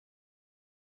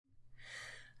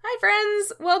Hi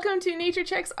friends! Welcome to Nature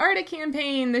Check's Arctic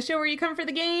campaign, the show where you come for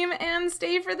the game and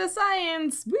stay for the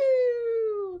science!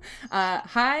 Woo!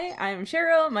 Hi, I'm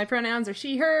Cheryl, my pronouns are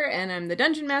she, her, and I'm the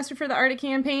Dungeon Master for the Arctic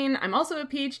campaign. I'm also a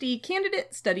PhD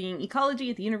candidate studying ecology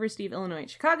at the University of Illinois at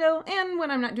Chicago, and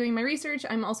when I'm not doing my research,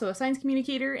 I'm also a science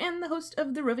communicator and the host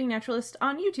of The Roving Naturalist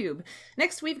on YouTube.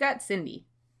 Next, we've got Cindy.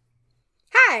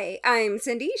 Hi, I'm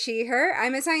Cindy, she, her.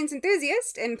 I'm a science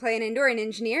enthusiast and play an Andorian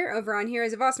engineer over on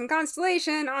Heroes of Awesome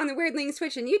Constellation on the Weirdlings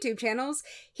Twitch and YouTube channels.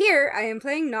 Here, I am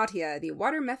playing Nautia, the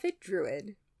Water Mephit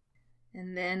Druid.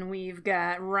 And then we've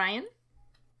got Ryan.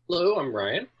 Hello, I'm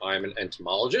Ryan. I'm an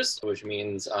entomologist, which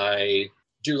means I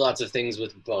do lots of things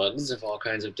with bugs of all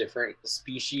kinds of different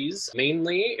species,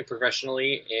 mainly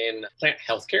professionally in plant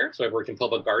healthcare. So I've worked in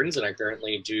public gardens, and I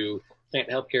currently do plant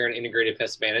healthcare and integrated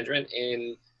pest management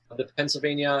in the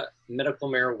Pennsylvania medical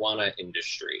marijuana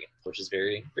industry, which is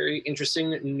very, very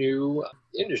interesting new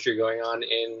industry going on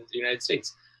in the United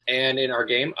States. And in our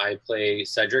game, I play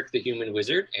Cedric the Human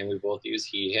Wizard, and we both use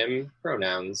he, him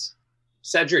pronouns.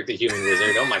 Cedric the Human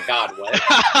Wizard, oh my god, what?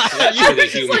 Fletcher the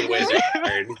Human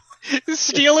Wizard.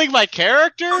 Stealing my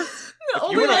character? No,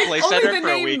 If you want to play Cedric for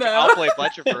a week, I'll play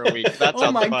Fletcher for a week. That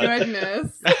sounds fun. Oh my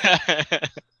goodness.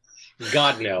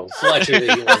 God no, Fletcher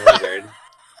the Human Wizard.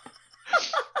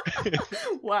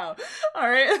 Wow. All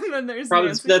right, and then there's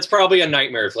that's probably a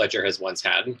nightmare Fletcher has once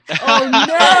had. Oh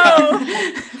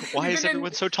no! Why is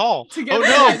everyone so tall? Together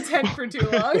that tent for too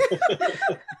long.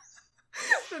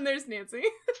 Then there's Nancy.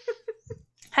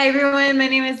 Hi everyone, my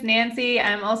name is Nancy.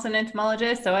 I'm also an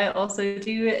entomologist, so I also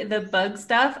do the bug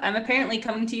stuff. I'm apparently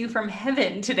coming to you from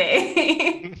heaven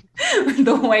today with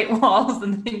the white walls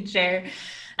and the chair.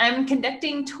 I'm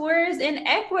conducting tours in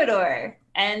Ecuador,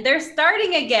 and they're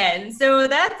starting again, so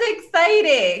that's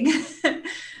exciting.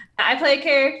 I play a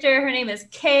character. Her name is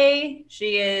Kay.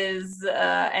 She is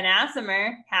an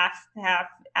Aasimar, half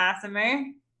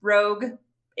Aasimar,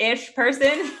 rogue-ish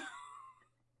person.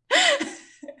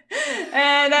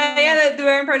 And the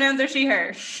wearing pronouns are she,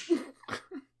 her.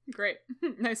 Great.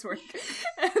 Nice work.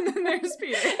 And then there's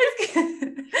Peter.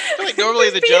 I feel like normally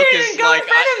the joke is like,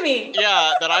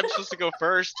 that I'm supposed to go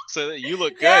first so that you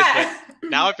look good. Yeah. But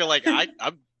now I feel like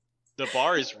the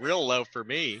bar is real low for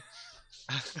me.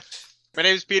 My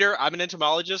name is Peter. I'm an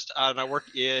entomologist, and I work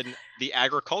in the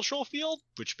agricultural field,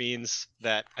 which means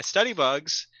that I study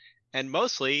bugs and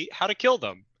mostly how to kill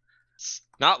them. It's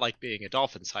not like being a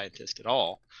dolphin scientist at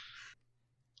all.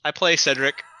 I play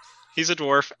Cedric. He's a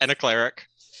dwarf and a cleric.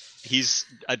 He's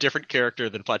a different character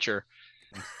than Fletcher.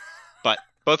 But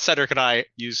both Cedric and I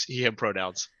use he, him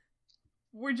pronouns.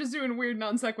 We're just doing weird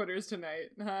non sequiturs tonight,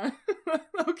 huh?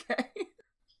 Okay.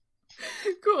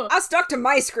 Cool. I stuck to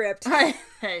my script.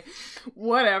 Hey,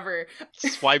 whatever.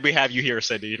 That's why we have you here,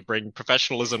 Cindy, to bring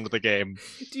professionalism to the game.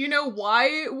 Do you know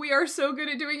why we are so good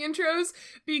at doing intros?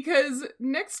 Because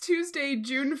next Tuesday,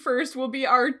 June 1st, will be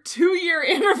our 2-year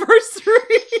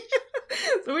anniversary.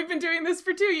 So we've been doing this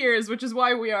for 2 years, which is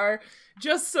why we are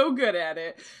just so good at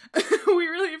it. We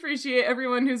really appreciate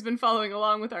everyone who's been following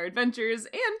along with our adventures,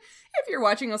 and if you're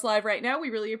watching us live right now, we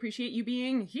really appreciate you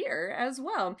being here as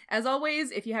well. As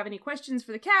always, if you have any questions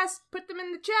for the cast, put them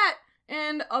in the chat.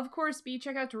 And of course, be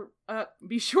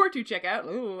sure to check out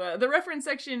the reference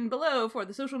section below for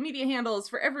the social media handles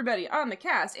for everybody on the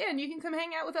cast. And you can come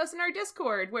hang out with us in our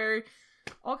Discord, where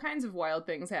all kinds of wild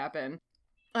things happen.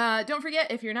 Don't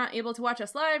forget, if you're not able to watch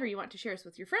us live or you want to share us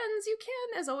with your friends, you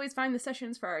can, as always, find the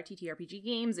sessions for our TTRPG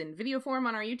games in video form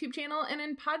on our YouTube channel and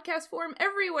in podcast form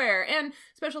everywhere. And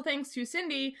special thanks to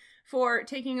Cindy for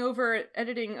taking over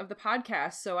editing of the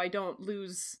podcast so I don't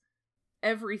lose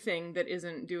everything that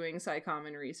isn't doing SciComm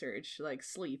and research, like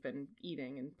sleep and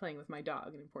eating and playing with my dog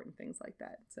and important things like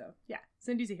that. So, yeah,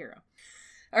 Cindy's a hero.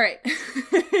 All right.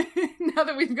 Now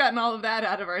that we've gotten all of that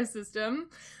out of our system,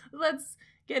 let's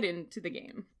get into the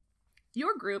game.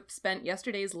 Your group spent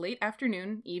yesterday's late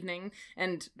afternoon, evening,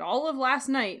 and all of last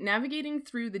night navigating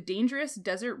through the dangerous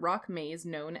desert rock maze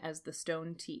known as the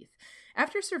Stone Teeth.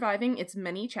 After surviving its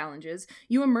many challenges,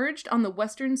 you emerged on the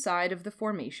western side of the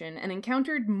formation and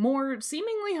encountered more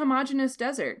seemingly homogeneous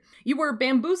desert. You were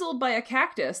bamboozled by a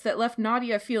cactus that left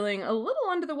Nautia feeling a little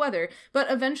under the weather, but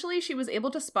eventually she was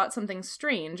able to spot something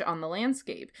strange on the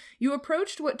landscape. You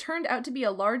approached what turned out to be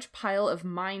a large pile of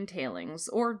mine tailings,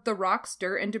 or the rocks,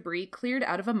 dirt, and debris cleared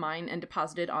out of a mine and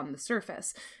deposited on the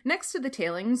surface. Next to the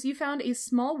tailings, you found a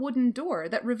small wooden door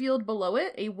that revealed below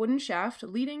it a wooden shaft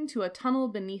leading to a tunnel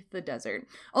beneath the desert. desert.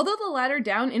 Although the ladder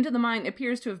down into the mine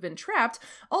appears to have been trapped,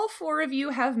 all 4 of you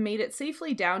have made it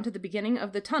safely down to the beginning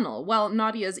of the tunnel, while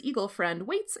Nadia's eagle friend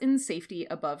waits in safety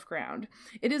above ground.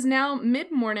 It is now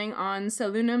mid-morning on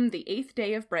Selunum, the 8th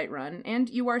day of Brightrun, and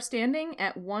you are standing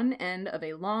at one end of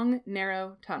a long,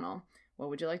 narrow tunnel. What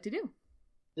would you like to do?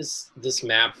 This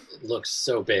map looks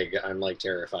so big. I'm like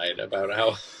terrified about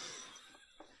how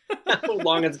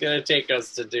long it's gonna take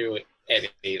us to do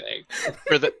anything.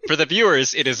 For the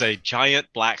viewers, it is a giant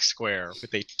black square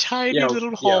with a tiny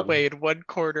little hallway in one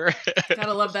corner.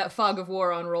 Gotta love that fog of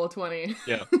war on Roll20.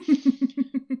 Yeah.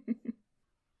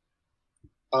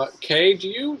 Kay, do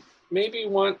you maybe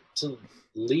want to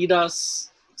lead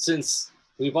us, since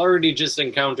we've already just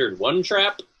encountered one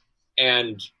trap,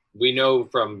 and we know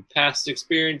from past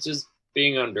experiences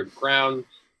being underground,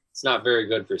 it's not very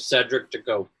good for Cedric to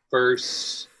go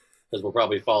first, because we'll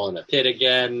probably fall in a pit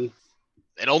again.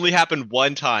 It only happened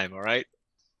one time, all right?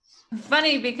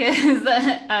 Funny because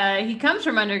he comes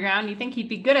from underground. You think he'd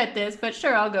be good at this, but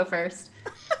sure, I'll go first.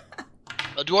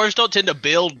 Dwarves don't tend to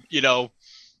build,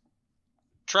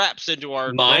 traps into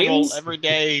our mines? Normal,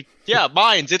 everyday... Yeah,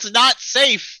 mines. It's not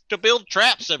safe to build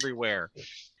traps everywhere.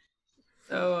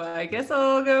 So I guess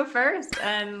I'll go first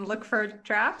and look for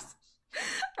traps.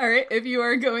 All right, if you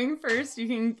are going first, you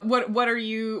can. Where are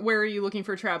you looking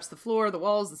for traps? The floor, the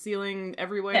walls, the ceiling,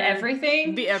 everywhere.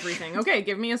 Everything. Everything. Okay,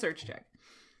 give me a search check.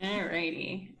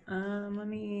 Alrighty. Let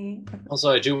me.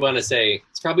 Also, I do want to say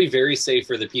it's probably very safe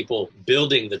for the people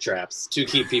building the traps to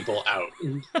keep people out.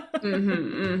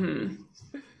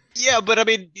 Yeah, but I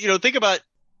mean, think about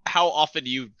how often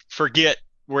you forget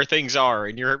where things are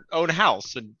in your own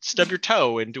house and stub your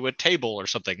toe into a table or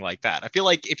something like that. I feel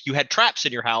like if you had traps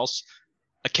in your house,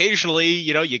 occasionally,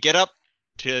 you get up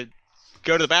to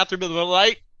go to the bathroom in the middle of the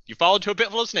night, you fall into a pit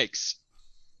full of snakes.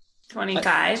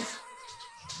 25.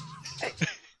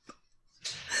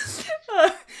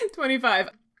 25.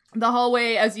 The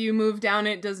hallway, as you move down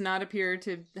it, does not appear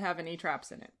to have any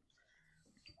traps in it.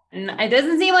 It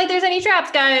doesn't seem like there's any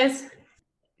traps, guys.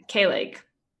 K-Lake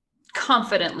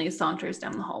confidently saunters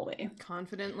down the hallway.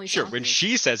 Confidently Sure, saunters. when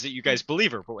she says it, you guys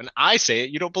believe her, but when I say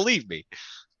it, you don't believe me.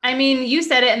 I mean, you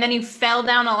said it and then you fell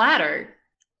down a ladder.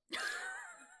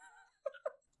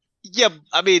 Yeah,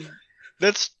 I mean,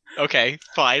 that's okay,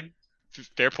 fine.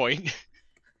 Fair point.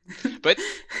 But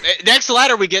next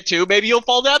ladder we get to, maybe you'll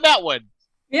fall down that one.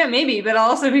 Yeah, maybe, but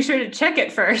I'll also be sure to check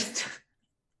it first.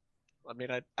 I mean,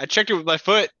 I checked it with my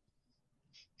foot.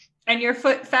 And your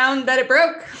foot found that it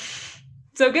broke.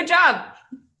 So good job.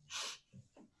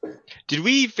 Did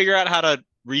we figure out how to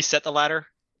reset the ladder?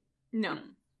 No.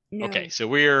 Okay, so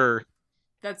we're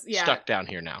That's stuck down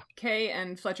here now. Kay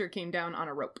and Fletcher came down on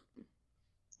a rope.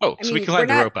 Oh, so we can climb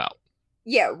the rope out.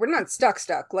 Yeah, we're not stuck.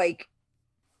 Like,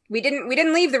 we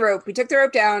didn't leave the rope. We took the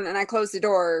rope down and I closed the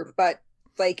door, but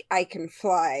like I can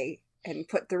fly and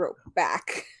put the rope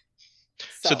back.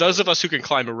 So those of us who can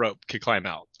climb a rope can climb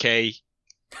out. Kay,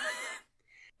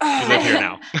 you live here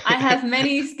now. I have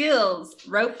many skills.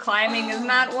 Rope climbing is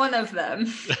not one of them.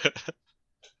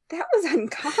 That was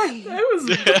unkind.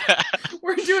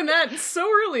 We're doing that so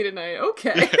early tonight.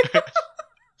 Okay.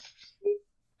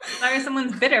 Sorry,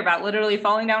 someone's bitter about literally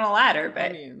falling down a ladder, but I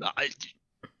mean,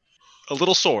 a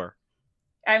little sore.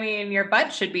 I mean, your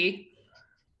butt should be.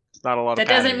 It's not a lot That of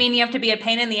padding. doesn't mean you have to be a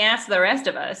pain in the ass to the rest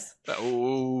of us.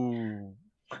 Oh,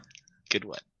 good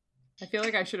one. I feel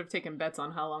like I should have taken bets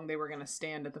on how long they were going to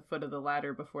stand at the foot of the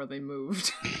ladder before they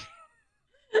moved.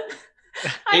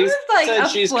 I was like, said a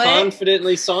she's foot.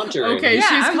 confidently sauntering. Okay, Yeah,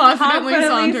 she's I'm confidently confidently-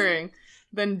 sauntering.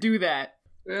 Then do that.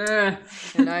 Ugh.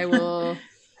 And I will...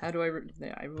 How do I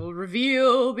will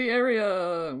reveal the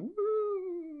area.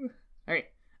 Woo! Alright,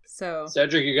 so...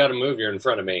 Cedric, you gotta move. You're in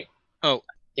front of me. Oh,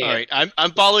 Damn. all right.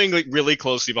 I'm following like really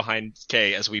closely behind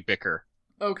Kay as we bicker.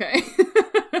 Okay.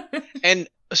 And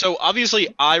so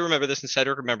obviously I remember this and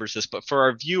Cedric remembers this, but for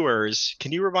our viewers,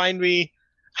 can you remind me?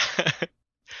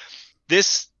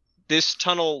 This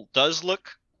tunnel does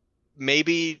look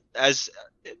maybe as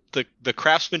the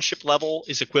craftsmanship level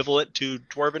is equivalent to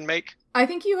Dwarven make. I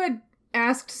think you had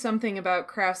asked something about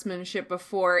craftsmanship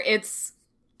before. It's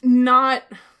not...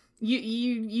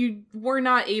 You were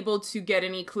not able to get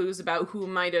any clues about who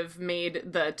might have made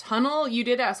the tunnel. You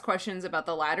did ask questions about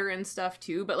the ladder and stuff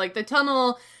too, but like the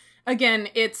tunnel, again,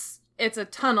 it's a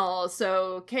tunnel,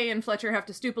 so Kay and Fletcher have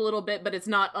to stoop a little bit, but it's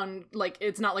not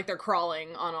it's not like they're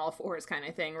crawling on all fours kind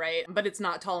of thing, right? But it's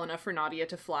not tall enough for Nadia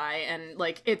to fly, and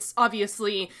like it's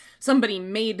obviously somebody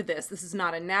made this. This is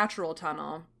not a natural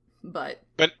tunnel, but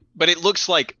it looks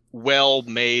like well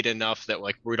made enough that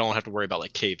like we don't have to worry about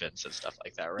like cave-ins and stuff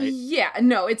like that, right? yeah,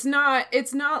 no, it's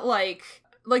not like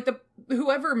like,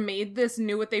 whoever made this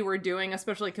knew what they were doing,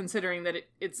 especially considering that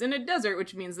it's in a desert,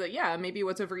 which means that, yeah, maybe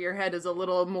what's over your head is a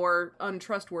little more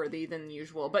untrustworthy than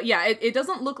usual. But yeah, it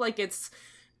doesn't look like it's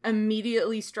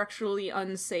immediately structurally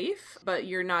unsafe, but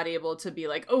you're not able to be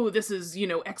like, oh, this is,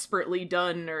 expertly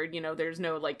done, or, there's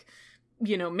no, like,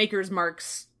 maker's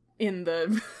marks in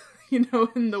the...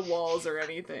 in the walls or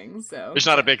anything, so... There's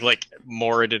not a big, like,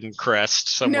 Moradin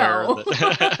crest somewhere. No.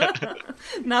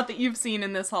 Not that you've seen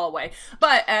in this hallway.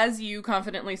 But as you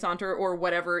confidently saunter or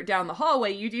whatever down the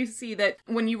hallway, you do see that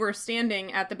when you were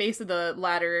standing at the base of the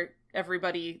ladder,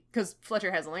 everybody... Because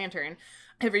Fletcher has a lantern,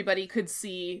 everybody could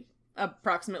see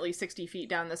approximately 60 feet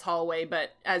down this hallway,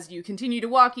 but as you continue to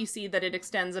walk, you see that it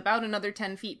extends about another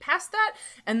 10 feet past that,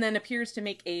 and then appears to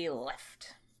make a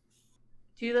left.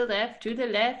 To the left, to the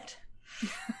left.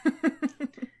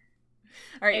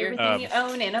 All right, everything you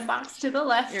own in a box to the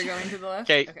left. You're going to the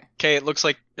left. Okay. It looks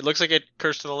like it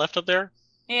curves to the left up there.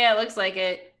 Yeah, it looks like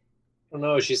it. Well,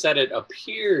 no, she said it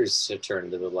appears to turn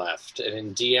to the left, and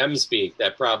in DM speak,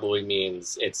 that probably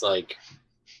means it's like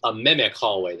a mimic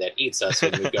hallway that eats us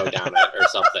when we go down it or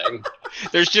something.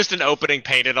 There's just an opening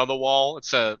painted on the wall.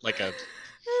 It's like a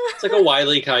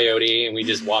Wile E. Coyote, and we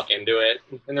just walk into it,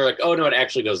 and they're like, "Oh no, it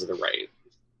actually goes to the right."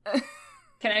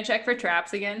 Can I check for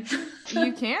traps again?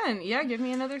 You can. Yeah, give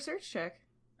me another search check.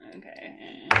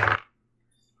 Okay.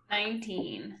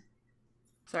 19.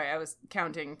 Sorry, I was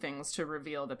counting things to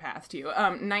reveal the path to you.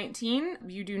 19,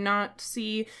 you do not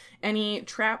see any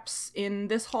traps in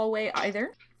this hallway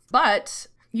either. But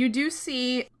you do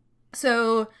see,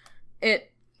 so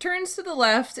it turns to the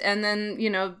left, and then,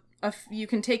 you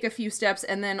can take a few steps,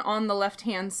 and then on the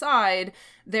left-hand side,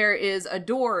 there is a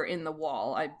door in the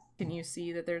wall. Can you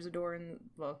see that there's a door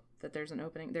that there's an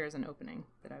opening? There is an opening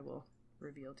that I will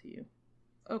reveal to you.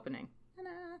 Opening.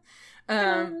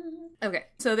 Okay,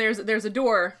 so there's a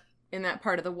door in that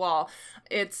part of the wall.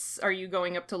 Are you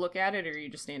going up to look at it, or are you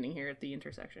just standing here at the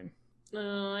intersection?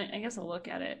 I guess I'll look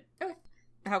at it. Okay.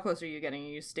 How close are you getting? Are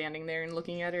you standing there and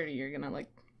looking at it, or you're gonna, like,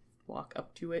 walk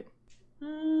up to it?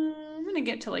 I'm gonna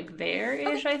get to, like,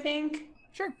 there-ish, okay. I think.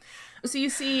 Sure. So you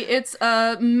see it's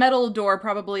a metal door,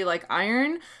 probably like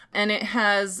iron, and it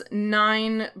has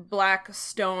 9 black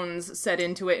stones set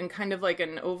into it in kind of like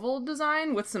an oval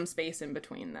design with some space in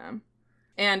between them.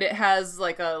 And it has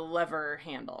like a lever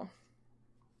handle.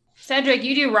 Cedric,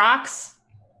 you do rocks?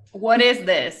 What is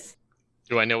this?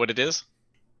 Do I know what it is?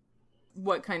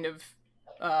 What kind of...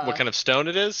 What kind of stone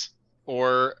it is?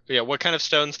 Or, what kind of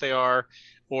stones they are?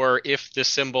 Or if the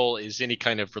symbol is any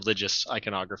kind of religious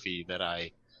iconography that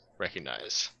I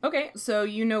recognize. Okay, so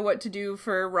you know what to do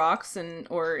for rocks,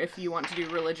 or if you want to do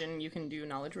religion, you can do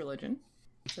knowledge religion.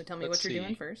 So tell me what you're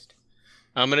doing first.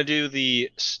 I'm gonna do the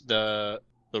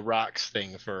rocks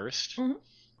thing first. Mm-hmm.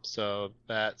 So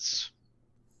that's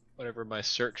whatever my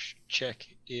search check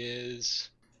is.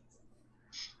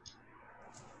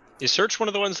 Is search one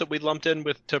of the ones that we lumped in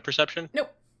to perception?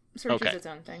 Nope. Search is its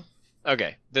own thing.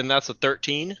 Okay, then that's a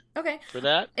 13. Okay. For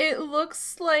that? It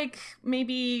looks like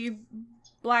maybe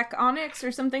black onyx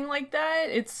or something like that.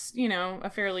 It's, a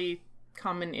fairly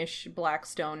common-ish black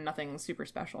stone, nothing super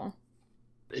special.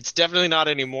 It's definitely not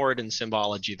any Moradin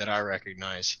symbology that I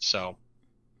recognize, so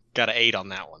got an 8 on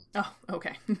that one. Oh,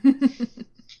 okay.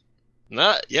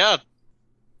 Yeah.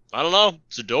 I don't know.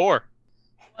 It's a door.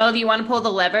 Well, do you want to pull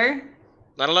the lever?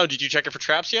 I don't know. Did you check it for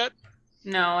traps yet?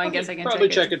 No, I guess I can probably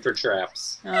check it for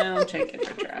traps. I'll check it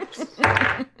for traps.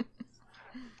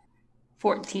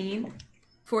 14.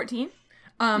 14?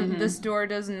 This door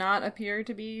does not appear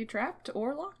to be trapped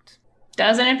or locked.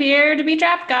 Doesn't appear to be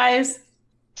trapped, guys.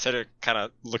 Cedric kind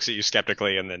of looks at you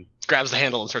skeptically and then grabs the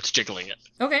handle and starts jiggling it.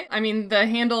 Okay, I mean, the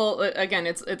handle, again,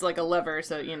 it's like a lever,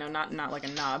 so, not like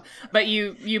a knob. But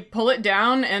you pull it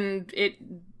down and it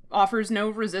offers no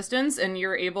resistance, and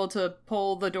you're able to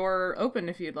pull the door open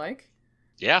if you'd like.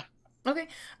 Yeah. Okay.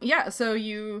 Yeah, so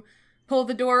you pull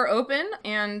the door open,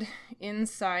 and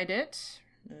inside it,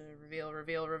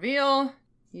 reveal,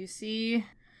 you see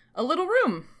a little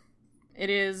room. It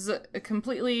is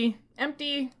completely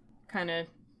empty, kind of a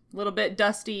little bit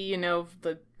dusty,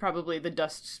 probably the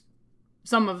dust,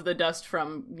 some of the dust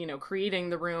from,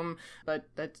 creating the room, but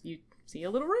that you see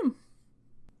a little room.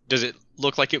 Does it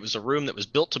look like it was a room that was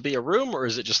built to be a room, or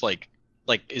is it just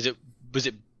was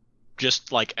it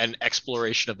just like an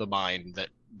exploration of the mind that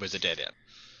was a dead end?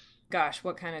 Gosh,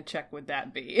 what kind of check would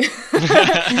that be?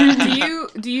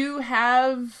 Do you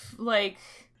have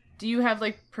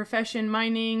profession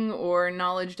mining or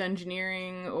knowledge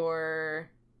engineering or?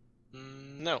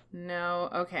 No. No.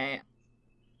 Okay.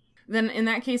 Then in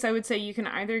that case, I would say you can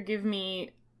either give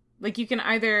me, you can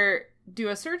either do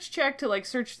a search check to, like,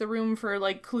 search the room for,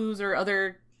 like, clues or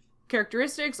other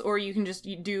characteristics, or you can just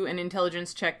do an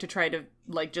intelligence check to try to,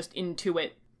 like, just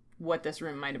intuit what this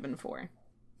room might have been for.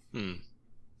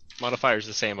 Modifier's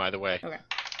the same either way. Okay.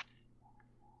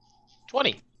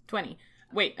 20.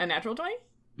 Wait, a natural 20?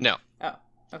 No. Oh,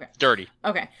 okay. Dirty.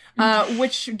 Okay.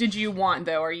 Which did you want,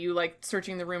 though? Are you, like,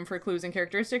 searching the room for clues and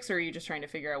characteristics, or are you just trying to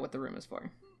figure out what the room is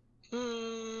for?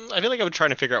 I feel like I'm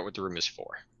trying to figure out what the room is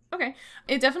for. Okay.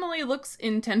 It definitely looks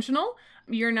intentional.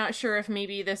 You're not sure if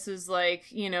maybe this is, like,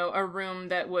 you know, a room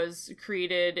that was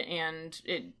created and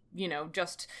it, you know,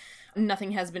 just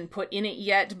nothing has been put in it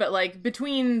yet, but, like,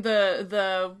 between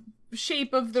the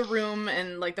shape of the room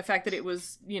and, like, the fact that it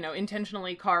was, you know,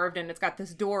 intentionally carved and it's got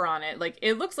this door on it, like,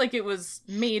 it looks like it was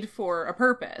made for a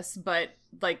purpose, but,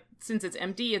 like, since it's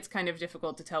empty, it's kind of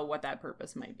difficult to tell what that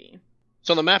purpose might be.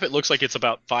 So on the map, it looks like it's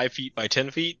about 5 feet by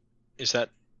 10 feet. Is that?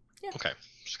 Yeah. Okay.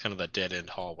 It's kind of that dead-end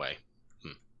hallway.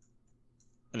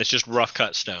 And it's just rough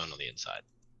cut stone on the inside.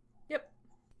 Yep.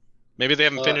 Maybe they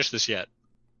haven't finished this yet.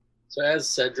 So as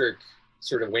Cedric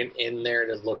sort of went in there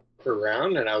to look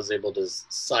around, and I was able to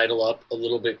sidle up a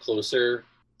little bit closer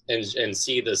and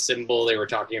see the symbol they were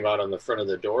talking about on the front of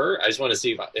the door, I just want to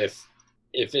see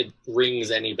if it rings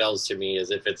any bells to me,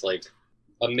 as if it's like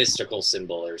a mystical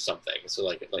symbol or something. So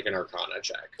like an Arcana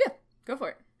check. Yeah, go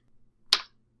for it.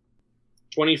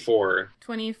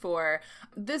 24.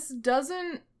 This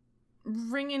doesn't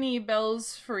ring any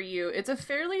bells for you. It's a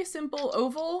fairly simple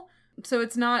oval, so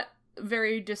it's not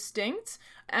very distinct.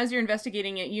 As you're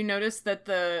investigating it, you notice that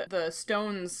the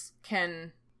stones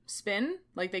can spin,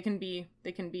 like they can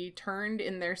be turned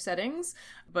in their settings,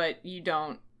 but you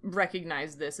don't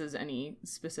recognize this as any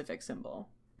specific symbol.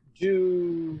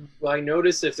 Do I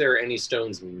notice if there are any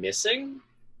stones missing?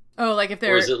 Oh, like if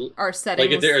there are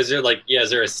settings. Like is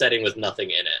there a setting with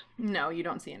nothing in it? No, you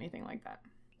don't see anything like that.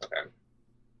 Okay.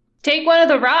 Take one of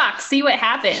the rocks, see what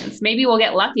happens. Maybe we'll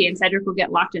get lucky and Cedric will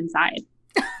get locked inside.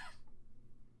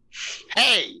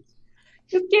 Hey!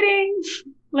 Just kidding.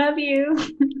 Love you.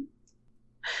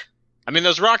 I mean,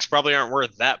 those rocks probably aren't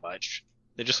worth that much.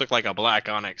 They just look like a black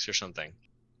onyx or something.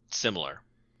 Similar.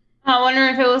 I wonder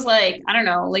if it was like, I don't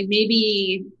know, like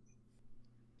maybe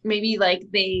like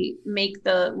they make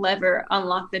the lever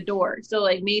unlock the door. So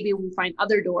like maybe we find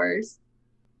other doors.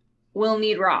 We'll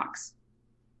need rocks.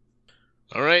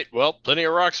 All right. Well, plenty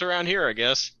of rocks around here, I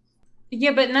guess.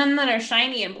 Yeah, but none that are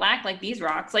shiny and black like these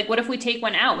rocks. Like, what if we take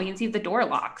one out? We can see if the door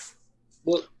locks.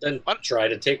 Well, then try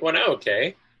to take one out,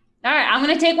 okay? All right, I'm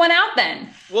going to take one out then.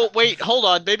 Well, wait, hold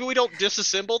on. Maybe we don't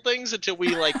disassemble things until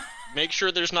we, like, make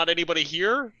sure there's not anybody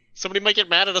here? Somebody might get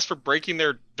mad at us for breaking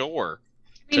their door.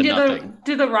 I mean,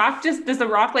 does the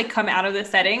rock, like, come out of the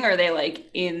setting, or are they, like,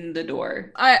 in the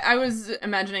door? I was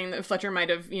imagining that Fletcher might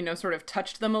have, you know, sort of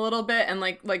touched them a little bit, and,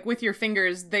 like with your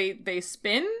fingers, they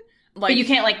spin. Like, but you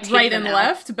can't, like, take right them and out.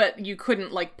 Left, but you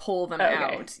couldn't, like, pull them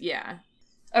out. Yeah.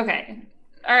 Okay.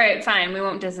 All right, fine. We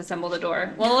won't disassemble the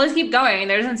door. Well, let's keep going.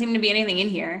 There doesn't seem to be anything in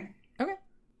here. Okay.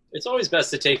 It's always best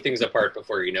to take things apart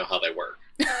before you know how they work.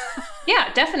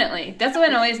 Yeah, definitely. That's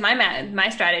been always my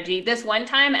strategy. This one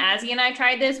time, Azzy and I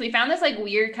tried this. We found this, like,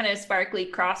 weird kind of sparkly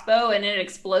crossbow, and it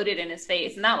exploded in his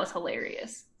face, and that was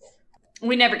hilarious.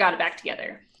 We never got it back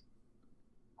together.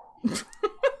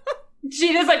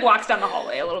 She just, like, walks down the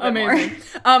hallway a little bit more.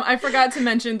 I forgot to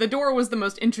mention, the door was the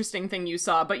most interesting thing you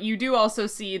saw, but you do also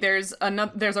see there's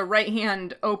a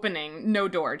right-hand opening, no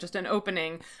door, just an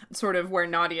opening sort of where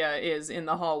Nadia is in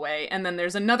the hallway, and then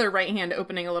there's another right-hand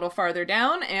opening a little farther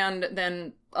down, and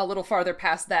then a little farther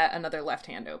past that, another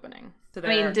left-hand opening. So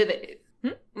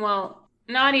Well,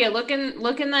 Nadia, look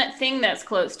in that thing that's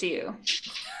close to you.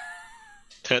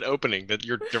 That opening that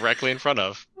you're directly in front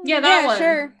of. Yeah, that one.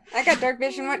 Sure. I got dark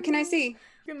vision. What can I see?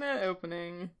 Look in that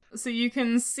opening. So you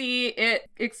can see it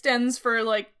extends for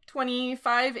like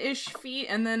 25-ish feet,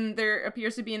 and then there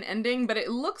appears to be an ending, but it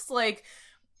looks like,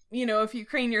 you know, if you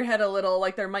crane your head a little,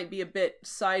 like there might be a bit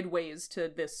sideways to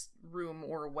this room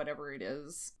or whatever it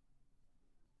is.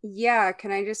 Yeah,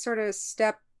 can I just sort of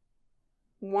step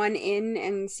one in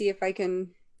and see if I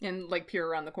can... And like peer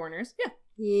around the corners? Yeah.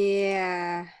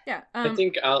 Yeah. Yeah. I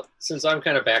think since I'm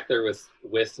kind of back there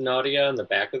with Nadia in the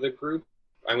back of the group,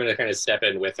 I'm going to kind of step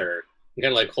in with her and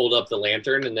kind of like hold up the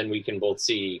lantern, and then we can both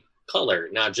see color,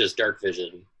 not just dark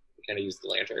vision. We kind of use the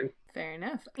lantern. Fair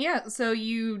enough. Yeah, so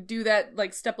you do that,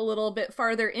 like, step a little bit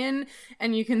farther in,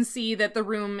 and you can see that the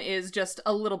room is just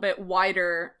a little bit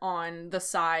wider on the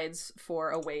sides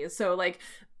for a ways. So, like,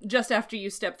 just after you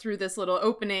step through this little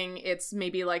opening, it's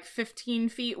maybe, like, 15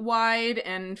 feet wide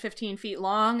and 15 feet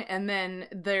long, and then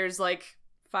there's, like,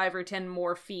 5 or 10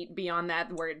 more feet beyond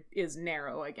that where it is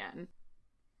narrow again.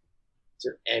 Is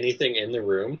there anything in the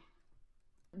room?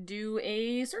 Do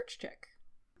a search check.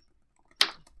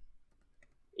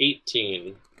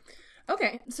 18.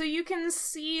 Okay, so you can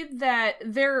see that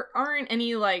there aren't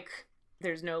any, like,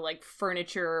 there's no, like,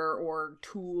 furniture or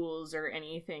tools or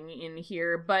anything in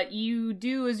here, but you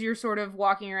do, as you're sort of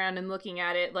walking around and looking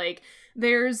at it, like,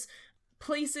 there's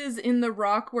places in the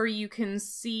rock where you can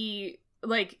see,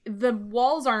 like, the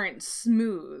walls aren't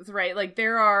smooth, right? Like,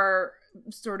 there are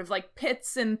sort of, like,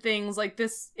 pits and things like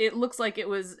this. It looks like it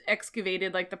was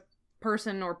excavated, like the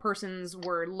person or persons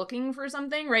were looking for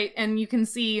something, right? And you can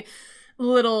see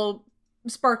little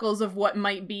sparkles of what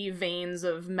might be veins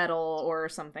of metal or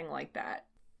something like that.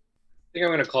 I think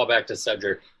I'm going to call back to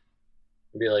Cedric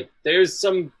and be like, there's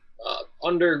some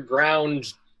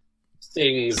underground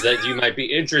things that you might be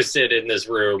interested in this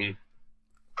room.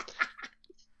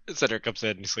 Cedric comes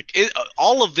in and he's like,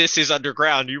 all of this is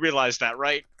underground. You realize that,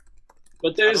 right?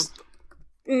 But there's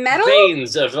metal?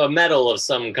 Veins of a metal of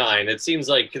some kind. It seems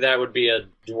like that would be a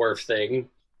dwarf thing.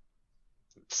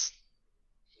 It's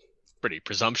pretty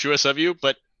presumptuous of you,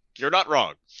 but you're not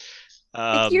wrong.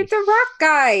 You're the rock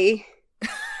guy.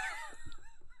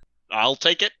 I'll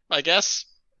take it, I guess.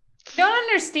 I don't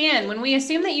understand. When we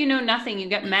assume that you know nothing, you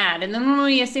get mad. And then when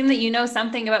we assume that you know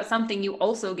something about something, you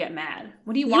also get mad.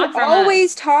 What do you want from us? You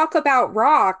always talk about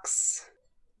rocks.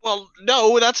 Well,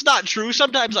 no, that's not true.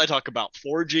 Sometimes I talk about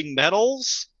forging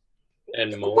metals.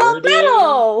 And Moradin. Well,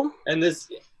 metal! And this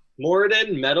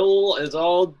Moradin metal is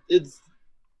all... This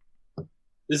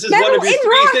is metal one of your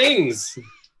three rock. things.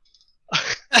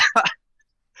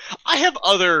 I have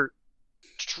other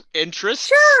interests.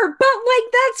 Sure, but,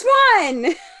 like, that's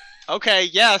one. Okay,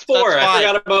 yes, 4. that's fine. I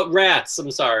forgot about rats.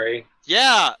 I'm sorry.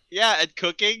 Yeah, and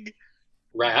cooking.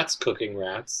 Rats, cooking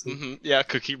rats. Mm-hmm. Yeah,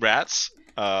 cooking rats.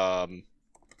 I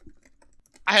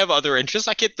have other interests.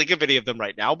 I can't think of any of them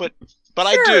right now, but Sure,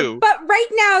 I do. But right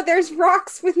now, there's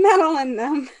rocks with metal in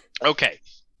them. Okay.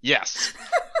 Yes.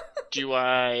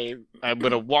 I'm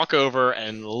gonna walk over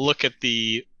and look at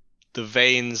the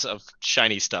veins of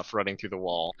shiny stuff running through the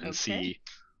wall and see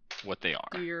what they are.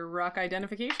 Do your rock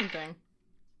identification thing.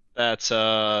 That's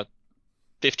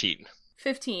 15.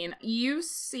 15. You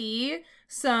see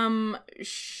some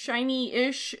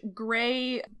shiny-ish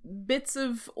gray bits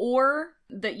of ore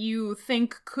that you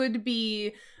think could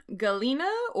be galena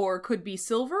or could be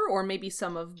silver or maybe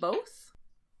some of both.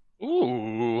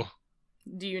 Ooh.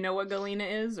 Do you know what galena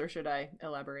is, or should I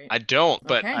elaborate? I don't,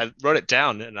 but Okay. I wrote it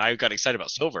down and I got excited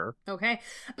about silver. Okay,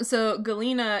 so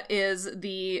galena is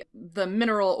the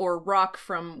mineral or rock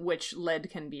from which lead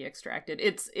can be extracted.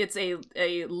 It's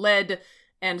a lead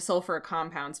and sulfur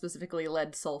compound, specifically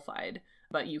lead sulfide,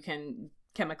 but you can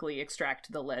chemically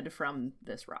extract the lead from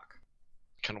this rock.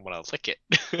 Kind of want to lick it.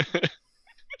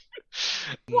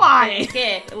 Why?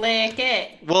 Lick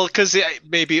it. Well, because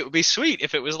maybe it would be sweet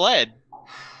if it was lead.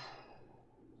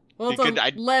 Well, it's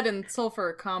a lead and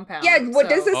sulfur compound. Yeah, what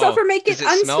does the sulfur make it does it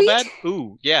unsweet? smell bad?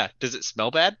 Ooh, yeah. Does it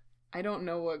smell bad? I don't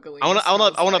know what galena I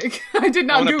wanna like. I did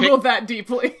not Google that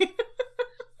deeply.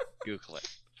 Google it.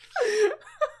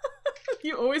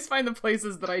 You always find the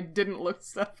places that I didn't look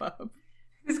stuff up.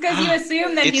 It's because you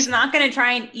assume that he's not going to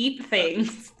try and eat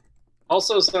things.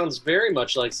 Also sounds very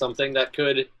much like something that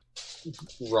could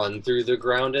run through the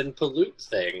ground and pollute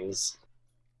things.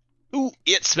 Ooh,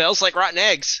 it smells like rotten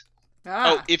eggs.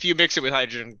 Ah, Oh, if you mix it with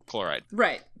hydrogen chloride.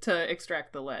 right, to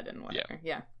extract the lead and whatever.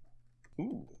 Yeah.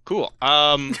 Ooh, cool.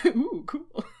 Ooh,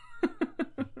 cool.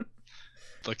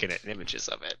 Looking at images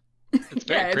of it. It's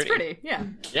Yeah, very it's pretty. Yeah.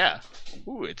 Yeah.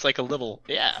 Ooh, it's like a little,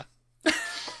 yeah.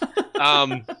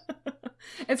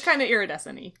 It's kind of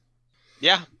iridescent-y.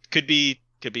 Yeah, could be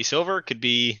silver, could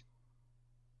be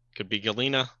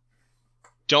galena.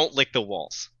 Don't lick the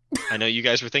walls. I know you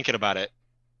guys were thinking about it,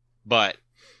 but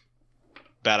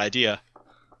bad idea.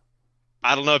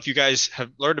 I don't know if you guys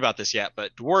have learned about this yet,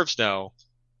 but dwarves know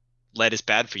lead is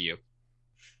bad for you.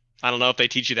 I don't know if they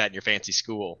teach you that in your fancy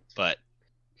school, but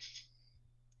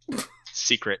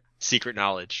secret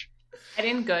knowledge. I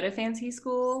didn't go to fancy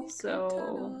school,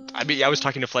 so... I mean, I was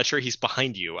talking to Fletcher. He's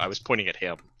behind you. I was pointing at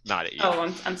him, not at you.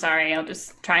 Oh, I'm sorry. I'll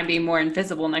just try and be more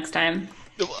invisible next time.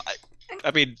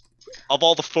 I mean, of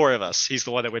all the 4 of us, he's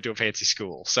the one that went to a fancy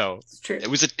school. So It's true. it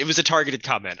was a targeted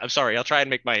comment. I'm sorry. I'll try and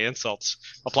make my insults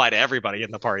apply to everybody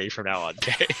in the party from now on.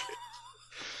 Okay.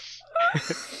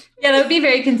 Yeah, that would be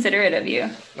very considerate of you.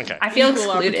 Okay. I feel Equal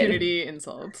excluded. opportunity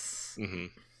insults. Mm-hmm.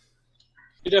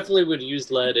 You definitely would use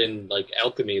lead in like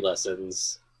alchemy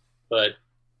lessons, but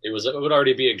it would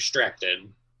already be extracted,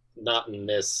 not in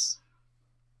this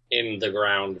in the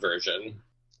ground version.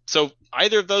 So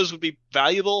either of those would be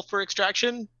valuable for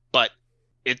extraction, but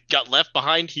it got left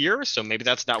behind here, so maybe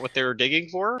that's not what they were digging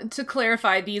for. To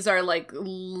clarify, these are like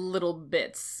little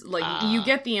bits. Like you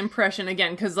get the impression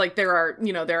again, because like there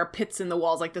are pits in the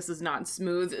walls. Like this is not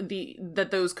smooth.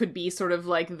 That those could be sort of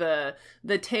like the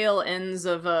tail ends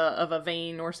of a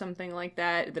vein or something like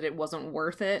that. That it wasn't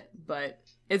worth it, but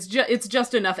it's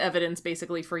just enough evidence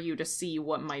basically for you to see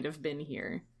what might have been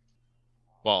here.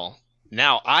 Well,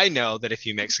 now I know that if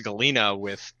you mix galena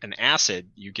with an acid,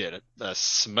 you get a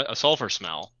sulfur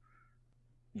smell.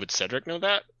 Would Cedric know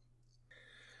that?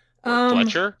 Or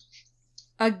Fletcher?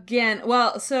 Again,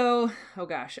 well, so, oh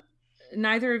gosh.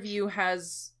 Neither of you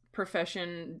has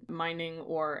profession mining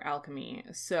or alchemy.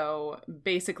 So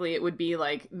basically it would be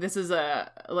like, this is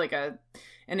an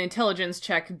intelligence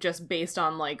check just based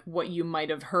on like what you might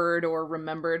have heard or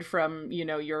remembered from,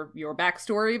 your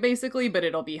backstory basically, but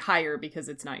it'll be higher because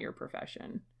it's not your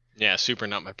profession. Yeah, super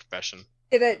not my profession.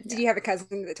 Did you have a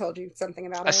cousin that told you something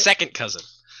about it? A second cousin.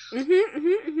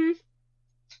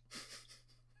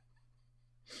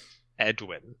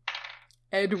 Edwin.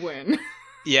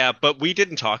 Yeah, but we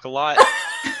didn't talk a lot.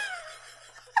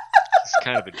 He's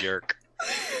kind of a jerk.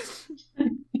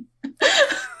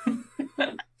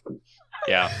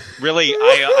 Yeah, really,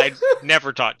 I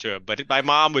never talked to him, but my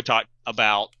mom would talk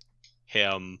about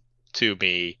him to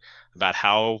me, about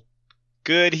how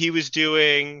good he was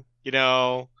doing,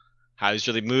 how he was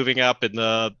really moving up in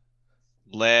the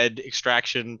lead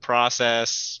extraction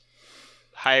process,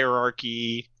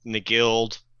 hierarchy in the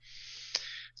guild.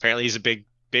 Apparently he's a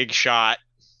big shot.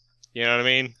 You know what I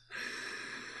mean?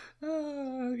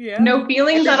 Yeah. No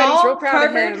feelings at all? Real proud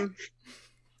of him.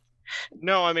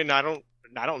 No, I mean, I don't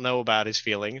know about his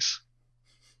feelings.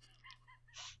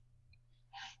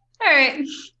 All right.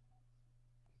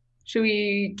 Should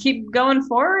we keep going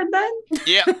forward then?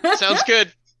 Yeah, sounds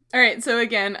good. All right, so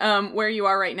again, where you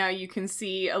are right now, you can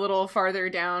see a little farther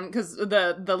down, because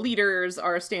the leaders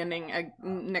are standing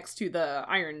next to the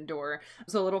iron door.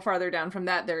 So a little farther down from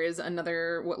that, there is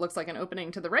another, what looks like an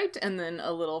opening to the right, and then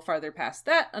a little farther past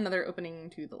that, another opening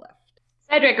to the left.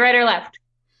 Cedric, right or left?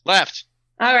 Left.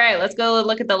 All right, let's go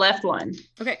look at the left one.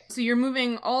 Okay, so you're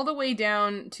moving all the way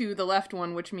down to the left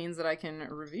one, which means that I can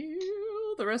reveal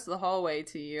the rest of the hallway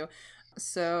to you.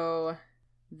 So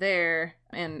there,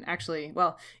 and actually,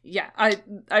 well, yeah,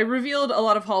 I revealed a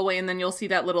lot of hallway, and then you'll see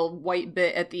that little white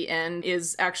bit at the end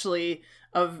is actually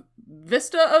a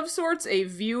vista of sorts, a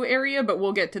view area, but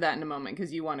we'll get to that in a moment,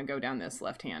 because you want to go down this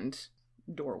left-hand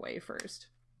doorway first.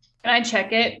 Can I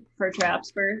check it for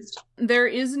traps first? There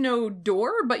is no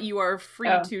door, but you are free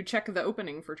to check the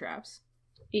opening for traps.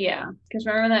 Yeah, because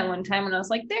remember that one time when I was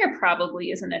like, there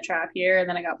probably isn't a trap here, and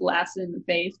then I got blasted in the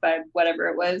face by whatever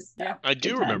it was. Yeah, I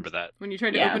do remember that. When you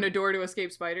tried to open a door to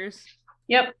escape spiders?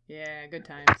 Yep. Yeah, good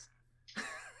times.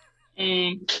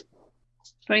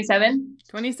 27?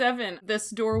 27.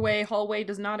 This hallway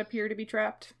does not appear to be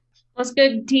trapped. What's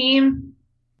good, team?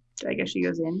 So I guess she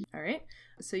goes in. All right.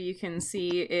 So you can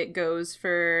see it goes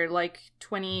for like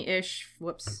 20-ish.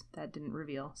 Whoops, that didn't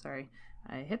reveal. Sorry.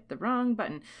 I hit the wrong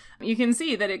button. You can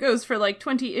see that it goes for like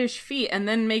 20-ish feet and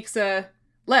then makes a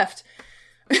left.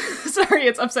 Sorry,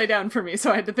 it's upside down for me,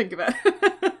 so I had to think about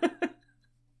it.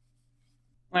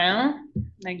 Well,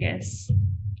 I guess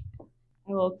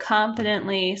I will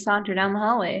confidently saunter down the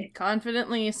hallway.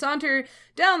 Confidently saunter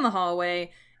down the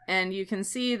hallway, and you can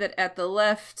see that at the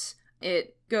left,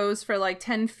 it goes for like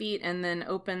 10 feet and then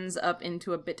opens up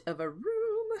into a bit of a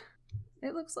room,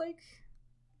 it looks like.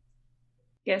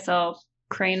 Guess I'll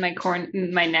crane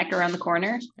my neck around the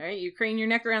corner. All right, you crane your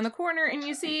neck around the corner, and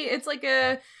you see it's like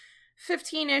a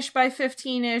 15-ish by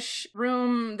 15-ish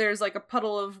room. There's like a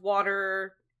puddle of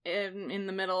water in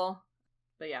the middle.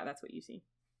 But yeah, that's what you see.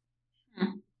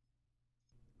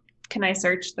 Can I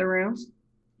search the room?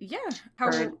 Yeah. How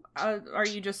are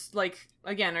you just like,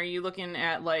 again, are you looking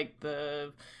at like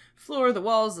the floor, the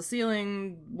walls, the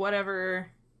ceiling, whatever?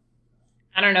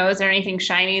 I don't know. Is there anything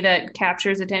shiny that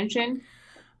captures attention?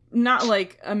 Not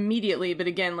like immediately, but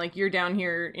again, like you're down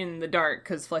here in the dark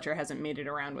because Fletcher hasn't made it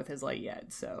around with his light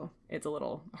yet. So it's a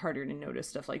little harder to notice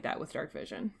stuff like that with dark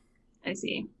vision. I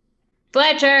see.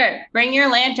 Fletcher, bring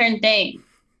your lantern thing.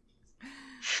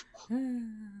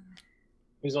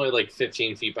 He's only like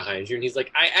 15 feet behind you, and he's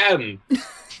like, I am!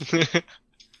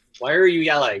 Why are you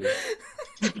yelling?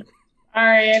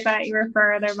 Sorry, I thought you were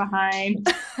further behind.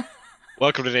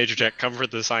 Welcome to Nature Tech. Come for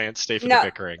the science, stay for the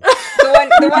bickering.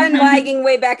 The one lagging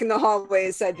way back in the hallway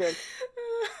is Cedric.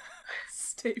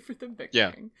 Stay for the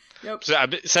bickering. Yeah. Yep. So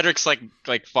Cedric's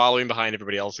like following behind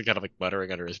everybody else and kind of like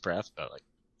muttering under his breath, but like.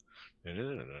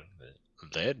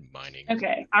 Lead mining.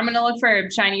 Okay, I'm gonna look for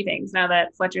shiny things now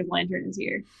that Fletcher's lantern is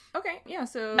here. Okay, yeah,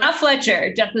 so... Not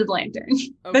Fletcher, just his lantern.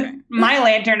 Okay. My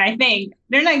lantern, I think.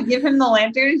 Didn't I give him the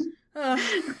lantern?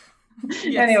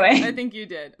 Yes, Anyway. I think you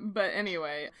did. But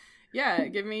anyway, yeah,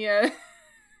 give me a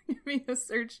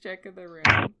search check of the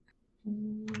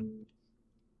room.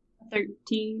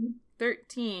 13.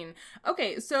 13.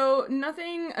 Okay, so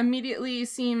nothing immediately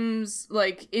seems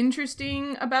like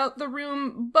interesting about the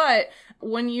room, but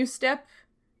when you step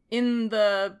in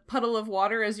the puddle of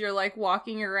water as you're like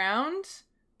walking around,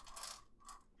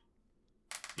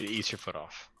 You eat your foot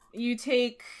off. you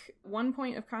take 1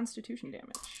 point of constitution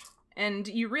damage. And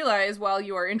you realize while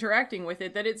you are interacting with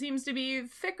it that it seems to be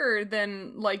thicker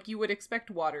than, like, you would expect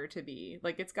water to be.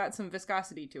 Like, it's got some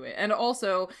viscosity to it. And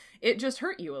also, it just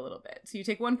hurt you a little bit. So you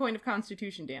take 1 point of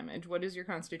constitution damage. What is your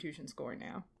constitution score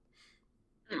now?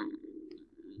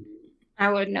 I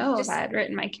would know Just- if I had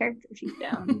written my character sheet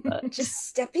down, but... Just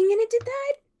stepping in it did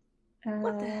that?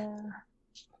 What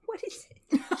What is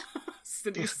it?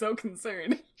 Cindy's so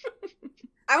concerned.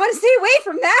 I want to stay away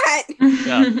from that!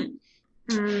 Yeah.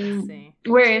 Let's see.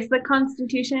 Where is the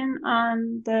constitution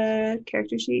on the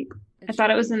character sheet? I thought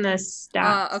it was in the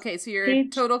stats. Okay, so your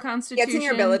page. total Yeah, constitution it's in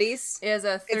your abilities. is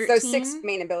a 13. It's those 6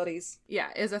 main abilities. Yeah,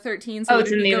 is a 13, so Oh, it's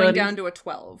it's in be the going abilities. down to a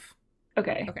 12.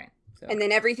 Okay. Okay. So And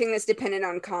then everything that's dependent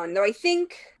on con. Though I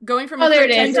think going from Oh, a there it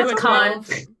 13 is. to a It's 12.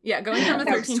 con. Yeah, going from a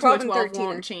Yeah, it's 13 to a 12 and 12 13.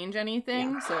 won't change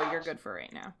anything, so you're good for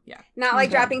right now. Yeah. not like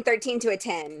Okay. dropping 13 to a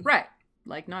 10. Right.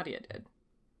 Like Nadia did.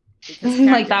 Because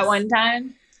Like that cactus- one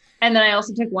time. And then I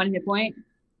also took 1 hit point.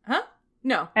 Huh?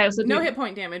 No. I also No took- hit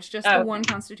point damage, just Oh, the okay. 1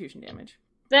 constitution damage.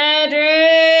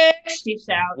 Cedric! She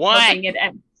shouts. What? hoping it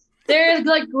ends. There's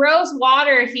like gross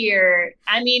water here.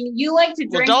 I mean, you like to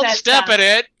Well, drink don't that step stuff. in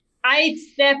it. I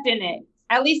stepped in it.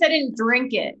 At least I didn't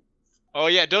drink it. Oh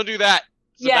yeah, don't do that.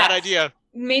 It's a Yes. bad idea.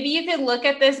 Maybe you could look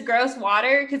at this gross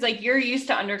water because like you're used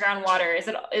to underground water.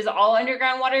 Is all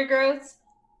underground water gross?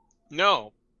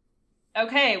 No.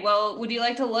 Okay, well, would you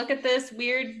like to look at this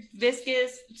weird,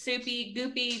 viscous, soupy,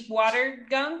 goopy water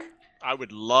gunk? I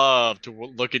would love to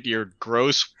look at your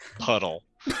gross puddle.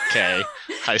 Okay,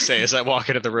 I say as I walk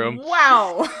into the room.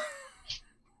 Wow.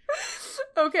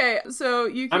 Okay, so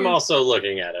you can... I'm also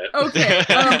looking at it. Okay.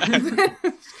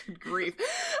 Good grief.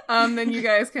 Then you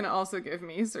guys can also give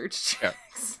me search Yeah.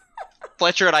 checks.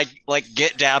 Fletcher and I like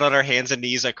get down on our hands and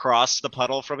knees across the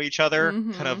puddle from each other,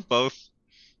 Mhm. kind of both.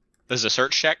 There's a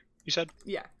search check. You said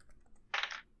Yeah.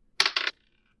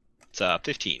 it's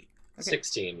 15. Okay.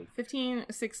 16. 15,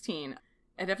 16.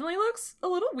 It definitely looks a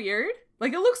little weird.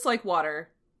 Like, it looks like water,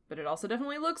 but it also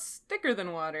definitely looks thicker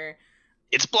than water.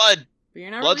 It's blood. But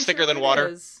you're not Blood's really thicker sure than what water.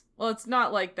 it is. Well, it's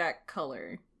not like that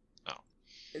color. Oh.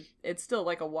 It's still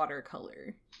like a water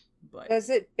color. But Does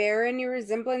it bear any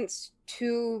resemblance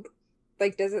to,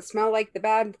 like, does it smell like the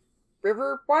bad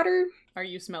river water? are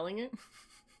you smelling it?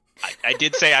 I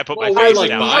did say I put Well, my we're face like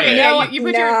down. by Okay, it. yeah, you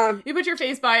put Nah. you put your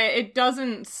face by it. It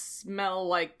doesn't smell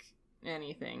like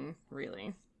anything,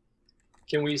 really.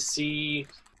 Can we see?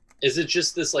 Is it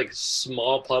just this like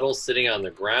small puddle sitting on the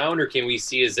ground, or can we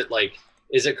see? Is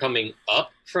it coming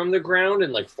up from the ground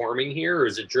and like forming here, or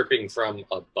is it dripping from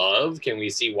above? Can we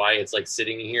see why it's like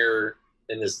sitting here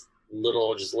in this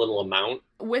little amount?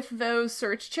 With those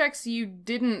search checks, you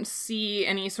didn't see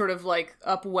any sort of like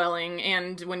upwelling,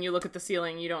 and when you look at the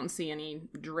ceiling, you don't see any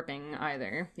dripping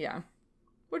either. Yeah.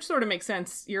 Which sort of makes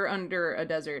sense. You're under a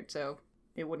desert, so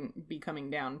it wouldn't be coming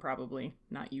down, probably.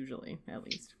 Not usually, at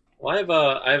least. Well,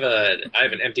 I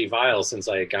have an empty vial since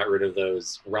I got rid of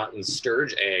those rotten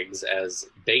sturge eggs as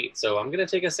bait, so I'm gonna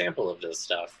take a sample of this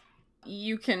stuff.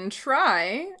 You can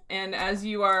try, and as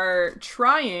you are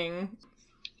trying,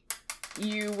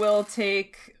 you will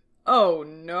take... Oh,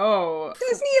 no.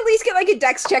 Doesn't he at least get, like, a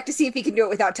dex check to see if he can do it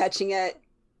without touching it?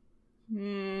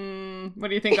 What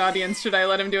do you think, audience? Should I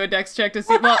let him do a dex check to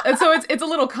see? Well, so it's a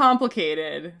little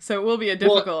complicated, so it will be a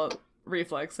difficult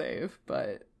reflex save,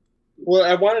 but... Well,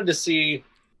 I wanted to see.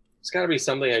 It's got to be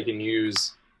something I can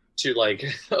use to like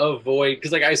avoid,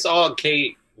 because like I saw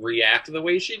Kate react the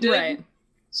way she did, Right.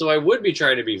 so I would be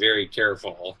trying to be very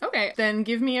careful. Okay, then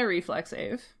give me a reflex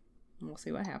save. And we'll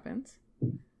see what happens.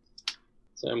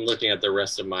 So I'm looking at the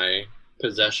rest of my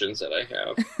possessions that I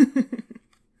have.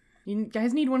 You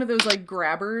guys need one of those, like,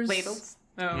 grabbers? Ladles.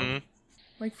 Oh. Mhm.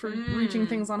 Like for reaching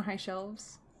things on high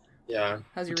shelves? Yeah,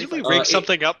 How's your Did we reflex? rig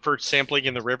something up for sampling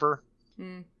in the river?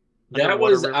 Mm. that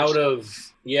Underwater was rivers? out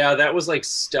of that was like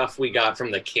stuff we got from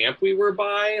the camp we were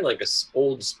by, like a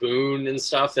old spoon and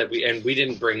stuff that we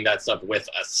didn't bring that stuff with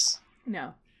us.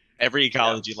 No. Every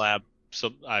ecology lab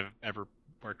I've ever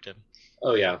worked in.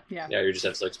 Oh, yeah. Yeah. Yeah, you just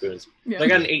have 6 spoons. Yeah. I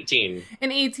got an 18.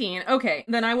 An 18. Okay,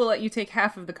 then I will let you take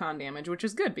half of the con damage, which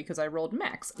is good because I rolled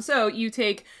max. So you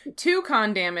take 2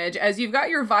 con damage as you've got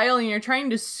your vial and you're trying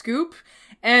to scoop,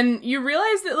 and you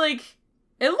realize that, like,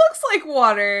 it looks like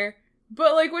water,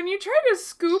 but, like, when you try to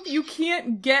scoop, you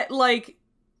can't get, like,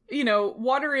 you know,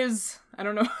 water is... I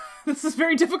don't know. This is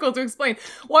very difficult to explain.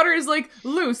 Water is, like,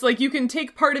 loose. Like, you can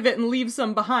take part of it and leave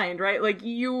some behind, right? Like,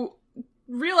 you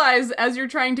realize as you're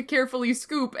trying to carefully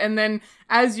scoop, and then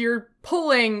as you're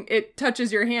pulling, it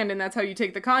touches your hand, and that's how you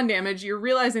take the con damage. You're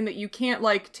realizing that you can't,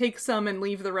 like, take some and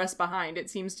leave the rest behind. It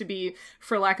seems to be,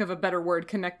 for lack of a better word,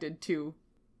 connected to,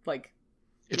 like...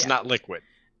 It's not liquid.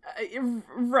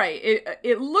 Right.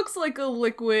 It looks like a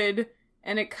liquid,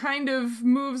 and it kind of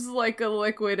moves like a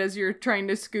liquid as you're trying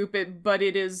to scoop it, but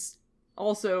it is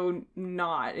also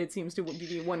not. It seems to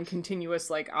be one continuous,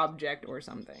 like, object or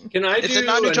something. It's a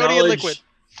non-Newtonian liquid.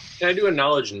 Can I do a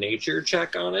knowledge nature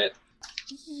check on it?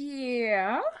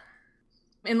 Yeah.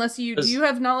 Unless do you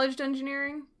have knowledge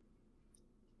engineering?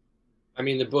 I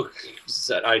mean, the book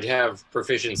said I'd have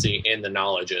proficiency in the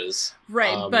knowledges.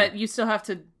 Right, but you still have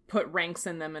to put ranks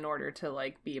in them in order to,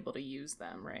 like, be able to use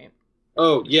them, right?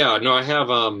 Oh, yeah. No, I have,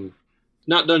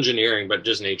 not dungeoneering, but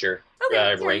just nature. Okay, that I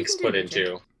have yeah, ranks put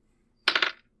into.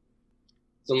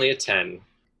 It's only a 10.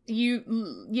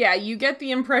 You get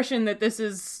the impression that this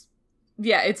is,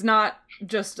 it's not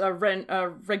just a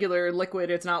regular liquid,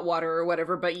 it's not water or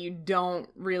whatever, but you don't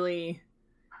really,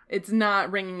 it's not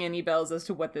ringing any bells as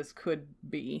to what this could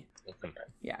be. Okay.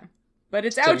 Yeah. But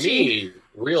it's ouchie. To me,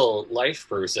 real life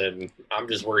person, I'm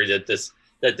just worried that this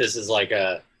is like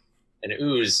an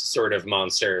ooze sort of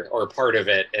monster or part of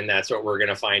it, and that's what we're going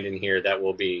to find in here that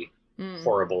will be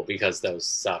horrible because those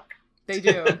suck. They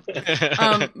do.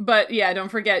 But yeah, don't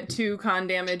forget 2 con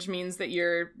damage means that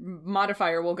your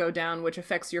modifier will go down, which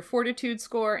affects your fortitude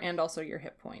score and also your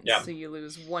hit points. Yeah. So you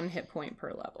lose 1 hit point per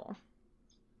level.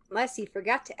 Unless you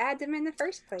forgot to add them in the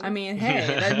first place. I mean, hey,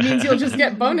 that means you'll just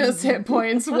get bonus hit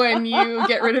points when you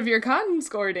get rid of your con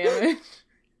score damage.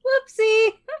 Whoopsie!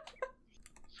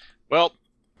 Well,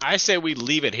 I say we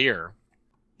leave it here.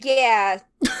 Yeah.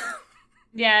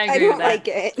 Yeah, I don't like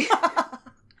it.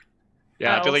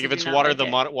 Yeah, I feel like if it's water the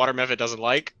it. water method doesn't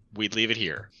like, we'd leave it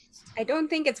here. I don't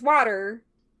think it's water.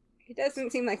 It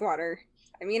doesn't seem like water.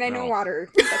 I mean, I know water,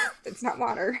 but it's not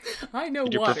water. I know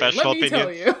Your water. professional Let me opinion?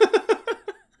 tell you.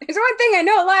 There's one thing I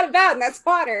know a lot about, and that's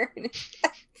water.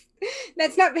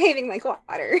 That's not behaving like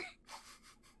water.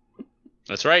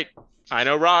 That's right. I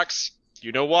know rocks.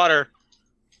 You know water.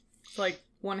 It's like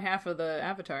 1/2 of the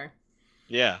Avatar.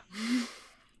 Yeah. Who's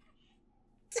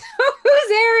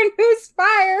air and who's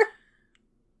fire?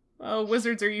 Well,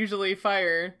 wizards are usually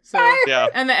fire, so Fire. Yeah.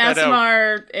 and the I know.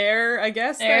 Asmar air, I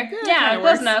guess. Air. That Yeah, kinda close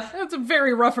works. enough. That's a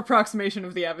very rough approximation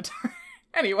of the Avatar.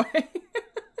 Anyway.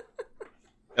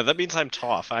 Yeah, that means I'm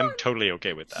tough. I'm totally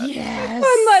okay with that. Yes.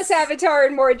 One less Avatar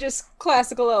and more just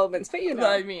classical elements, but you know.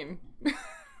 I mean, I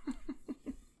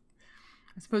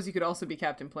suppose you could also be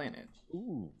Captain Planet.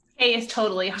 Ooh. A is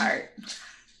totally heart.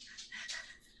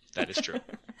 That is true.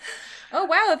 Oh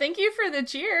wow! Thank you for the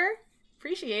cheer.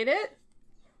 Appreciate it.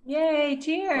 Yay,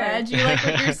 cheers. Glad you like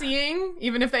what you're seeing,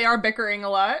 even if they are bickering a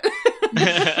lot.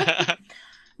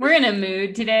 We're in a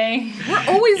mood today. We're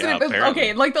always Yeah, in a, apparently.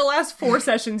 okay. Like the last 4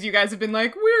 sessions, you guys have been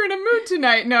like, "We're in a mood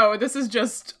tonight." No, this is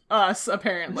just us,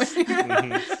 apparently.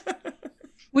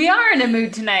 We are in a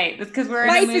mood tonight because we're in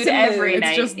Life a mood is a mood. every It's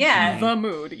night. just Yeah. the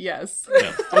mood. Yes,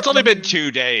 Yeah. Well, it's only been 2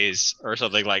 days or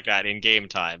something like that in game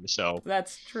time, so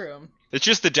that's true. it's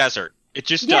just the desert. It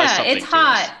just does Yeah, something it's to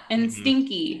us. hot and Mhm.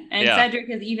 stinky. And Yeah. Cedric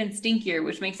is even stinkier,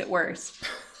 which makes it worse.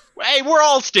 Hey, we're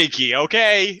all stinky,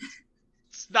 okay?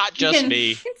 It's not You just can-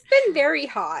 me. It's been very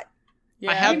hot.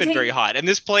 Yeah, I have been take- very hot, and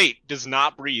this plate does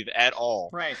not breathe at all,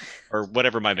 right. or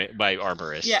whatever my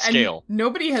armor is. Yeah, Scale. and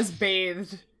nobody has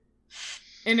bathed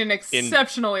in an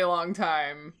exceptionally long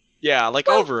time. Yeah, like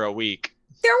Well- over a week.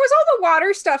 There was all the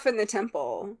water stuff in the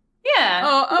temple. Yeah.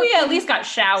 Oh, We okay. at least got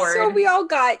showered. So we all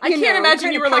got, I can't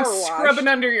imagine you were like scrubbing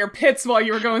up. under your pits while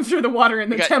you were going through the water in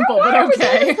the You got- temple, but Water was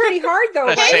okay. pretty hard though.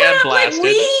 That's right? sand Like blasted.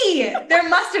 we! There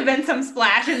must have been some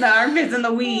splash in the armpits and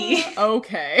the wee.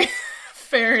 Okay.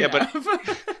 Fair Yeah, but-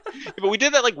 enough. But we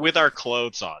did that like with our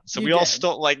clothes on, so You we all did.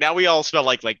 still like now we all smell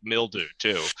like mildew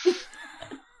too.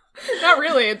 Not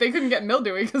really. They couldn't get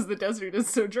mildewy because the desert is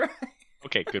so dry.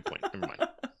 Okay, good point. Never mind.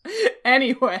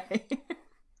 Anyway.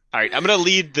 All right, I'm gonna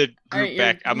lead the group All right,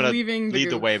 back. you're I'm gonna leaving lead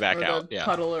the group way back or out. the Yeah.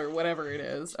 puddle or whatever it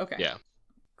is. Okay. Yeah.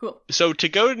 Cool. So to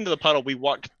go into the puddle, we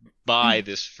walked by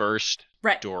this first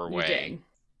Right. doorway. You did.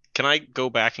 Can I go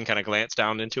back and kind of glance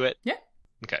down into it? Yeah.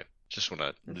 Okay. Just want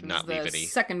to This not is leave the any.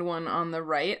 second one on the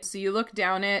right. So you look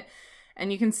down it,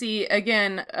 and you can see,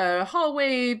 again, a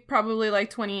hallway probably like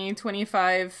 20,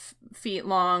 25 feet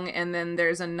long, and then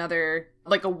there's another,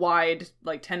 like a wide,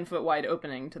 like 10-foot wide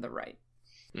opening to the right.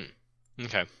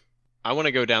 Okay. I want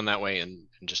to go down that way and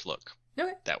just look.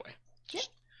 Okay. That way. Yeah.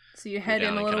 So you head in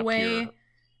down a and little kinda way, peer.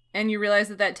 and you realize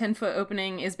that 10-foot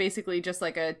opening is basically just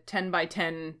like a 10 by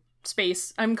 10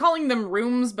 space. I'm calling them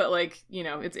rooms, but like, you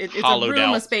know, it's a Hollowed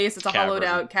room, a out space. It's a cavern. hollowed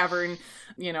out cavern,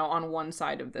 you know, on one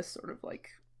side of this sort of like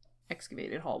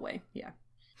excavated hallway. Yeah.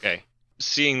 Okay.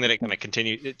 Seeing that it kind of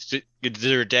continues, is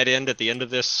there a dead end at the end of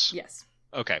this? Yes.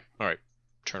 Okay. All right.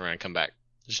 Turn around and come back.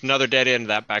 There's another dead end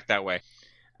back that way.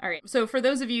 All right. So for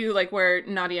those of you like where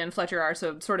Nadia and Fletcher are,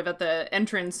 so sort of at the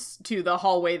entrance to the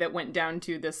hallway that went down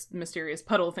to this mysterious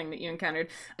puddle thing that you encountered,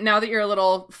 now that you're a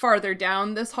little farther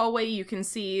down this hallway, you can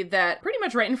see that pretty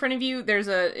much right in front of you,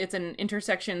 it's an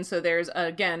intersection. So there's,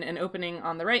 again, an opening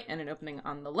on the right and an opening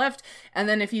on the left. And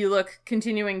then if you look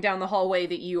continuing down the hallway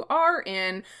that you are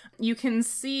in, you can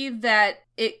see that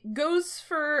it goes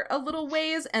for a little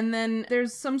ways, and then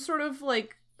there's some sort of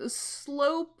like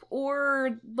slope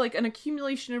or like an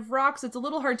accumulation of rocks. It's a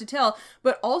little hard to tell,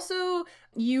 but also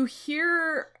you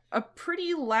hear a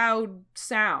pretty loud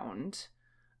sound,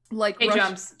 like It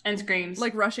jumps and screams.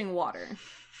 like rushing water.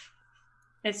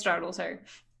 It startles her.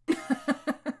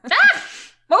 Ah!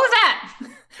 What was that?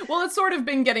 Well, it's sort of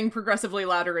been getting progressively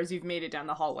louder as you've made it down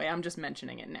the hallway. I'm just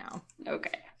mentioning it now.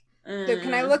 Okay. So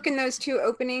can I look in those two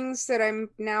openings that I'm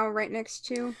now right next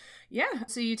to? Yeah,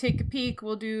 so you take a peek.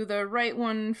 We'll do the right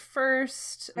one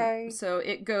first. Okay. So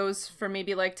it goes for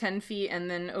maybe like 10 feet and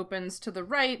then opens to the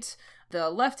right. The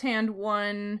left-hand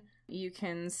one, you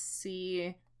can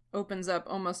see, opens up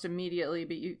almost immediately,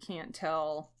 but you can't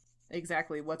tell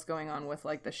exactly what's going on with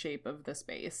like the shape of the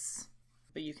space.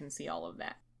 But you can see all of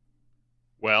that.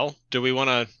 Well, do we want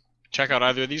to check out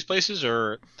either of these places,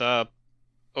 or the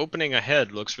opening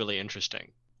ahead looks really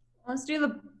interesting? Let's do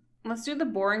the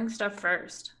boring stuff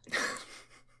first.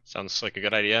 Sounds like a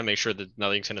good idea. Make sure that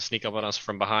nothing's going to sneak up on us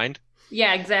from behind.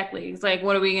 Yeah, exactly. It's like,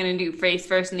 what are we going to do? Face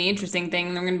first in the interesting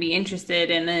thing. They're going to be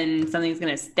interested, and then something's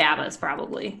going to stab us,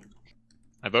 probably.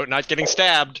 I vote not getting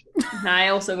stabbed. I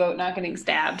also vote not getting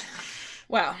stabbed.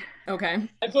 Wow. Okay.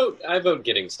 I vote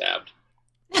getting stabbed.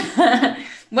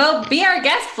 Well, be our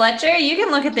guest, Fletcher. You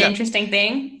can look at the Yeah. interesting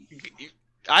thing.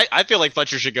 I feel like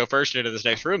Fletcher should go first into this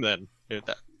next room then.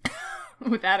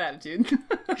 With that attitude.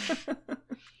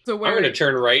 So I'm where? going to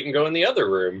turn right and go in the other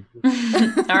room.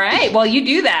 All right. Well, you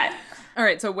do that. All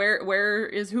right. So where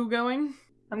is who going?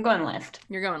 I'm going left.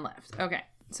 You're going left. Okay.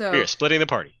 So We're splitting the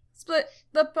party. split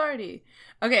the party.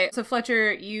 Okay, so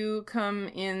Fletcher, you come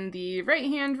in the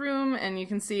right-hand room, and you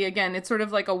can see, again, it's sort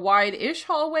of like a wide-ish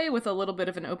hallway with a little bit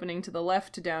of an opening to the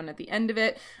left down at the end of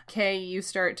it. Kay, you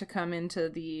start to come into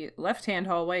the left-hand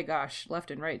hallway. Gosh, left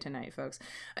and right tonight, folks.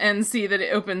 And see that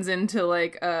it opens into,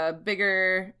 like, a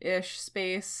bigger-ish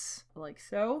space, like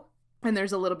so. And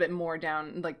there's a little bit more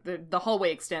down, like, the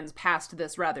hallway extends past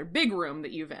this rather big room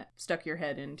that you've stuck your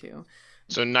head into.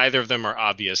 So neither of them are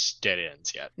obvious dead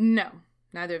ends yet. No.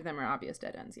 Neither of them are obvious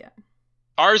dead ends yet.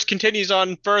 Ours continues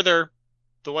on further.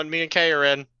 The one me and Kay are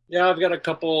in. Yeah, I've got a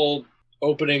couple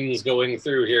openings going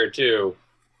through here, too.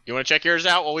 You want to check yours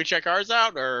out while we check ours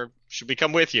out, or should we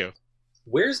come with you?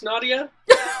 Where's Nadia?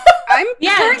 I'm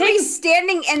Yeah, currently take-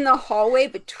 standing in the hallway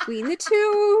between the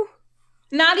two.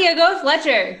 Nadia, go with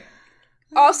Fletcher.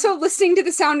 Also listening to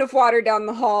the sound of water down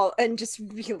the hall and just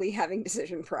really having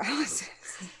decision paralysis.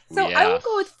 So I will Yeah.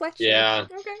 go with Fletcher. Yeah,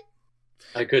 Okay.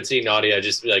 I could see Nadia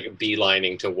just like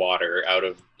beelining to water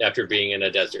after being in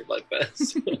a desert like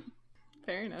this.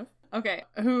 Fair enough. Okay,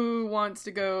 who wants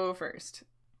to go first?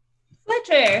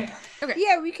 Fletcher.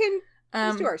 Yeah, we can.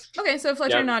 Let's do ours. Okay, so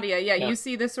Fletcher Yeah. and Nadia, yeah, Yeah. you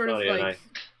see this sort Nadia of and like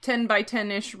 10 by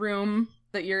 10-ish room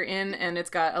that you're in, and it's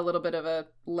got a little bit of a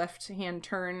left-hand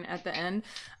turn at the end.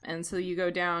 And so you go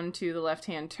down to the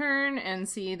left-hand turn and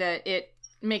see that it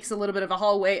makes a little bit of a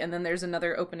hallway, and then there's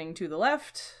another opening to the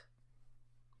left.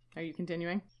 Are you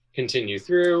continuing? Continue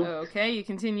through, Okay, you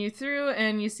continue through,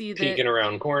 and you see that peeking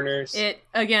around corners. it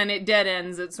dead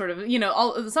ends. It's sort of,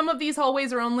 some of these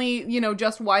hallways are only,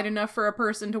 just wide enough for a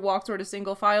person to walk sort of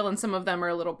single file, and some of them are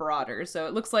a little broader. So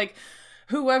it looks like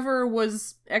whoever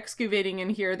was excavating in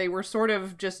here, they were sort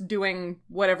of just doing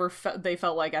whatever they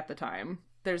felt like at the time.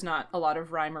 There's not a lot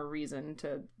of rhyme or reason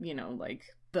to, like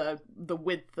the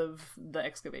width of the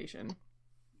excavation.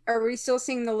 Are we still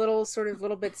seeing the little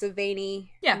bits of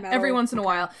veiny? Yeah, metal? every once in a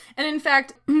while. And in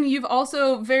fact, you've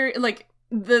also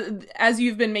as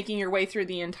you've been making your way through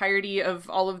the entirety of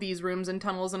all of these rooms and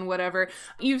tunnels and whatever,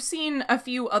 you've seen a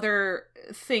few other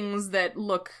things that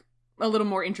look a little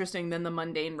more interesting than the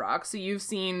mundane rocks. So you've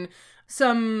seen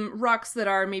some rocks that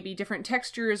are maybe different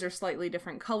textures or slightly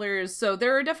different colors. So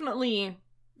there are definitely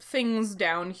things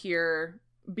down here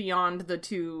beyond the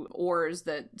 2 ores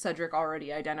that Cedric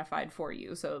already identified for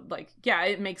you. So, like, yeah,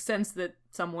 it makes sense that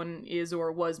someone is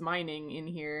or was mining in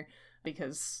here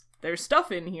because there's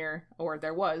stuff in here, or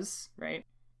there was, right?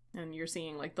 And you're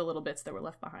seeing, like, the little bits that were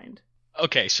left behind.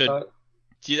 Okay, so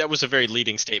that was a very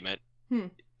leading statement.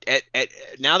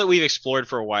 Now that we've explored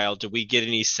for a while, do we get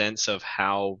any sense of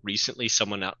how recently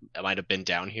someone might have been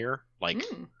down here? Like...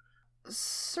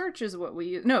 Search is what we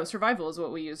use. No, survival is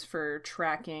what we use for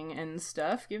tracking and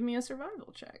stuff. Give me a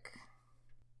survival check.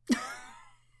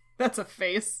 That's a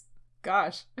face.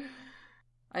 Gosh.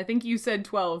 I think you said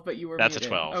 12, but you were That's muted.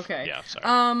 a 12. Okay. Yeah,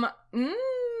 sorry.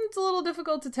 It's a little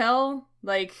difficult to tell.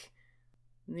 Like,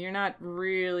 you're not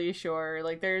really sure.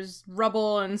 Like, there's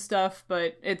rubble and stuff,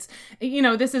 but it's,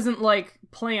 this isn't like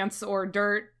plants or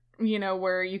dirt,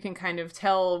 where you can kind of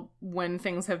tell when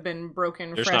things have been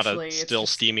broken There's freshly. There's not a still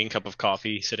steaming cup of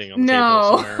coffee sitting on the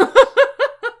table somewhere.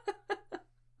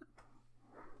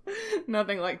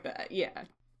 Nothing like that, yeah.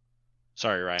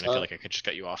 Sorry, Ryan, I feel like I could just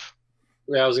cut you off.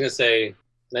 Yeah, I was going to say,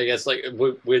 I guess, like,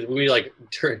 we like,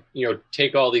 turn,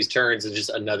 take all these turns and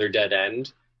just another dead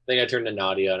end. I think I turned to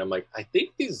Nadia and I'm like, I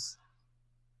think these...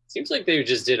 Seems like they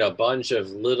just did a bunch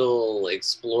of little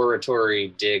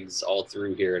exploratory digs all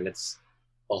through here, and it's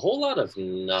a whole lot of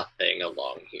nothing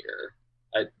along here.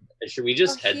 Should we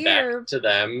just head back to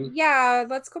them? Yeah,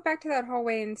 let's go back to that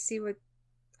hallway and see what...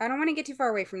 I don't want to get too far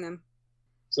away from them.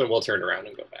 So we'll turn around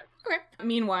and go back. Okay.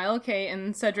 Meanwhile, Kay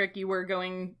and Cedric, you were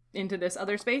going into this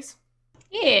other space?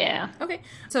 Yeah. Okay.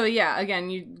 So yeah, again,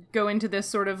 you go into this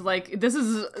sort of like, this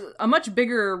is a much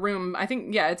bigger room. I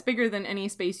think, yeah, it's bigger than any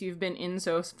space you've been in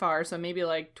so far. So maybe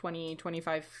like 20,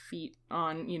 25 feet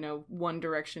on, one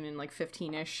direction and like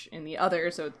 15-ish in the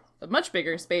other. So it's a much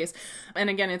bigger space. And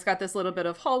again, it's got this little bit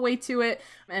of hallway to it.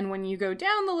 And when you go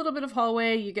down the little bit of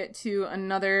hallway, you get to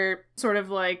another sort of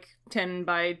like 10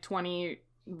 by 20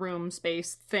 room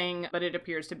space thing, but it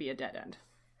appears to be a dead end.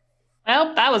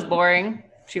 Well, that was boring.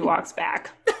 She walks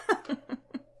back.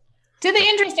 To the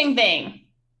interesting thing.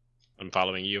 I'm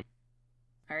following you.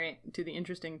 All right. To the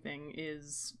interesting thing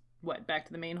is what? Back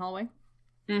to the main hallway?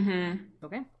 Mm-hmm.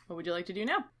 Okay. What would you like to do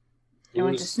now?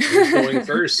 Who's going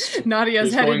first?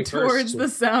 Nadia's headed towards the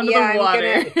sound of the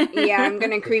water. I'm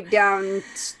gonna creep down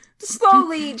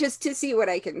slowly just to see what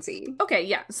I can see. Okay,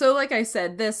 yeah. So like I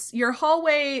said, your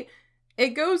hallway, it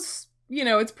goes...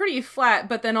 it's pretty flat,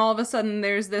 but then all of a sudden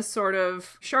there's this sort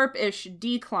of sharp-ish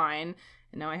decline.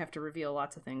 And now I have to reveal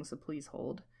lots of things, so please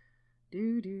hold.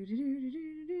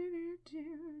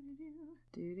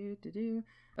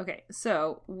 Okay,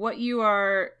 so what you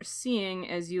are seeing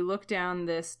as you look down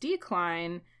this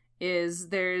decline is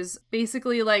there's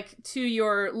basically, like, to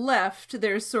your left,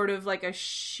 there's sort of like a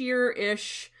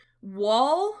sheer-ish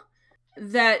wall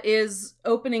that is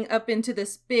opening up into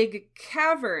this big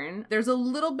cavern. There's a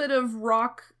little bit of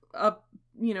rock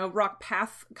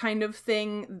path kind of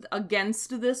thing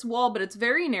against this wall, but it's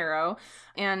very narrow.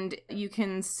 And you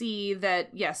can see that,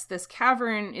 yes, this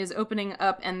cavern is opening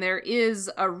up and there is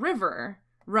a river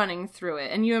running through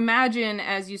it. And you imagine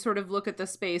as you sort of look at the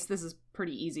space, this is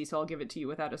pretty easy, so I'll give it to you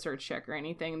without a search check or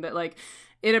anything, that like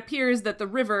it appears that the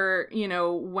river,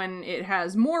 when it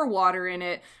has more water in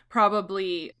it,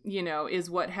 probably, is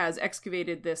what has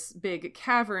excavated this big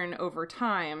cavern over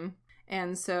time.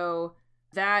 And so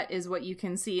that is what you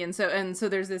can see. And so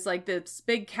there's this like this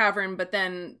big cavern, but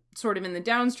then sort of in the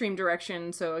downstream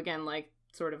direction, so again, like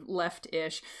sort of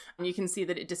left-ish, and you can see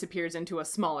that it disappears into a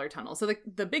smaller tunnel. So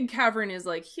the big cavern is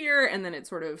like here, and then it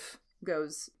sort of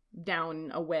goes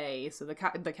down away, so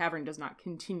the cavern does not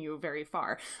continue very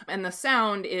far. And the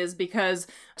sound is because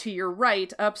to your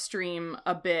right, upstream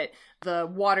a bit, the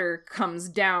water comes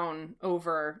down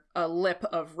over a lip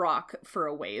of rock for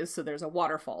a ways, so there's a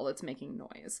waterfall that's making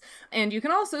noise. And you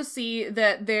can also see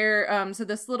that there, so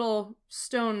this little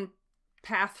stone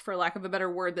path, for lack of a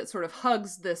better word, that sort of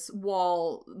hugs this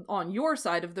wall on your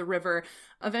side of the river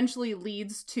eventually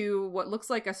leads to what looks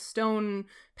like a stone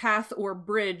path or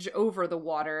bridge over the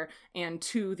water and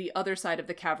to the other side of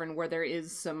the cavern where there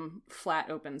is some flat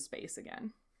open space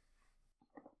again.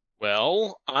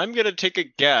 Well, I'm going to take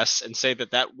a guess and say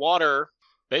that water,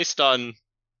 based on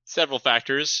several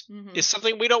factors, is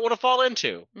something we don't want to fall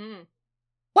into.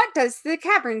 What does the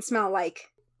cavern smell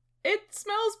like? It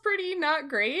smells pretty not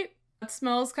great. It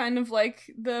smells kind of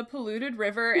like the polluted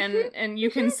river, and you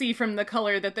can see from the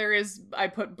color that I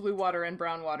put blue water and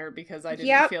brown water because I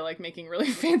didn't feel like making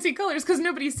really fancy colors because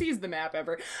nobody sees the map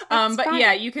ever. But fine.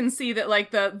 Yeah, you can see that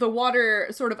like the water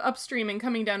sort of upstream and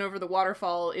coming down over the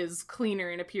waterfall is cleaner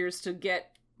and appears to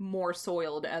get more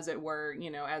soiled, as it were,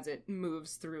 as it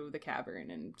moves through the cavern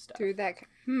and stuff. Through that.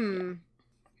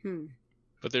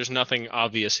 But there's nothing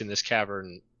obvious in this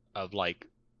cavern of like,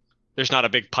 there's not a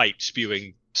big pipe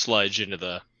spewing sludge into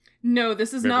the... No,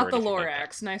 this is not the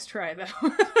Lorax. Nice try, though.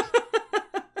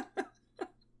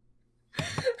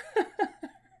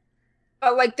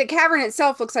 Like, the cavern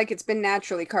itself looks like it's been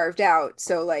naturally carved out,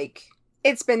 so, like,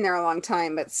 it's been there a long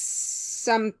time, but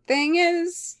something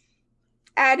is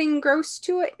adding gross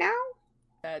to it now?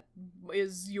 That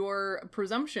is your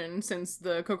presumption, since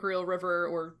the Coquerel River,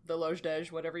 or the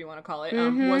Lojdej, whatever you want to call it,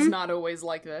 was not always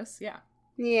like this. Yeah.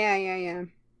 Yeah.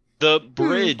 The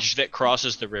bridge that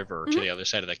crosses the river to the other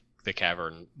side of the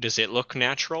cavern, does it look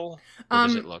natural? Or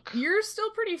does it look... You're still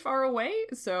pretty far away,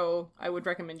 so I would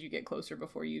recommend you get closer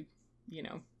before you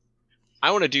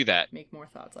I want to do that. Make more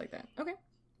thoughts like that. Okay.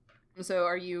 So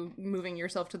are you moving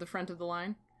yourself to the front of the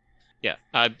line? Yeah.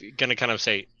 I'm going to kind of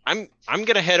say, I'm going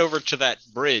to head over to that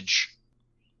bridge.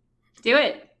 Do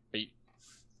it.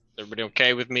 Everybody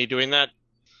okay with me doing that?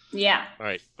 Yeah. All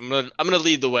right. I'm gonna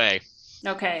lead the way.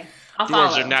 Okay. I'll follow.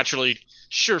 Dwarves are naturally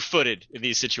sure-footed in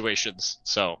these situations,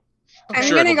 so I'm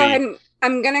gonna go ahead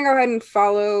and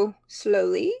follow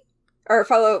slowly, or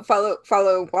follow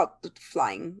while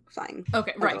flying.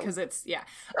 Okay, right, because it's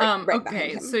right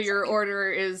okay, so your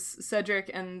order is Cedric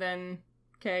and then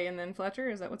Kay and then Fletcher.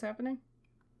 Is that what's happening?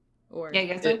 Or yeah, I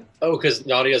guess so. Because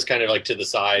Nadia's kind of like to the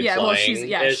side. Yeah, flying.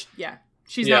 Well,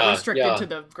 she's not restricted to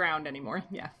the ground anymore.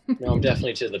 Yeah. No, I'm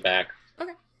definitely to the back.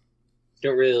 Okay.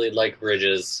 Don't really like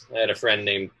bridges. I had a friend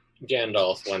named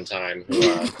Gandalf one time who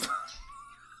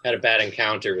had a bad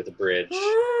encounter with a bridge.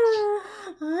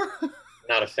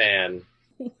 Not a fan.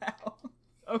 Wow.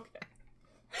 Okay.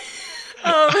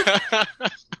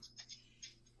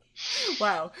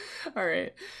 Wow. All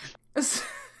right.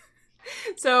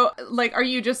 So, like, are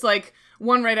you just, like,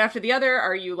 one right after the other?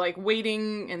 Are you, like,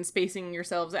 waiting and spacing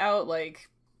yourselves out? Like,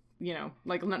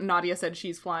 like Nadia said,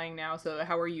 she's flying now, so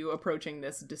how are you approaching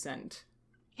this descent?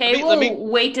 Okay, we'll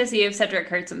wait to see if Cedric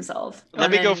hurts himself.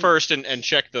 Let me go first and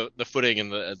check the footing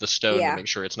and the stone to make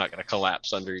sure it's not going to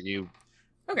collapse under you.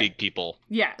 Okay. Big people.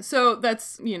 Yeah, so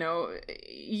that's,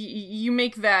 you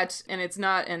make that, and it's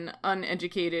not an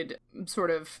uneducated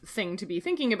sort of thing to be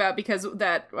thinking about, because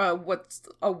that what's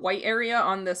a white area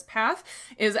on this path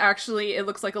is actually, it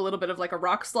looks like a little bit of like a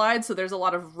rock slide, so there's a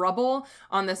lot of rubble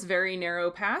on this very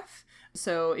narrow path.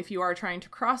 So if you are trying to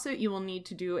cross it, you will need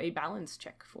to do a balance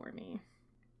check for me.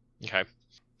 Okay.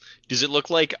 Does it look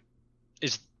like,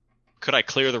 could I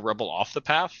clear the rubble off the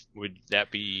path? Would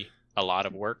that be a lot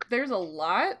of work? There's a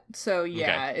lot, so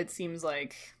yeah, It seems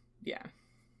like, yeah.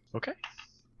 Okay.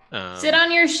 Sit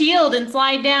on your shield and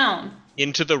slide down.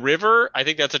 Into the river? I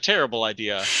think that's a terrible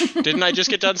idea. Didn't I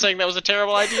just get done saying that was a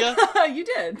terrible idea? You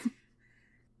did.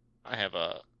 I have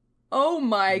a... Oh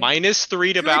my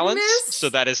 -3 to balance, so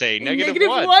that is a -1.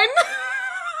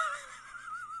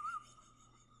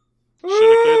 Should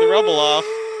have cleared the rubble off.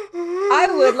 I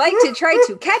would like to try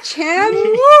to catch him.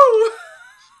 Woo!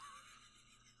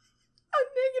 A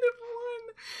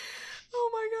 -1. Oh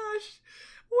my gosh.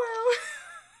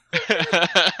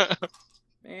 Wow.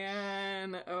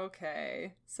 Man,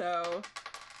 okay. So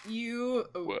you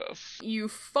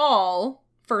fall,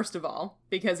 first of all,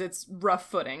 because it's rough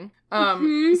footing.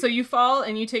 So you fall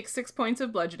and you take 6 points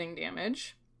of bludgeoning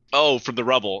damage. Oh, from the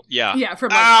rubble. Yeah. Yeah, from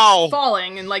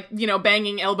falling and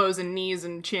banging elbows and knees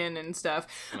and chin and stuff.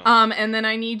 Oh. And then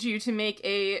I need you to make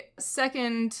a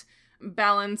second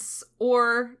balance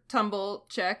or tumble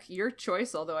check, your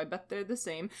choice, although I bet they're the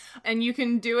same. And you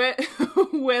can do it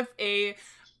with a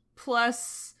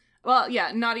plus... Well,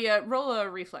 yeah, Nadia, roll a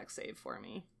reflex save for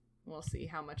me. We'll see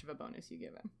how much of a bonus you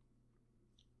give him.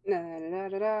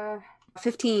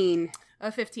 15.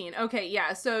 15. Okay,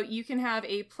 yeah, so you can have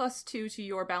a +2 to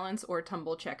your balance or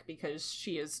tumble check because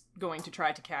she is going to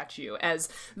try to catch you as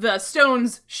the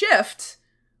stones shift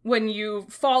when you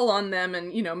fall on them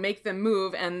and, make them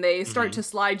move, and they start to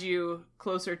slide you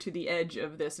closer to the edge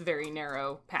of this very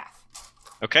narrow path.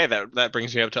 Okay, that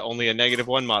brings me up to only a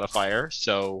 -1 modifier,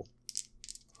 so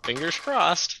fingers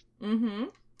crossed. Mm-hmm.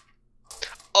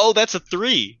 Oh, that's a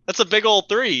 3. That's a big old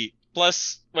 3.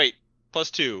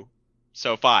 +2.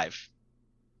 So 5.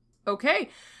 Okay.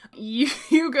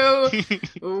 You go,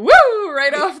 woo,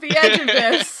 right off the edge of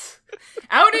this.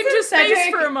 Out into space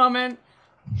for a moment.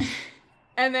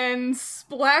 and then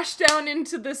splash down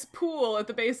into this pool at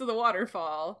the base of the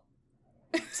waterfall.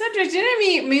 Cedric,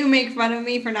 didn't you make fun of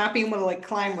me for not being able to like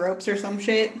climb ropes or some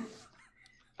shit?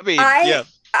 I mean, yeah.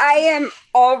 I am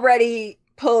already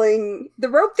pulling the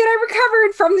rope that I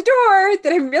recovered from the door,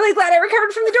 that I'm really glad I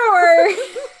recovered from the door,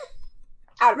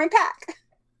 out of my pack.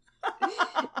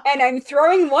 And I'm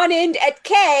throwing one end at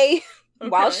Kay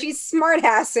while she's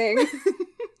smart-assing.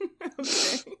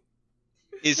 Okay.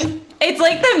 It's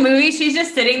like the movie, she's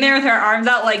just sitting there with her arms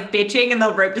out like bitching and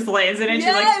the rope just lands in it and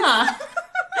she's like, huh.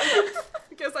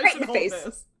 I guess I should hold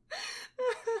this.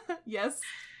 Yes,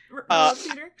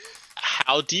 Peter?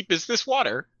 How deep is this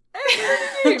water?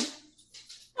 How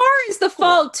far is the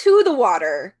fall to the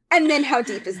water? And then how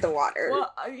deep is the water?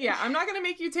 Well, yeah, I'm not going to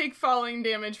make you take falling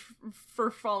damage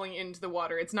for falling into the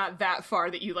water. It's not that far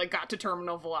that you, like, got to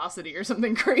terminal velocity or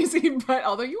something crazy, but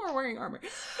although you are wearing armor.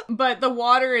 But the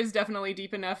water is definitely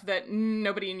deep enough that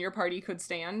nobody in your party could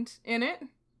stand in it.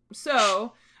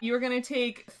 So you are going to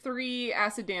take 3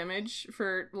 acid damage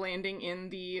for landing in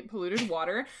the polluted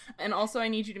water. And also I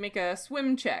need you to make a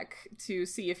swim check to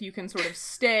see if you can sort of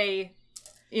stay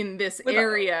in this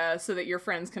area so that your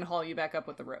friends can haul you back up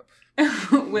with the rope.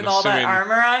 With all that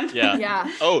armor on? Yeah. Yeah.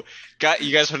 Oh,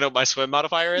 you guys want to know what my swim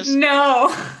modifier is?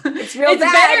 No. It's real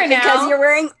bad because you're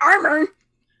wearing armor.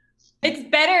 It's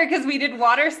better because we did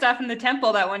water stuff in the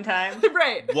temple that one time.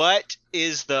 Right. What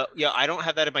is the... Yeah, I don't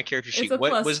have that in my character sheet. It's a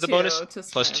What was the bonus? +2? This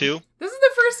is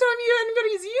the first time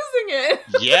anybody's using it.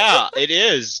 Yeah, it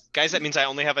is. Guys, that means I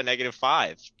only have a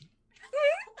 -5.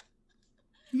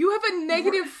 You have a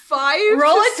 -5?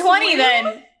 Roll a 20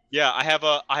 then. Yeah, I have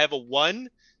a 1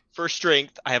 for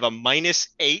strength. I have a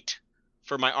 -8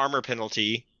 for my armor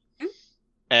penalty.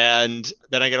 And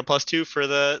then I get a +2 for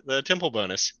the temple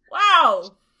bonus.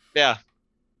 Wow. Yeah.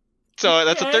 So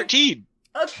that's a 13.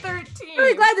 A 13. I'm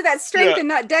really glad that that's strength and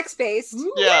not dex based.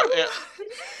 Yeah.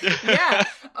 Yeah.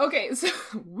 Okay, so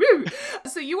woo.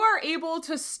 So you are able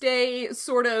to stay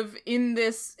sort of in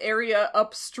this area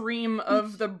upstream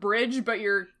of the bridge, but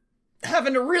you're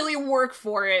having to really work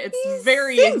for it. It's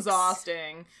very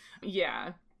exhausting.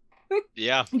 Yeah.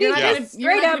 Yeah. You're not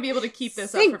going to be able to keep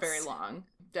this up for Sinks. very long.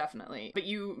 Definitely. But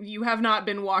you have not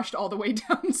been washed all the way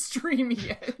downstream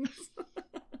yet.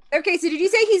 Okay, so did you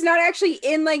say he's not actually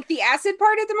in, like, the acid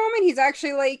part at the moment? He's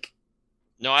actually, like...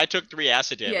 No, I took 3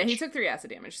 acid damage. Yeah, he took 3 acid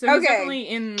damage. So he's definitely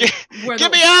in... Get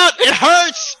me out! It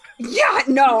hurts! Yeah,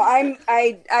 no,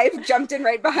 I've jumped in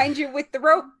right behind you with the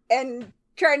rope and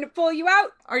trying to pull you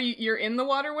out. You're in the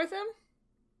water with him?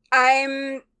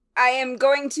 I am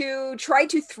going to try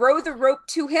to throw the rope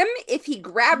to him. If he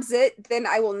grabs it, then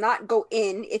I will not go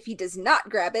in. If he does not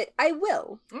grab it, I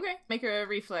will. Okay. Make a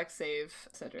reflex save,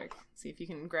 Cedric. See if you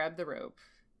can grab the rope.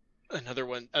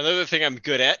 Another thing I'm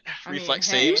good at, reflex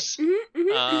saves.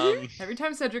 Every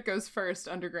time Cedric goes first,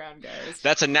 underground, guys.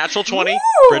 That's a natural 20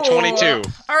 for a 22.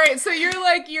 All right, so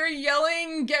you're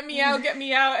yelling, get me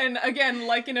out, and again,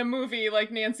 like in a movie, like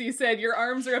Nancy said, your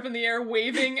arms are up in the air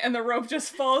waving, and the rope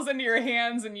just falls into your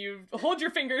hands, and you hold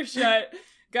your fingers shut,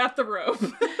 got the rope.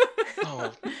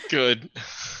 Oh, good.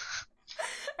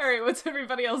 All right, what's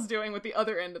everybody else doing with the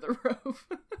other end of the rope?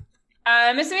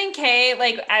 I'm assuming Kay,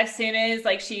 like, as soon as,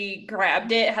 like, she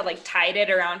grabbed it, had, like, tied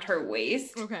it around her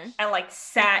waist. Okay. And, like,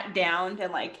 sat down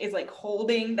and, like, is, like,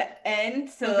 holding the end.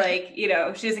 So, like, you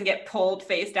know, she doesn't get pulled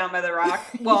face down by the rock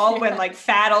wall when, like,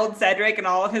 fat old Cedric and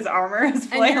all of his armor is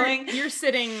flailing. You're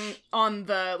sitting on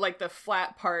the, like, the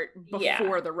flat part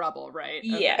before the rubble, right?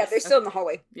 Yes. Yeah, they're still in the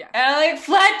hallway. Yeah. And I'm like,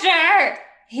 Fletcher!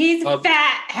 He's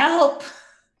fat! Help!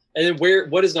 And then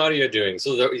what is Nadia doing?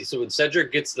 So when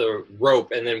Cedric gets the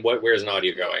rope, and then where's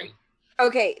Nadia going?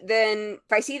 Okay, then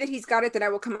if I see that he's got it, then I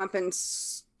will come up and...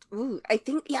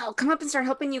 I'll come up and start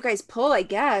helping you guys pull, I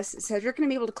guess. Is Cedric going to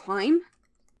be able to climb?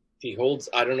 He holds,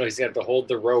 I don't know, he's got to hold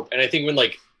the rope. And I think when,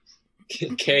 like,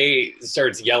 Kay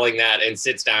starts yelling that and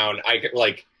sits down,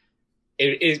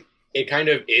 it kind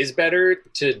of is better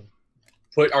to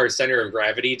put our center of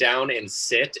gravity down and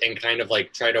sit and kind of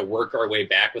like try to work our way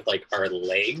back with like our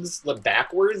legs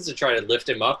backwards to try to lift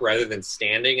him up rather than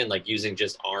standing and like using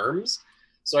just arms.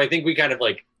 So I think we kind of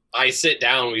like, I sit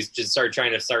down, we just start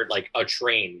like a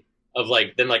train of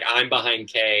like, then like I'm behind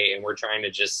Kay and we're trying to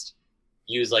just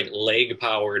use like leg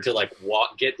power to like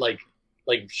get like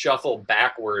shuffle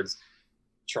backwards,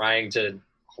 trying to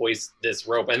hoist this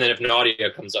rope. And then if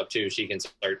Nadia comes up too, she can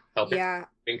start helping. Yeah.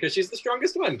 Because she's the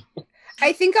strongest one.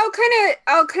 I think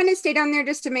I'll kind of stay down there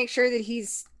just to make sure that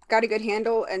he's got a good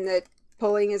handle and that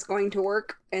pulling is going to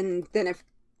work. And then if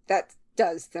that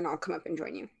does, then I'll come up and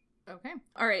join you. Okay.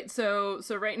 All right. So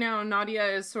right now Nadia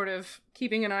is sort of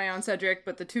keeping an eye on Cedric,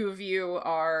 but the two of you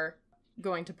are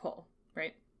going to pull.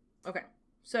 right? Okay.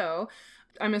 So,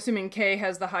 I'm assuming Kay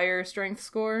has the higher strength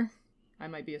score. I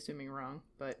might be assuming wrong,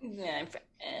 but... Yeah,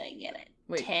 I get it.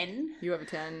 Wait, 10? You have a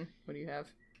 10. What do you have?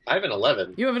 I have an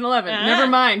 11. You have an 11. Never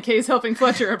mind. Kay's helping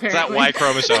Fletcher, apparently. Is that Y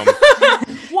chromosome?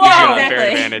 Whoa! Yeah, Unfair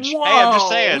exactly. advantage. Whoa. Hey, I'm just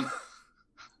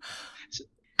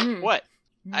saying. What?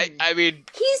 I mean,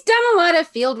 He's done a lot of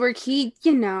field work. He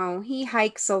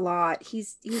hikes a lot.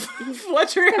 He's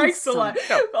Fletcher hikes a lot.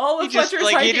 No, All of he just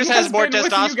Fletcher's hiking has more been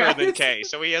with you testosterone than guys. Kay,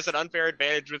 so he has an unfair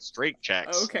advantage with strength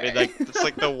checks. Okay. I mean, like, it's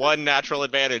like the one natural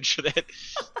advantage that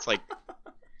it's like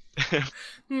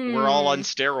we're all on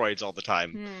steroids all the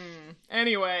time.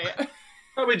 Anyway.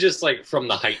 Probably just like from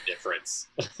the height difference.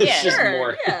 Yeah, It's just Sure,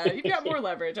 more. yeah, you've got more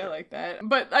leverage. I like that.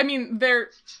 But I mean, their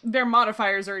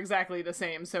modifiers are exactly the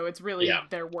same, so it's really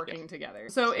they're working together.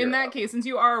 So in that case, since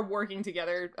you are working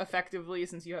together effectively,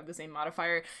 since you have the same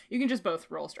modifier, you can just both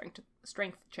roll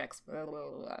strength checks,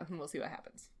 and we'll see what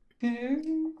happens.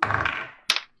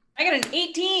 I got an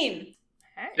 18.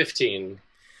 Hey. 15.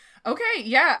 Okay,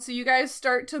 yeah. So you guys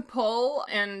start to pull,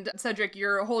 and Cedric,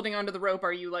 you're holding onto the rope.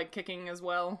 Are you like kicking as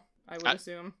well? I would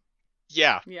assume.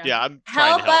 Yeah. I'm Help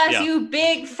trying to help. us, Yeah. you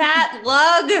big fat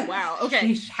lug! Wow.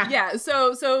 Okay. Yeah.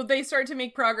 So they start to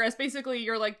make progress. Basically,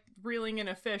 you're like reeling in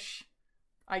a fish,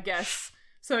 I guess.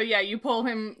 So yeah, you pull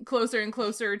him closer and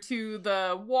closer to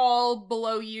the wall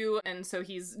below you, and so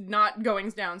he's not going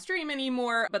downstream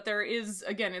anymore. But there is,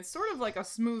 again, it's sort of like a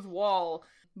smooth wall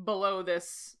below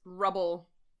this rubble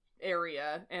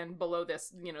area, and below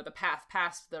this, the path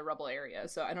past the rubble area.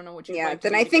 So I don't know what you like to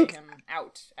then do I to think get him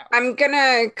out. I'm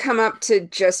gonna come up to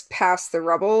just past the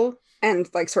rubble and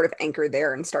like sort of anchor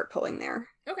there and start pulling there.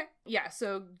 Okay. Yeah,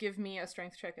 so give me a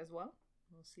strength check as well.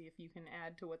 We'll see if you can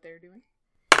add to what they're doing.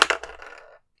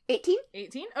 18?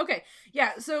 18? Okay.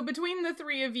 Yeah, so between the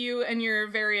three of you and your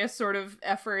various sort of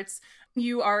efforts,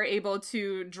 you are able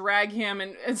to drag him,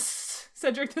 and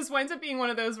Cedric, this winds up being one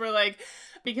of those where, like,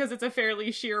 because it's a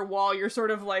fairly sheer wall, you're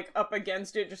sort of, like, up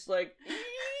against it, just, like,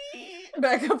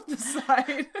 back up the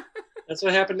side. That's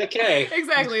what happened to Kay.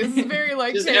 Exactly. This is very,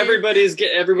 like, Just Kay everybody in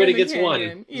the gets one.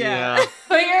 canyon. Yeah.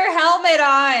 Put your helmet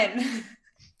on!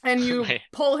 And you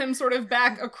pull him sort of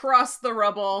back across the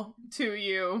rubble to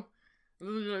you.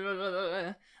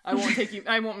 I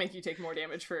won't make you take more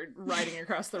damage for riding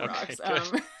across the rocks.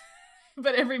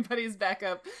 But everybody's back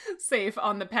up safe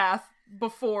on the path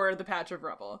before the patch of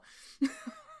rubble.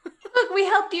 Look, we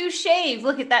helped you shave.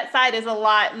 Look at that side is a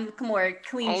lot more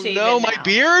clean shaven. Oh no, now.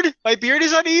 my beard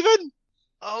is uneven.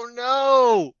 Oh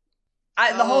no.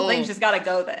 The whole thing's just gotta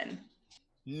go then.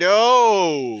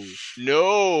 No,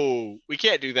 we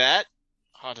can't do that.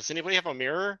 Oh, does anybody have a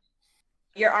mirror?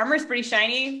 Your armor's pretty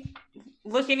shiny.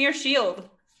 Look in your shield.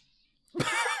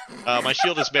 My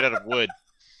shield is made out of wood.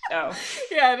 Oh.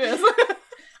 Yeah, it is.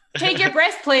 Take your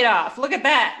breastplate off. Look at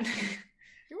that.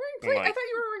 You're wearing plate? I thought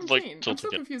you were wearing plate. I'm so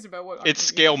confused about what. It's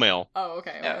scale mail. Oh,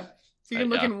 okay. Oh. So you can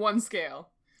look in one scale.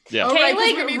 Yeah. Oh, right, 'cause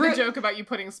Kay, we made the joke about you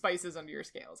putting spices under your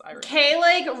scales. I remember. Kay,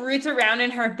 like, roots around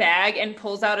in her bag and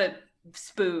pulls out a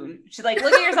spoon. She's like,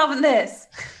 look at yourself in this.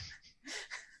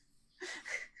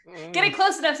 Get it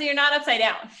close enough so you're not upside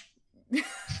down.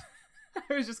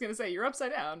 I was just going to say, you're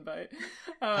upside down, but...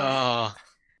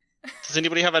 Does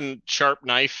anybody have a sharp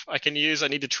knife I can use? I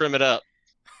need to trim it up.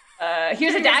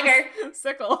 Here's a dagger.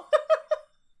 Sickle.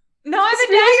 No, I have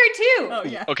a dagger too. Oh,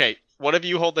 yeah. Okay, one of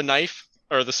you hold the knife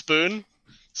or the spoon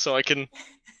so I can...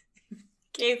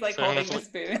 Kay's like holding the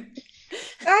spoon.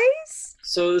 Guys?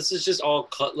 So this is just all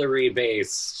cutlery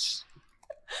based,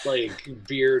 like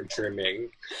beard trimming.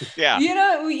 Yeah. You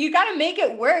know, you gotta make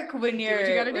it work when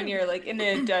you're like in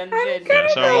a dungeon. Yeah,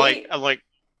 so I'm like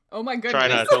oh my goodness. trying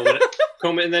to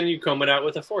comb it, and then you comb it out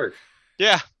with a fork.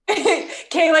 Yeah.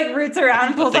 Kay like roots around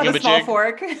and pulls out a small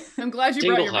fork. I'm glad you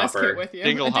brought your mess kit with you.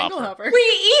 Dingle hopper. We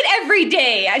eat every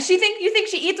day. You think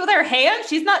she eats with her hands?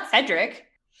 She's not Cedric.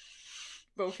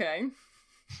 Okay.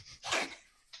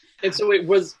 And so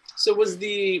was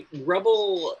the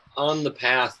rubble on the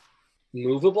path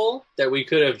movable, that we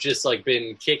could have just like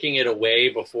been kicking it away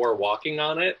before walking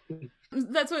on it?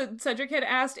 That's what Cedric had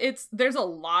asked. There's a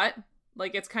lot.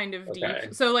 Like, it's kind of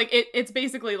deep. So, like, it's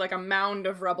basically like a mound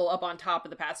of rubble up on top of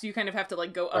the path. So you kind of have to,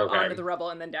 like, go up onto the rubble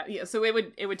and then down. Yeah, so it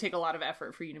would take a lot of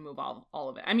effort for you to move all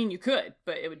of it. I mean, you could,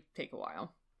 but it would take a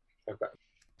while.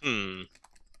 Okay.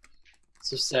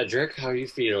 So, Cedric, how are you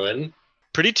feeling?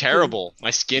 Pretty terrible.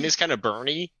 My skin is kind of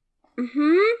burny.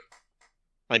 Mm-hmm.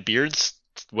 My beard's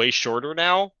way shorter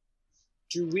now.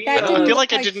 I feel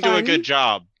like I didn't do a good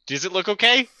job. Does it look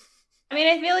okay? I mean,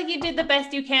 I feel like you did the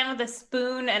best you can with a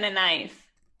spoon and a knife.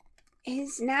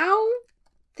 Is now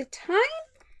the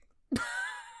time?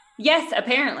 Yes,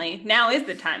 apparently. Now is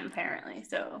the time, apparently,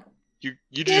 so. You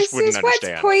just wouldn't understand. This is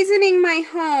what's poisoning my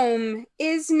home.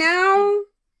 Is now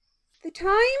the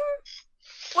time?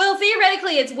 Well,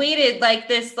 theoretically, it's waited like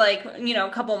this,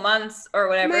 couple months or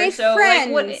whatever. My so,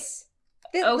 friends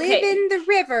that live in the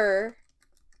river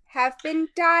have been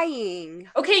dying.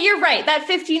 Okay, you're right. That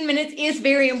 15 minutes is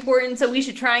very important, so we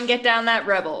should try and get down that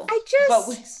rubble. But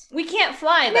we can't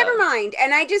fly, though. Never mind.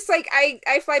 And I just,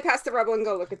 I fly past the rubble and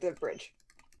go look at the bridge.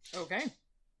 Okay.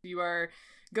 You are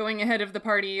going ahead of the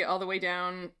party all the way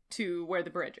down to where the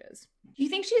bridge is. Do you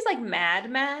think she's, mad?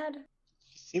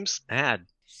 She seems mad.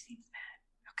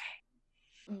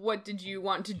 Okay. What did you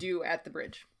want to do at the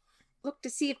bridge? Look to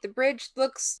see if the bridge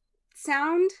looks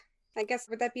sound. I guess,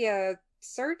 would that be a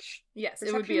search? Yes,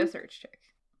 Perception? It would be a search check.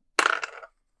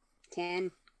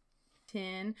 10.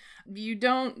 You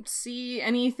don't see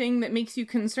anything that makes you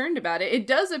concerned about it. It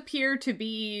does appear to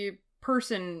be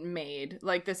person-made.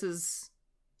 This is,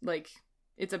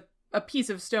 it's a piece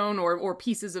of stone or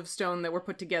pieces of stone that were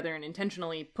put together and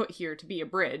intentionally put here to be a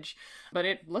bridge. But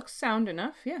it looks sound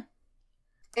enough, yeah.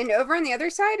 And over on the other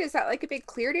side, is that a big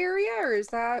cleared area, or is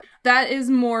that... That is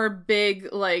more big,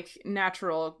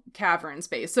 natural cavern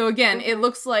space. So again, it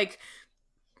looks like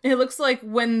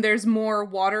when there's more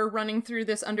water running through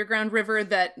this underground river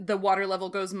that the water level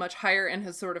goes much higher and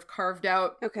has sort of carved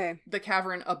out the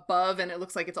cavern above, and it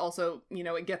looks like it's also,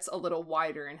 it gets a little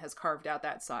wider and has carved out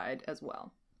that side as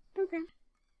well. Okay.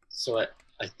 So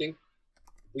I think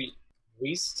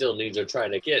we still need to try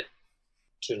to get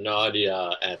to Nadia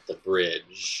at the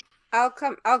bridge. I'll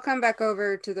come back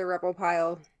over to the rubble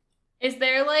pile. Is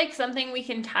there something we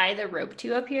can tie the rope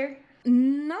to up here?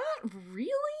 Not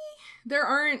really. There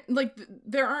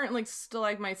aren't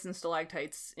stalagmites and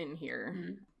stalactites in here.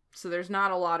 Mm-hmm. So there's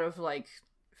not a lot of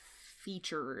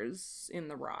features in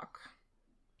the rock.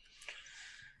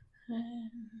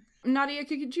 Nadia,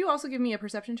 could you also give me a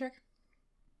perception check?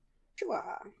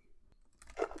 Sure.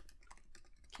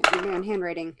 Can't read my own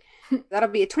handwriting. That'll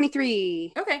be a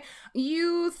 23. Okay.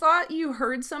 You thought you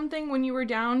heard something when you were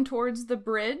down towards the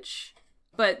bridge,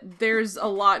 but there's a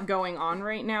lot going on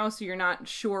right now, so you're not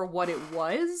sure what it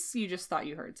was. You just thought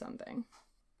you heard something.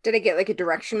 Did I get a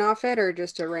direction off it, or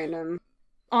just a random?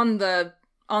 On the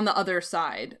other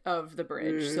side of the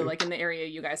bridge, so in the area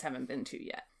you guys haven't been to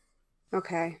yet.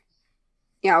 Okay.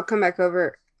 Yeah, I'll come back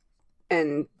over,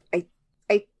 and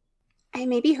I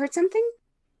maybe heard something.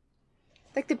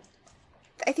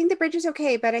 I think the bridge is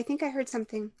okay, but I think I heard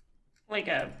something. Like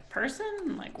a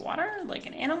person? Like water? Like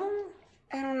an animal?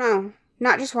 I don't know.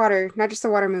 Not just water. Not just the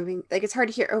water moving. It's hard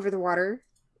to hear over the water,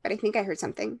 but I think I heard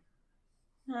something.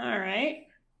 All right.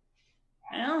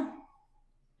 Well,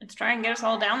 let's try and get us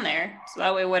all down there. So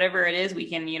that way, whatever it is, we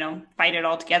can, fight it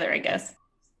all together, I guess.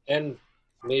 And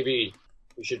maybe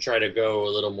we should try to go a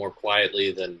little more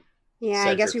quietly than Yeah,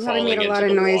 Cedric I guess we probably made a lot of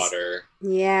falling into the noise. water.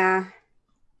 Yeah.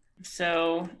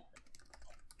 So,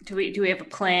 do we have a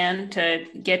plan to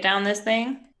get down this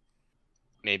thing?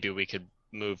 Maybe we could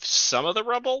move some of the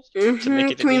rubble Mm-hmm. to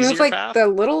make it Can we an move easier path. the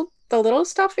little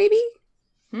stuff, maybe?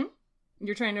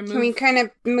 You're trying to move. Can we kind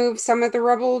of move some of the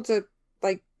rubble to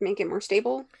make it more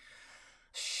stable?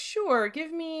 Sure.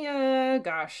 Give me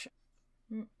gosh.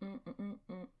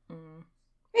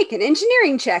 Make an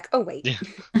engineering check. Oh wait.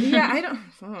 Yeah, I don't.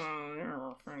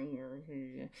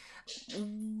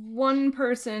 One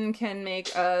person can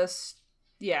make a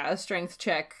strength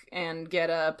check and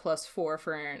get a +4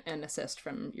 for an assist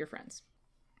from your friends.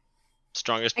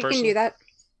 Strongest I person. can do that.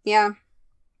 Yeah.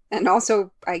 And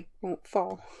also, I won't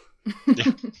fall.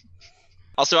 Yeah.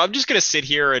 Also, I'm just gonna sit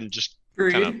here and just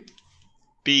kind of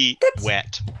be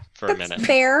wet for a minute. That's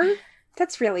fair.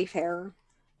 That's really fair.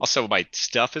 Also, my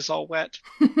stuff is all wet.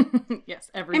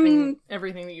 Yes, everything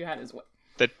that you had is wet.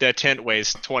 The tent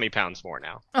weighs 20 pounds more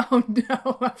now. Oh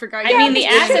no, I forgot. I mean, the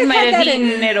acid might have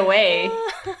eaten it away.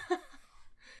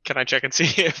 Can I check and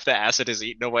see if the acid has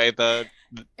eaten away the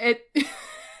tent?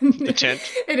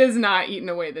 It has not eaten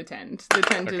away the tent. The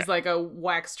tent Okay. is like a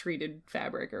wax-treated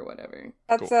fabric or whatever.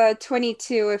 That's Cool.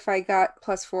 22 if I got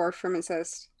 +4 from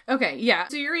assist. Okay, yeah.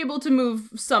 So you're able to move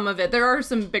some of it. There are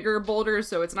some bigger boulders,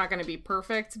 so it's not going to be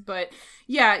perfect. But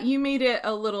yeah, you made it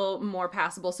a little more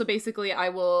passable. So basically, I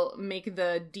will make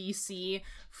the DC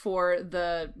for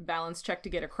the balance check to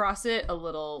get across it a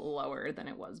little lower than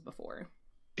it was before.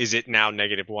 Is it now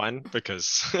 -1?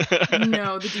 Because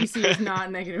No, the DC is not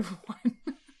 -1.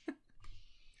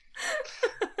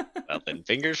 well, then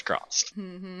fingers crossed.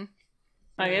 Mm-hmm.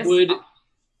 I guess.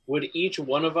 Would each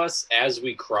one of us, as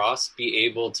we cross, be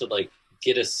able to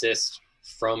get assist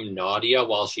from Nadia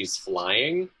while she's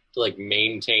flying to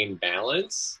maintain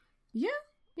balance? Yeah.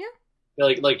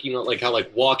 like you know, like how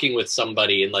like walking with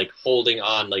somebody and like holding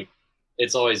on, like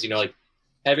it's always, you know, like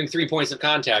having 3 points of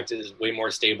contact is way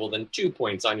more stable than 2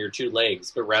 points on your 2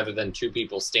 legs. But rather than 2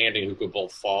 people standing who could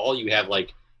both fall, you have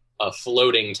like a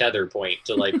floating tether point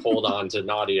to like hold on to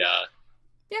Nadia.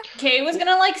 Yeah. Kay was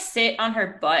gonna like sit on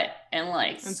her butt and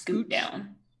like scoot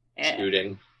down. Yeah.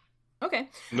 Scooting. Okay.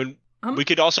 I mean, we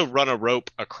could also run a rope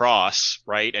across,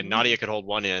 right? And Nadia could hold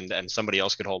one end and somebody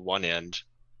else could hold one end.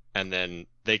 And then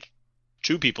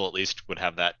 2 people at least would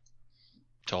have that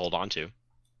to hold on to. I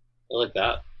like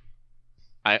that.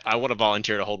 I want to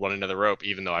volunteer to hold one end of the rope,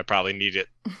 even though I probably need it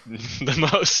the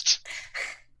most.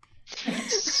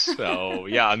 So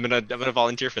yeah, I'm gonna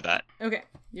volunteer for that. Okay,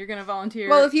 you're gonna volunteer.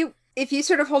 Well, if you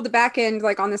sort of hold the back end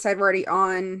like on the side we're already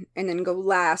on, and then go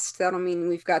last, that'll mean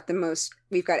we've got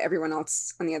everyone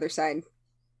else on the other side.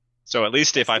 So at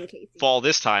least if I fall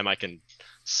this time, I can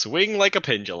swing like a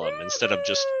pendulum instead of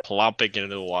just plopping into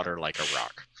the water like a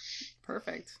rock.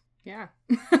 Perfect. Yeah.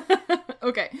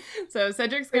 Okay, so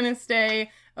Cedric's gonna stay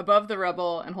above the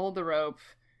rubble and hold the rope,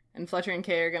 and Fletcher and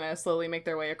Kay are gonna slowly make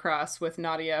their way across with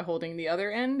Nadia holding the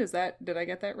other end. Did I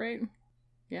get that right?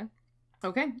 Yeah.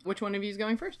 Okay, which one of you is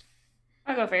going first?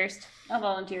 I'll go first. I'll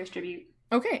volunteer as tribute.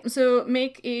 Okay, so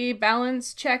make a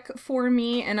balance check for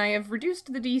me, and I have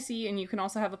reduced the DC, and you can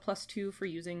also have a +2 for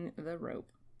using the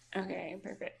rope. Okay,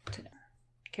 perfect.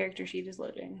 Character sheet is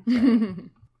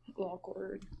loading.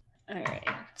 Awkward. All right.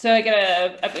 So I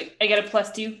get a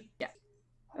 +2. Yeah.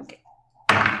 Okay.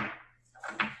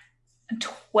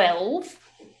 12.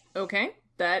 Okay,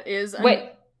 that is.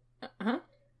 Wait. Huh?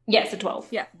 Yes, a 12.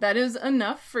 Yeah, that is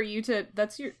enough for you to.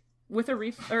 That's your with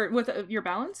your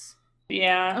balance.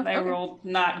 Yeah, okay. I rolled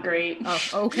not great. Oh,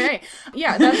 okay.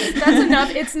 Yeah, that's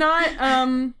enough. It's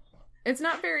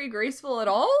not very graceful at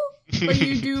all, but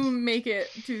you do make it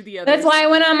to the other. That's why I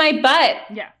went on my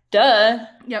butt. Yeah. Duh.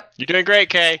 Yep. You're doing great,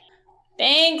 Kay.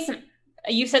 Thanks.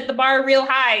 You set the bar real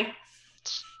high.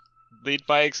 Lead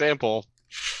by example.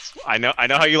 I know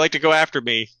how you like to go after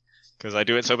me because I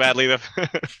do it so badly.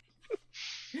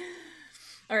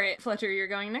 All right, Fletcher, you're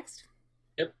going next.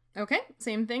 Yep. Okay,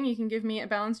 same thing. You can give me a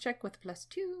balance check with +2.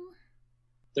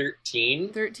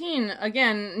 13. 13.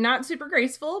 Again, not super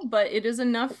graceful, but it is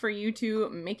enough for you to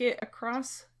make it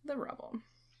across the rubble.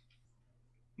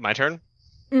 My turn?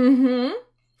 Mm-hmm.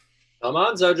 Come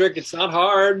on, Cedric, it's not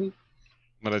hard. I'm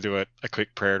gonna do a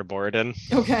quick prayer to Moradin.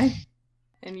 Okay.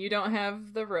 And you don't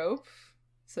have the rope,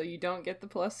 so you don't get the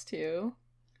 +2.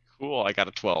 Cool, I got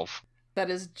a 12. That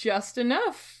is just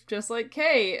enough. Just like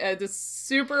Kay. It's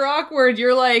super awkward.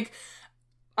 You're like,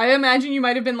 I imagine you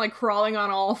might have been like crawling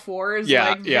on all fours,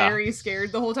 very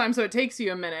scared the whole time, so it takes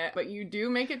you a minute, but you do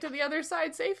make it to the other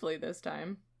side safely this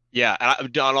time. Yeah, and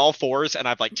I've done all fours, and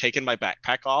I've like taken my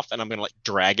backpack off, and I'm gonna like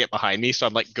drag it behind me. So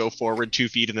I'm like go forward 2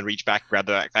 feet, and then reach back, grab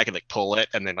the backpack, and like pull it,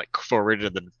 and then like forward,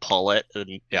 and then pull it,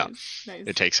 and yeah, nice.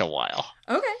 It takes a while.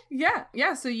 Okay,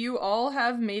 yeah. So you all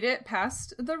have made it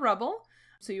past the rubble.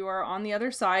 So you are on the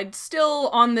other side, still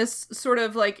on this sort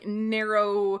of like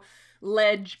narrow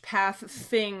ledge path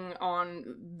thing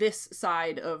on this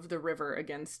side of the river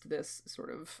against this sort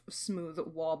of smooth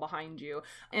wall behind you.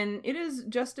 And it is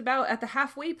just about at the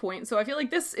halfway point, so I feel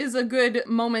like this is a good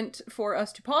moment for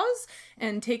us to pause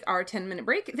and take our 10-minute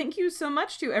break. Thank you so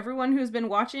much to everyone who's been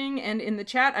watching and in the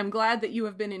chat. I'm glad that you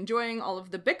have been enjoying all of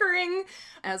the bickering,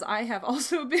 as I have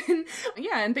also been.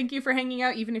 Yeah, and thank you for hanging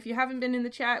out, even if you haven't been in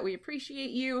the chat. We appreciate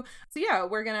you. So yeah,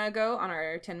 we're gonna go on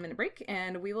our 10-minute break,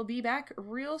 and we will be back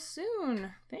real soon.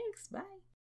 Thanks, bye.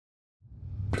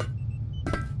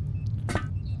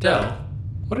 Del,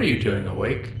 what are you doing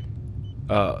awake?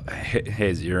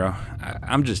 Hey Zero.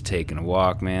 I'm just taking a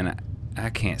walk, man. I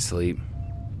can't sleep.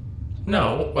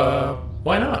 No,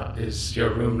 why not? Is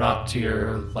your room not to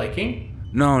your liking?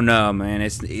 No, man.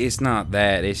 It's not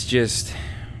that. It's just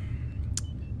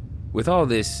with all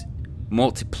this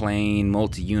multi-plane,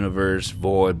 multi-universe,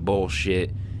 void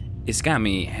bullshit, it's got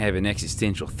me having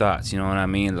existential thoughts, you know what I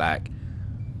mean? Like,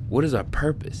 what is our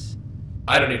purpose?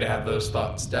 I don't need to have those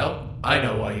thoughts, Del. I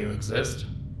know why you exist.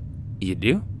 You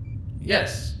do?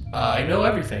 Yes, I know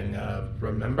everything.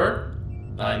 Remember?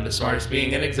 I'm the smartest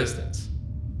being in existence.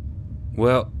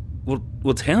 Well,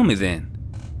 tell me then.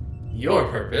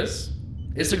 Your purpose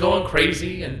is to go on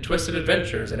crazy and twisted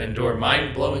adventures and endure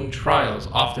mind-blowing trials,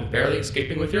 often barely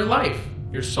escaping with your life,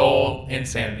 your soul, and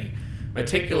sanity.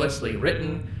 Meticulously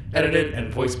written, edited,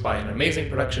 and voiced by an amazing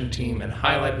production team and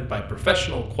highlighted by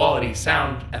professional quality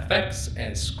sound effects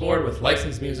and scored with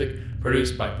licensed music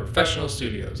produced by professional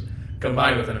studios,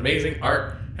 combined with an amazing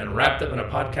art and wrapped up in a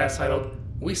podcast titled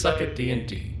We Suck at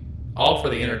D&D, all for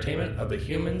the entertainment of the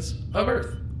humans of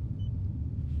Earth.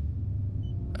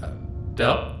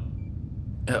 Del?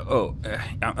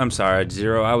 I'm sorry,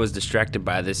 Zero. I was distracted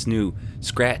by this new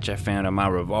scratch I found on my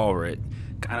revolver.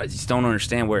 I just don't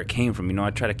understand where it came from.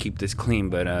 I try to keep this clean,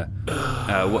 but,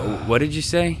 what did you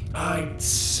say? I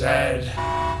said...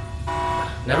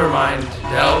 Never mind,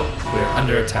 Del. We're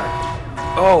under attack.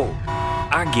 Oh,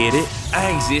 I get it.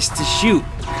 I exist to shoot.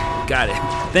 Got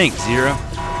it. Thanks, Zero.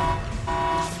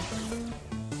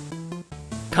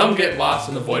 Come get lost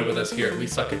in the void with us here at We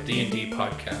Suck at D&D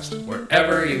podcast,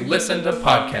 wherever you listen to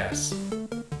podcasts.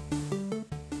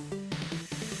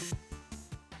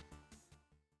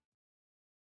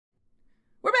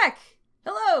 We're back!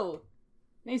 Hello!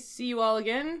 Nice to see you all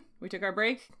again. We took our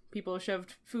break. People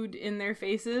shoved food in their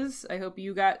faces. I hope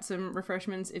you got some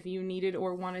refreshments if you needed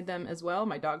or wanted them as well.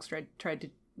 My dog tried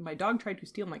to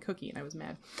steal my cookie and I was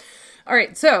mad. All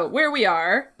right, so where we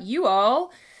are, you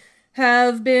all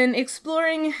have been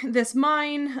exploring this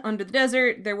mine under the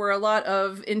desert. There were a lot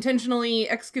of intentionally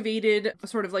excavated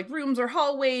sort of like rooms or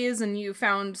hallways, and you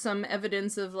found some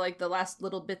evidence of like the last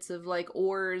little bits of like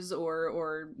ores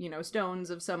or stones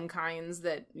of some kinds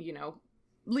that,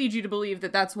 lead you to believe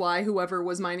that that's why whoever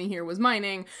was mining here was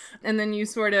mining. And then you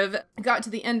sort of got to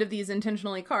the end of these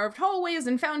intentionally carved hallways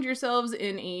and found yourselves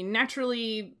in a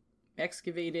naturally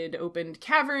excavated, opened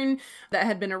cavern that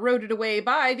had been eroded away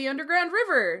by the underground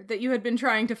river that you had been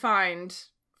trying to find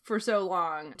for so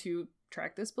long to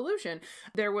track this pollution.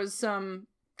 There was some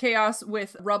chaos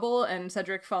with rubble and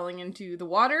Cedric falling into the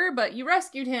water, but you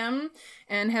rescued him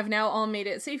and have now all made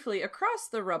it safely across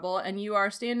the rubble, and you are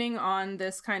standing on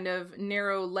this kind of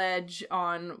narrow ledge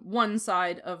on one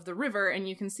side of the river, and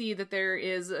you can see that there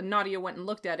is, Nadia went and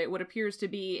looked at it, what appears to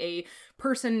be a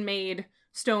person-made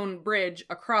stone bridge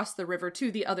across the river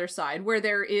to the other side, where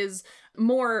there is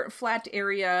more flat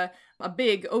area, a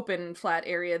big open flat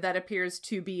area that appears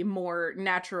to be more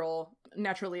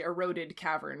naturally eroded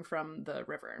cavern from the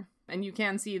river. And you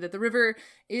can see that the river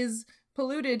is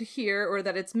polluted here, or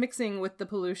that it's mixing with the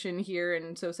pollution here,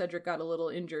 and so Cedric got a little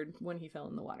injured when he fell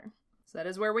in the water. So that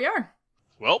is where we are.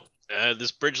 Well,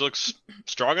 this bridge looks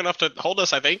strong enough to hold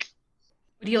us, I think.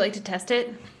 Would you like to test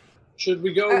it? Should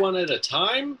we go one at a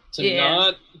time to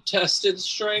not test its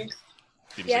strength?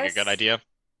 Seems like a good idea.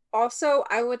 Also,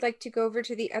 I would like to go over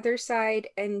to the other side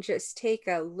and just take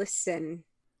a listen.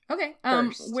 Okay.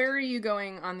 First. Where are you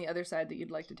going on the other side that you'd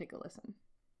like to take a listen?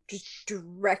 Just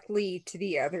directly to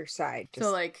the other side.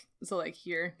 So like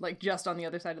here, like just on the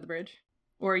other side of the bridge?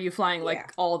 Or are you flying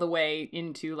like all the way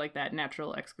into like that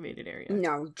natural excavated area?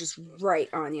 No, just right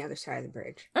on the other side of the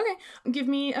bridge. Okay. Give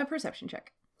me a perception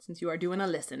check, since you are doing a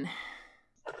listen.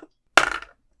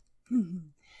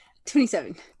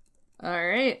 27. All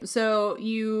right. So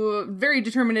you very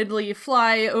determinedly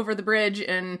fly over the bridge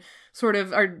and sort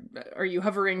of are you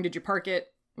hovering? Did you park it?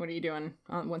 What are you doing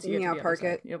once you get to the other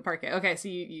side? You'll park it. Okay, so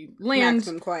you land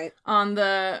Maximum quiet. on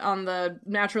the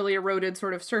naturally eroded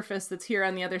sort of surface that's here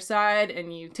on the other side,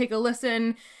 and you take a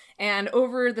listen, and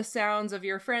over the sounds of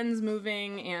your friends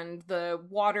moving and the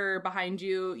water behind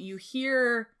you, you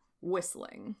hear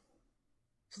whistling.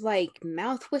 Like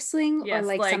mouth whistling, yes, or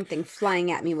like something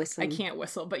flying at me whistling? I can't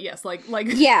whistle, but yes, like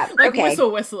yeah, like okay.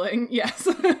 whistle whistling, yes.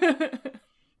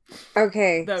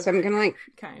 Okay, so I'm gonna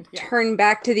turn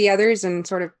back to the others and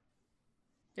sort of.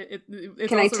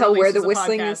 Can I tell where the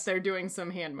whistling is? They're doing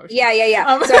some hand motions.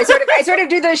 Yeah. So I sort of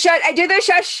do the shush. I do the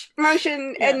shush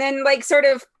motion, and then like sort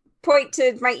of point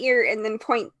to my ear, and then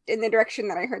point in the direction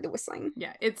that I heard the whistling.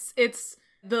 Yeah, it's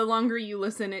the longer you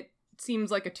listen, it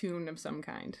seems like a tune of some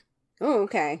kind. Oh,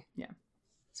 okay. Yeah.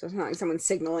 So it's not like someone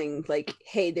signaling, like,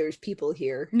 hey, there's people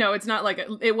here. No, it's not like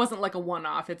it wasn't like a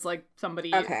one-off. It's like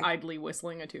somebody idly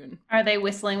whistling a tune. Are they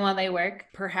whistling while they work?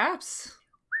 Perhaps.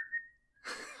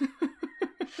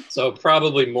 So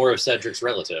probably more of Cedric's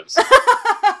relatives.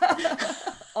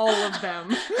 All of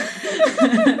them.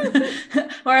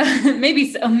 Or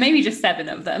maybe just 7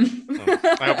 of them.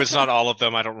 I hope it's not all of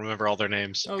them. I don't remember all their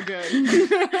names. Oh, good.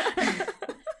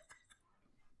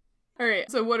 All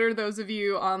right, so what are those of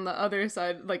you on the other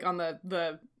side, like on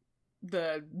the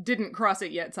didn't cross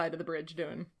it yet side of the bridge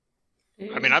doing?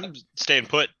 I mean, I'm staying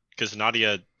put because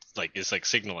Nadia is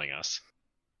signaling us.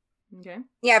 Okay.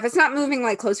 Yeah, if it's not moving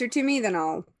like closer to me, then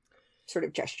I'll sort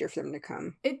of gesture for them to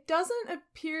come. It doesn't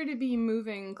appear to be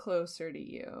moving closer to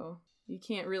you. You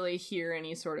can't really hear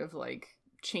any sort of like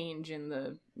change in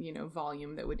the,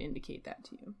 volume that would indicate that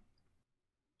to you.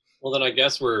 Well, then I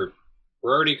guess we're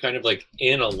already kind of like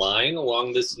in a line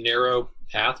along this narrow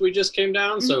path we just came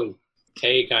down, so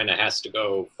Kay kind of has to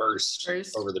go first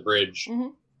over the bridge.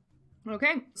 Mm-hmm.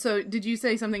 Okay, so did you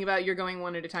say something about you're going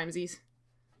one at a time, Z's?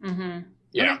 Mm-hmm.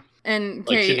 Yeah. Okay. And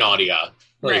Kay, like to Nadia.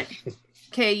 Right.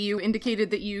 Okay, you indicated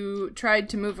that you tried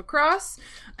to move across.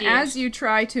 Yeah. As you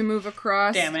try to move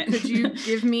across, Damn it. could you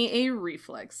give me a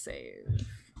reflex save?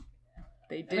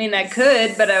 They I mean, I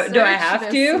could, but do I have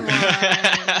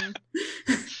to?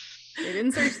 They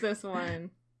didn't search this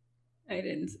one. I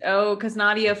didn't. Oh, because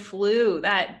Nadia flew.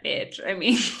 That bitch. I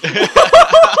mean.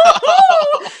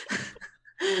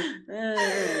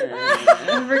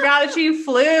 I forgot that she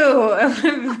flew.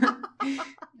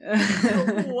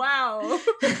 Wow.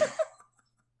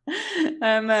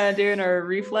 I'm doing a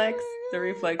reflex. The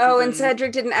reflex. Oh, and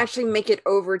Cedric didn't actually make it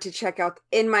over to check out.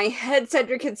 In my head,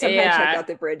 Cedric had somehow checked out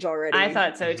the bridge already. I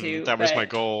thought so too. That was my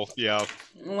goal. Yeah.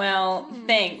 Well,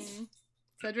 thanks.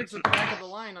 Cedric's at the back of the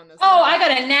line on this. Oh, I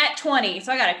got a nat 20,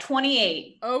 so I got a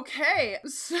 28. Okay,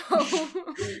 so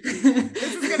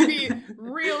this is gonna be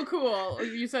real cool.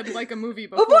 You said like a movie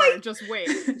before. Oh boy! Just wait.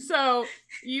 So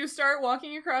you start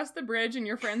walking across the bridge, and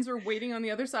your friends are waiting on the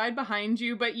other side behind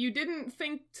you, but you didn't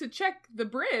think to check the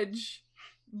bridge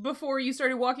before you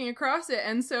started walking across it,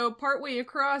 and so partway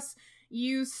across,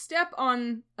 you step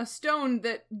on a stone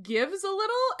that gives a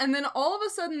little, and then all of a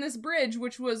sudden this bridge,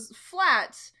 which was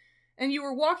flat, and you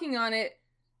were walking on it,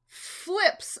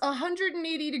 flips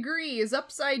 180 degrees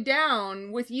upside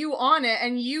down with you on it,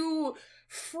 and you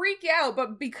freak out,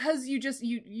 but because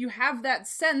you have that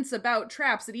sense about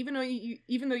traps that even though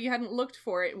you hadn't looked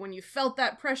for it, when you felt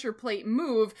that pressure plate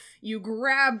move, you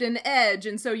grabbed an edge,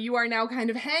 and so you are now kind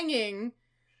of hanging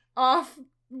off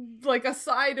like a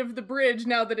side of the bridge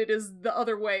now that it is the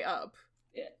other way up.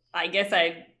 I guess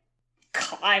I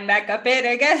climb back up it,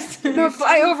 I guess. No,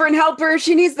 fly over and help her.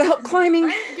 She needs the help climbing.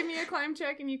 Right, give me a climb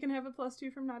check and you can have a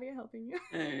 +2 from Nadia helping you.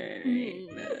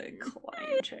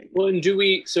 Climb check. Well, and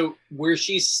so where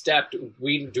she stepped, do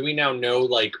we now know,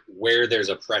 like, where there's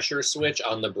a pressure switch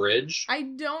on the bridge? I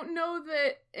don't know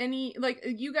that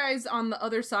you guys on the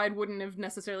other side wouldn't have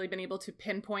necessarily been able to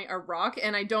pinpoint a rock,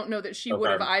 and I don't know that she would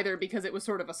have either because it was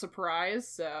sort of a surprise,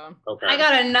 so. Okay. I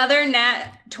got another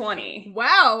nat 20.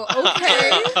 Wow,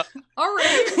 okay. All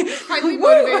right. Highly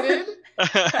motivated.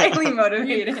 Highly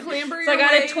motivated. You clamber So your I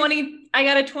got way. a 20. I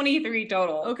got a 23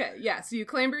 total. Okay, yeah. So you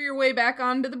clamber your way back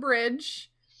onto the bridge.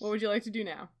 What would you like to do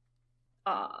now?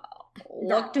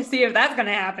 Look to see if that's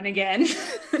gonna happen again.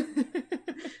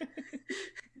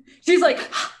 She's like.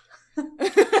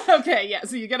 Okay, yeah.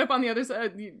 So you get up on the other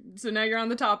side. So now you're on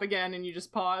the top again, and you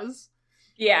just pause.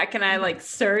 Yeah. Can I like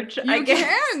search? You I guess.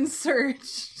 can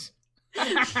search.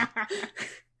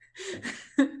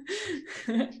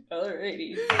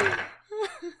 Alrighty.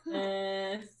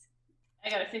 I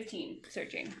got a 15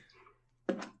 searching.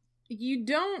 You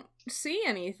don't see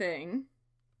anything.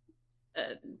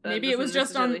 Maybe Maybe it was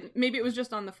just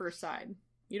on the first side.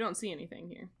 You don't see anything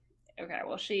here. Okay,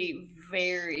 well, she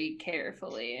very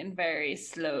carefully and very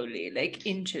slowly, like,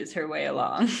 inches her way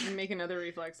along. And make another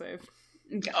reflex save.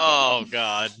 Okay. Oh,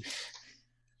 God.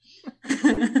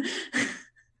 I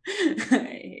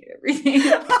hate everything.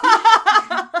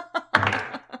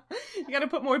 You gotta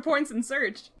put more points in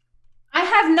search. I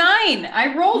have 9.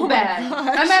 I rolled bad.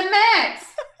 gosh. I'm at max.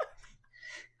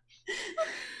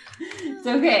 It's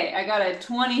okay. I got a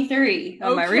 23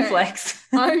 on my Okay. reflex.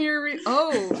 On your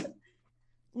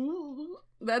Ooh,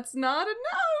 that's not enough.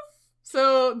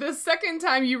 So the second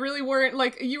time you really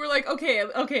weren't you were like, okay,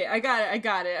 I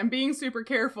got it. I'm being super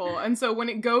careful. And so when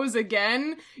it goes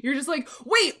again, you're just like,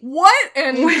 wait, what?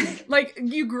 And like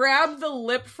you grab the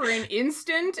lip for an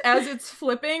instant as it's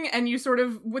flipping, and you sort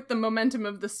of, with the momentum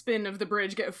of the spin of the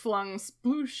bridge, get flung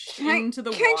sploosh into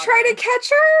the water. Can I try to catch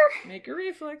her? Make a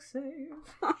reflex save.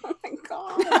 Oh my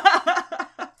god.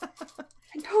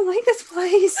 I don't like this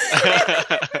place.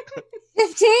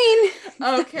 15.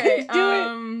 Okay, Do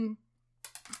it.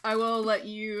 I will let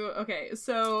you. Okay,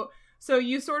 so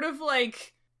you sort of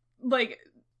like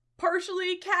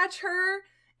partially catch her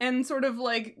and sort of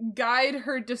like guide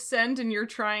her descent, and you're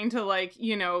trying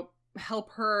to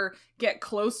help her get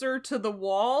closer to the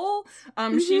wall.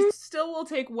 She still will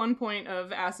take 1 point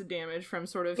of acid damage from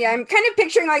sort of Yeah, I'm kind of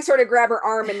picturing sort of grab her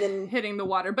arm and then hitting the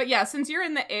water. But yeah, since you're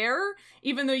in the air,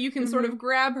 even though you can sort of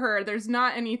grab her, there's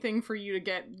not anything for you to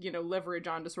get, leverage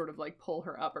on to sort of pull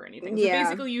her up or anything. So Yeah.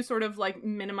 basically you sort of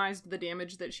minimized the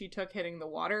damage that she took hitting the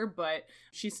water, but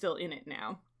she's still in it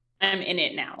now. I'm in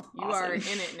it now. You Awesome. are in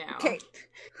it now. Okay.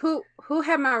 Who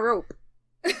had my rope?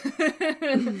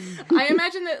 I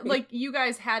imagine that you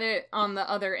guys had it on the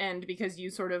other end because you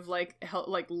sort of led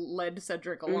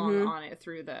Cedric along on it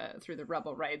through the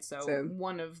rubble, right? So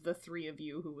one of the three of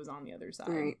you who was on the other side.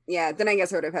 All right. Yeah, then I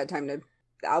guess I would have had time to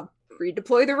I'll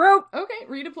redeploy the rope. Okay,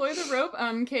 redeploy the rope.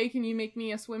 Kay, can you make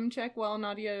me a swim check while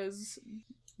Nadia is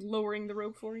lowering the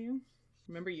rope for you?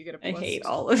 Remember, you get a I plus, hate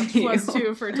all of you.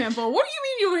 +2 for Temple. What do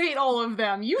you mean you hate all of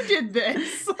them? You did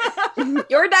this.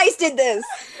 Your dice did this.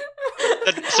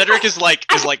 Cedric is like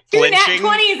Two nat flinching.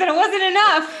 20s and it wasn't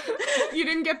enough. You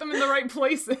didn't get them in the right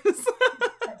places.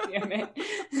 Damn it.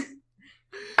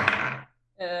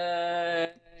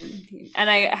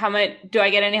 And how much do I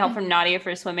get any help from Nadia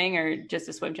for swimming or just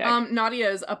a swim check? Nadia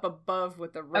is up above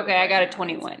with the rope. Okay, I got a now.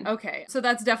 21. Okay, so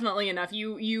that's definitely enough.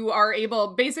 You are able,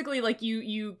 basically, like,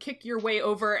 you kick your way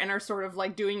over and are sort of,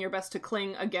 like, doing your best to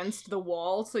cling against the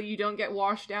wall so you don't get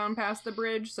washed down past the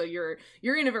bridge. So you're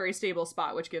in a very stable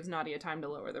spot, which gives Nadia time to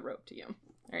lower the rope to you.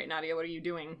 All right, Nadia, what are you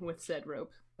doing with said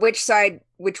rope? Which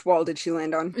wall did she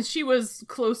land on? She was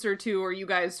closer to, or you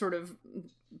guys sort of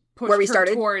pushed Where we her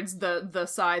started? towards the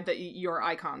side that your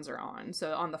icons are on,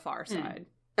 so on the far side.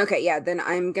 Okay, yeah, then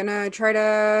I'm gonna try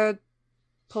to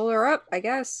pull her up, I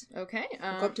guess. Okay.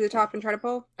 Go up to the top and try to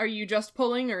pull. Are you just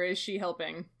pulling, or is she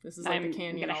helping? This is like I'm the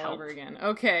canyon gonna all help. over again.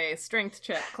 Okay, strength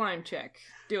check, climb check.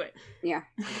 Do it. Yeah.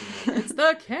 It's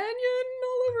the canyon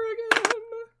all over again.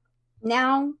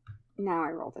 Now I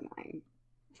rolled a 9.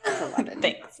 It's 11.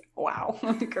 Thanks. Wow.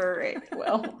 Great.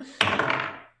 Well, I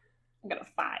got a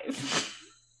 5.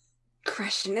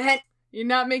 Crushing it. You're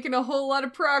not making a whole lot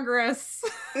of progress.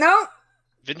 No,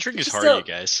 Venturing is She's hard, still- you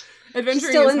guys. Adventuring she's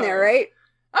still is in there, hard. right?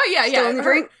 Oh yeah, Still yeah. in the her,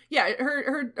 drink? Yeah,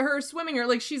 her swimming, or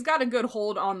like she's got a good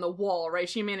hold on the wall, right?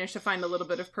 She managed to find a little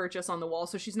bit of purchase on the wall,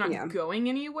 so she's not Yeah. going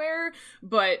anywhere.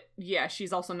 But yeah,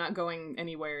 she's also not going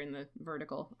anywhere in the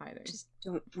vertical either. Just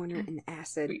don't want her in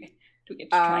acid. Do we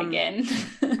get to try again?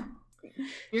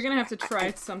 You're gonna have to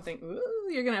try something.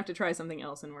 Ooh, you're gonna have to try something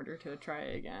else in order to try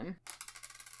again.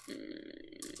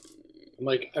 I'm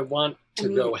like, I want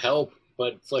to go help,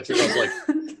 but Fletcher's also like,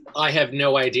 I have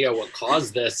no idea what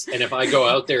caused this, and if I go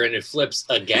out there and it flips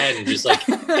again, just like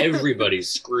everybody's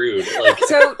screwed. Like,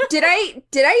 So did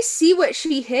I see what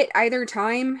she hit either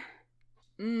time?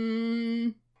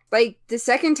 Like the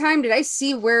second time, did I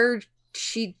see where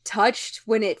she touched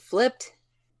when it flipped?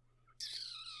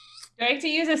 Do I have to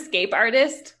use escape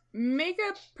artist? Make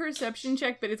a perception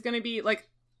check, but it's gonna be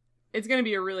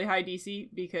a really high DC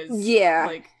because Yeah.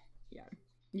 like yeah,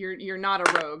 you're not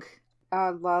a rogue.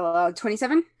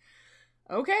 27?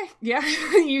 Okay, yeah,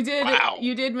 you did. Wow.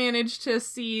 You did manage to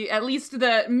see at least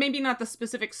maybe not the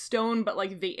specific stone, but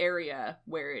like the area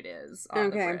where it is on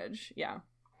the bridge. Yeah.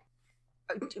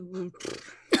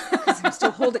 I'm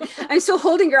still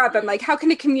holding her up. I'm like, how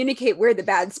can it communicate where the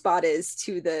bad spot is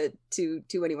to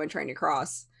anyone trying to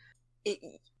cross?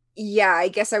 Yeah, I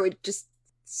guess I would just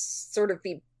sort of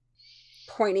be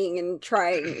pointing and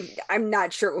trying. I'm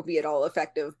not sure it will be at all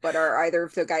effective, but are either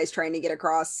of the guys trying to get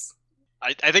across?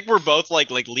 I think we're both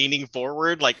like leaning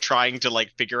forward, like trying to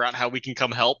like figure out how we can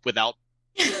come help without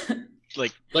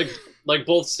like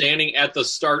both standing at the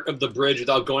start of the bridge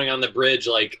without going on the bridge.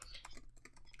 Like,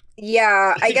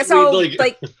 Yeah, I guess We, I'll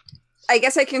like- I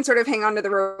guess I can sort of hang onto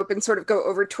the rope and sort of go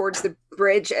over towards the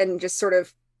bridge and just sort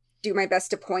of do my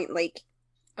best to point, like,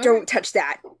 don't touch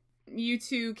that. You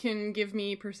two can give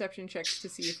me perception checks to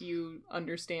see if you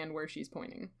understand where she's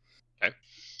pointing. Okay.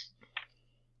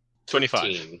 25.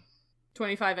 14.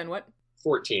 25 and what?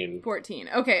 14. 14.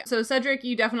 Okay, so Cedric,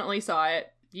 you definitely saw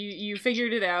it. You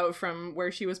figured it out from where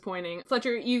she was pointing.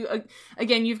 Fletcher, you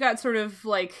again, you've got sort of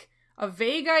like a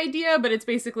vague idea, but it's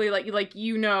basically like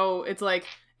you know, it's like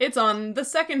it's on the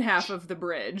second half of the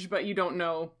bridge, but you don't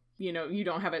know, you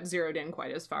don't have it zeroed in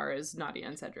quite as far as Nadia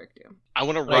and Cedric do. I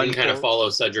want to I run can kind of follow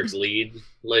Cedric's lead,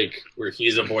 like where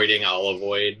he's avoiding, I'll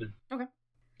avoid.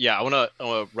 Yeah, I want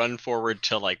to run forward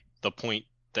to like the point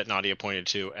that Nadia pointed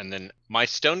to, and then my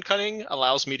stone cutting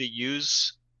allows me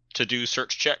to do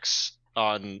search checks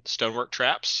on stonework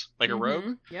traps like a rogue.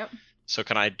 Mhm, Yep. So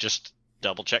can I just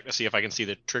double check to see if I can see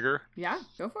the trigger? Yeah,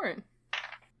 go for it.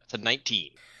 That's a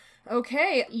 19.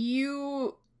 Okay,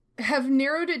 you have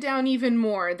narrowed it down even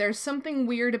more. There's something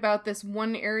weird about this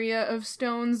one area of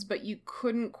stones, but you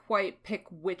couldn't quite pick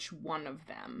which one of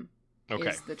them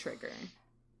is the trigger.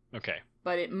 Okay.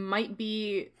 But it might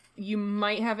be, you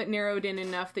might have it narrowed in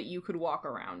enough that you could walk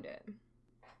around it.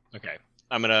 Okay.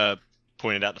 I'm gonna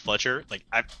point it out to Fletcher. Like,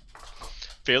 I'm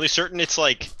fairly certain it's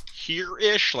like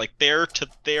here-ish, like there to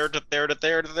there to there to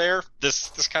there to there. This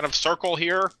kind of circle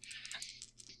here.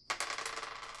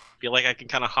 Feel like I can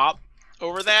kind of hop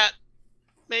over that,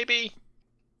 maybe.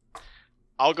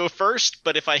 I'll go first,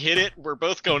 but if I hit it, we're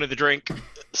both going to the drink.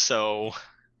 So,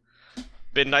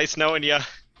 been nice knowing ya,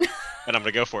 and I'm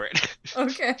gonna go for it.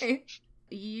 Okay.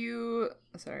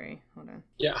 Sorry, hold on.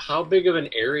 Yeah, how big of an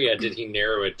area did he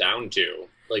narrow it down to?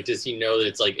 Like, does he know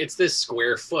that it's this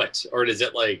square foot, or does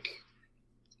it like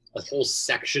a whole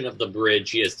section of the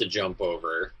bridge he has to jump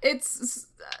over? It's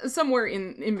somewhere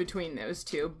in between those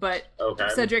two, but Okay.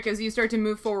 Cedric, as you start to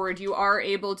move forward, you are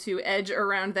able to edge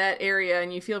around that area,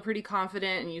 and you feel pretty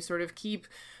confident, and you sort of keep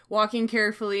walking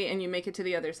carefully, and you make it to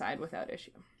the other side without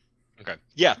issue. Okay.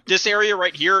 Yeah, this area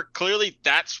right here, clearly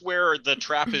that's where the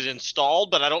trap is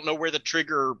installed, but I don't know where the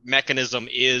trigger mechanism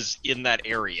is in that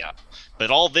area.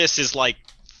 But all this is like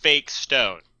fake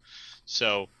stone.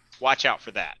 So watch out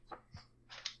for that.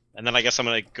 And then I guess I'm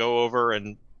going to go over,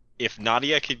 and if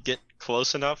Nadia could get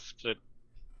close enough that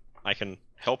I can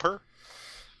help her.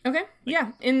 Okay,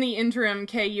 yeah. In the interim,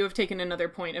 Kay, you have taken another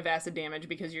point of acid damage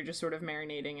because you're just sort of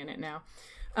marinating in it now.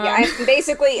 Yeah, I'm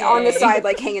basically on the side,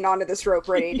 like, hanging onto this rope,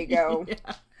 ready to go.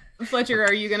 Yeah. Fletcher,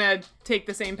 are you gonna take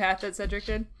the same path that Cedric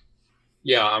did?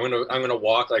 Yeah, I'm gonna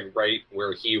walk like right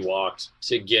where he walked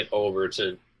to get over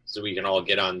to so we can all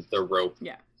get on the rope.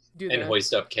 Yeah, and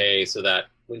hoist up Kay so that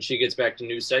when she gets back to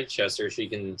New Sightchester, she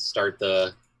can start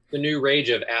the new rage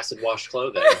of acid washed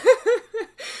clothing.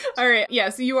 All right, yeah,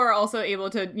 so you are also able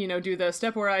to, do the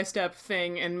step where I step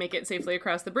thing and make it safely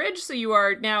across the bridge. So you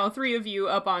are now 3 of you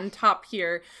up on top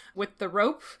here with the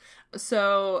rope.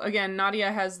 So again, Nadia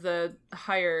has the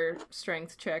higher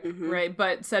strength check, right?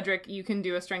 But Cedric, you can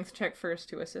do a strength check first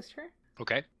to assist her.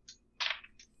 Okay.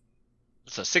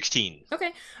 It's a 16.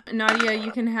 Okay. Nadia,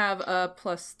 you can have a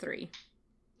 +3.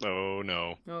 Oh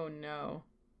no. Oh no.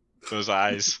 Those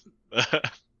eyes.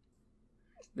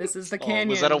 This is the canyon.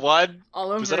 Was that a 1?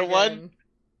 All over Was that a again. 1?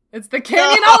 It's the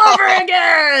canyon all over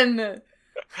again!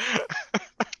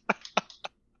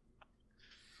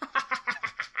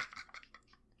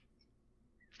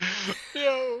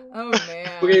 No. Oh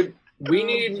man. Okay, we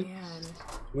need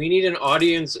an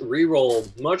audience reroll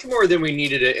much more than we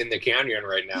needed it in the canyon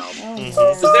right now.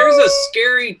 Because there's a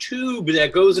scary tube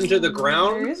that goes into the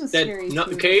ground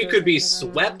that Kay could be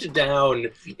swept down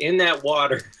in that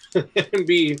water and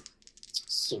be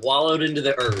swallowed into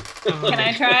the earth. Can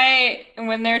I try,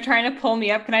 when they're trying to pull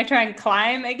me up, can I try and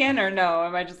climb again, or no?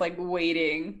 Am I just like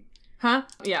waiting? Huh?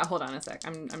 Yeah, hold on a sec.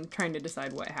 I'm trying to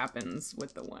decide what happens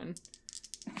with the one.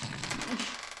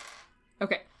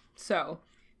 Okay, so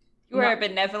you are a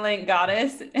benevolent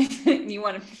goddess. You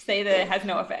want to say that it has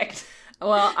no effect.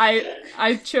 Well,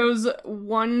 I chose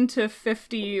 1 to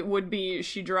 50 would be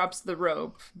she drops the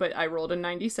rope, but I rolled a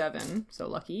 97, so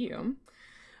lucky you.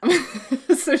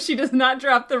 So she does not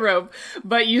drop the rope,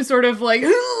 but you sort of like,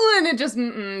 and it just,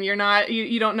 you're not,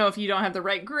 you don't know if you don't have the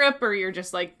right grip or you're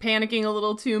just like panicking a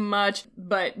little too much.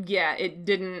 But yeah, it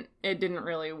didn't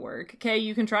really work. Okay,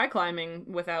 you can try climbing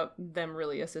without them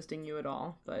really assisting you at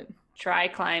all, but. Try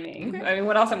climbing. Okay. I mean,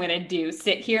 what else I'm going to do?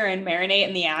 Sit here and marinate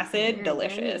in the acid?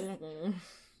 Delicious.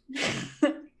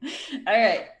 All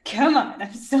right, come on. I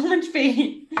have so much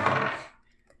faith.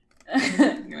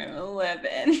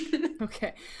 11.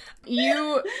 Okay.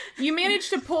 You managed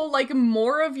to pull like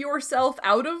more of yourself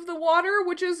out of the water,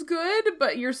 which is good,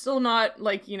 but you're still not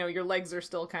like, your legs are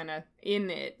still kind of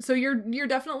in it. So you're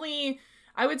definitely,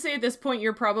 I would say at this point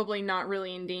you're probably not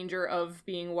really in danger of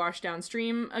being washed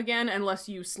downstream again unless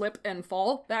you slip and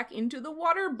fall back into the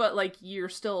water, but like you're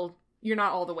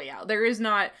not all the way out. There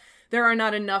are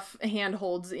not enough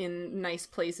handholds in nice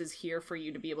places here for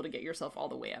you to be able to get yourself all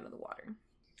the way out of the water.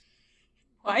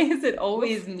 Why is it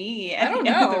always me at the end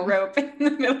of the rope in the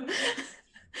middle?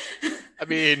 I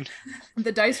mean,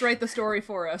 the dice write the story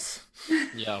for us.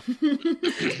 Yeah.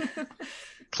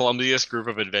 Clumsiest group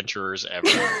of adventurers ever.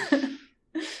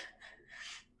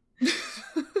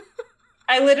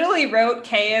 I literally wrote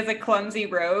Kay as a clumsy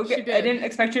rogue. She did. I didn't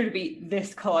expect her to be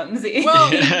this clumsy. Well,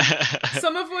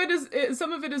 some of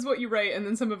it is what you write, and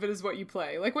then some of it is what you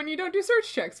play. Like when you don't do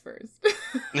search checks first. I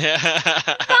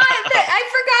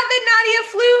forgot that Nadia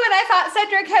flew, and I thought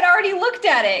Cedric had already looked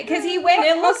at it because he went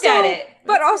and looked at it.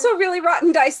 But also really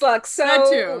rotten dice luck. So that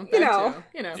too. You know,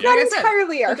 it's not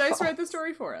entirely our fault. The dice fault. write the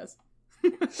story for us.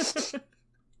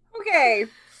 Okay.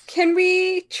 Can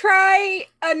we try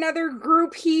another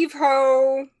group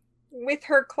heave-ho with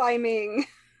her climbing?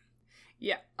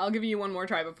 Yeah, I'll give you one more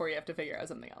try before you have to figure out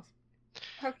something else.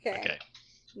 Okay.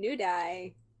 New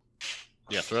die.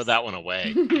 Yeah, throw that one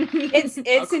away. It's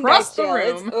in dice jail.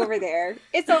 It's over there.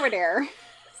 It's over there.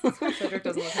 Cedric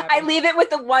doesn't look happy. I leave it with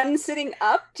the one sitting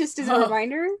up, just as a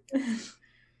reminder.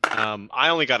 I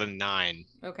only got a 9.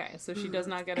 Okay, so she does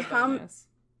not get a bonus.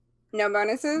 No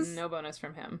bonuses? No bonus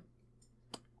from him.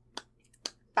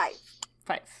 5.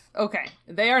 Okay.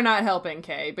 They are not helping,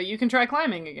 Kay, but you can try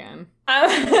climbing again. Y'all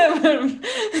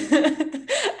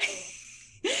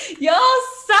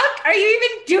suck! Are you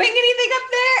even doing anything up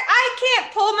there? I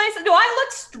can't pull myself. Do I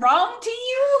look strong to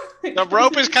you? The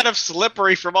rope is kind of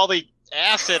slippery from all the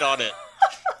acid on it.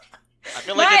 I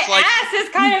feel like My it's like ass is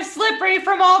kind of slippery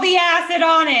from all the acid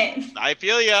on it. I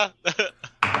feel ya.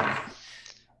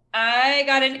 I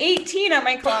got an 18 on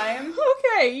my climb.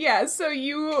 Okay, yeah, so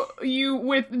you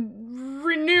with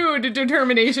renewed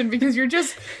determination, because you're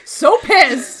just so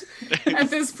pissed at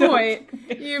this point,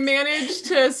 you manage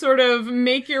to sort of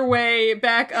make your way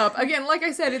back up. Again, like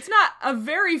I said, it's not a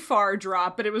very far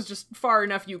drop, but it was just far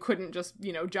enough you couldn't just,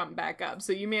 jump back up.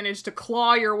 So you managed to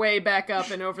claw your way back up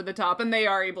and over the top, and they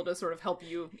are able to sort of help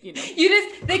you,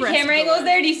 The camera angle's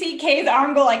there. Do you see Kay's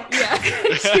arm go like, yeah.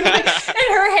 And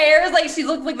her hair is like, she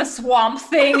looks like the swamp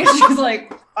thing, and she's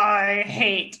like, I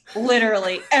hate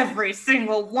literally every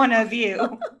single one of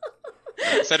you.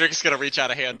 Cedric's gonna reach out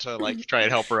a hand to try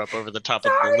and help her up over the top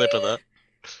of the lip of the.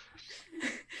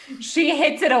 She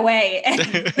hits it away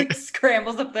and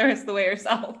scrambles up the rest of the way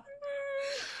herself.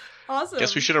 Awesome.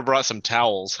 Guess we should have brought some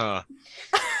towels, huh?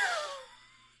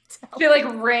 She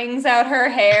wrings out her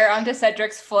hair onto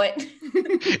Cedric's foot.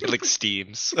 It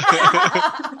steams.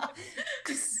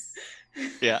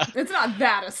 Yeah. It's not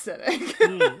that acidic.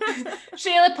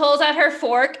 Shayla pulls out her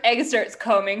fork and starts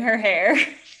combing her hair.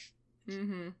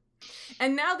 Mm-hmm.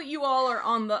 And now that you all are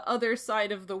on the other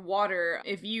side of the water,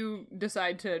 if you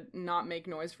decide to not make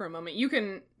noise for a moment, you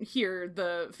can hear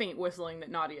the faint whistling that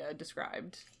Nadia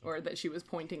described, or that she was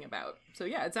pointing about. So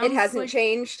yeah, it sounds It hasn't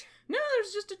changed? No,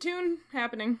 there's just a tune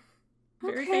happening.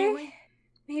 Very Okay. faintly.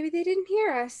 Maybe they didn't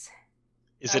hear us.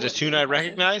 Is it a tune I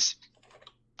recognize?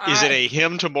 Is it a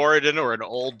hymn to Moradin or an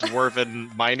old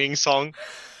dwarven mining song?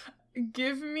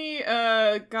 Give me,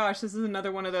 gosh, this is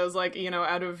another one of those,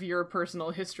 out of your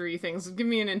personal history things. Give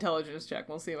me an intelligence check.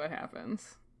 We'll see what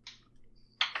happens.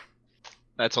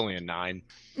 That's only a 9.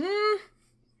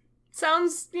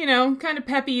 Sounds, kind of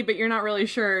peppy, but you're not really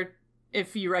sure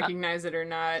if you recognize it or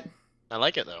not. I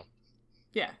like it, though.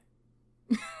 Yeah.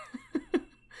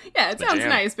 Yeah, it It's my sounds jam.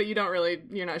 nice, but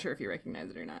you're not sure if you recognize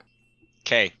it or not.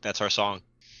 Okay, that's our song.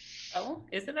 Oh,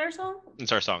 is it our song?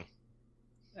 It's our song.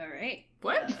 All right.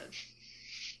 What?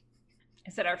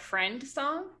 Is it our friend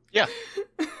song? Yeah.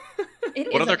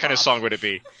 It What is other a kind of bop. song would it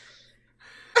be?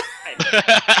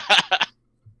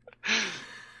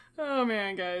 Oh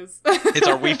man, guys. It's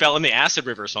our We Fell in the Acid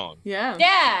River song. Yeah.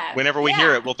 Yeah. Whenever we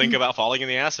hear it, we'll think about falling in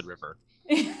the acid river.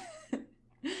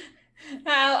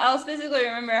 I'll specifically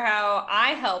remember how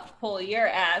I helped pull your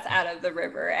ass out of the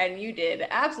river, and you did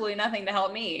absolutely nothing to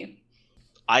help me.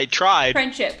 I tried.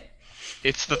 Friendship.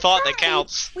 It's the thought that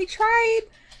counts. We tried.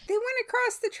 They went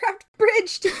across the trapped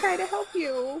bridge to try to help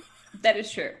you. That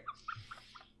is true.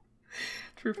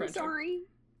 True I'm friendship. sorry.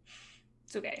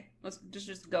 It's okay. Let's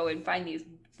just go and find these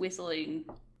whistling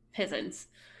peasants.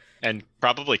 And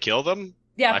probably kill them?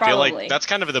 Yeah, I probably. feel like that's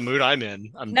kind of the mood I'm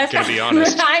in. I'm That's going to be not-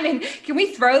 honest. I mean, can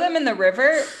we throw them in the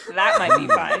river? That might be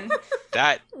fun.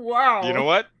 That, Wow. you know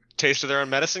what? Taste of their own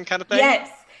medicine kind of thing?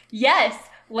 Yes.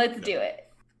 Let's do it.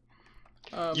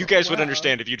 You guys would Wow.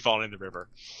 understand if you'd fallen in the river.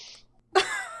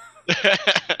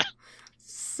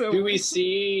 So Do we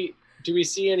see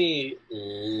any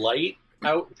light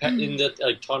out in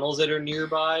the tunnels that are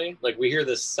nearby? We hear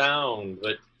the sound,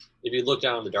 but if you look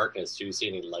down in the darkness, do you see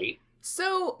any light?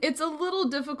 So it's a little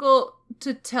difficult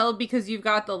to tell because you've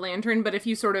got the lantern, but if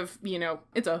you sort of,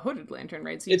 it's a hooded lantern,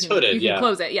 right? So you It's can, hooded, you can yeah.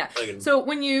 close it, yeah. Like So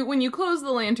when you close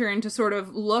the lantern to sort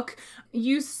of look,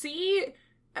 you see,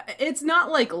 it's not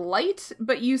light,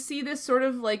 but you see this sort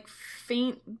of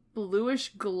faint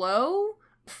bluish glow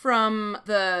from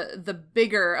the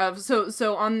bigger of,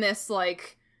 so on this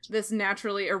this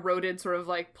naturally eroded sort of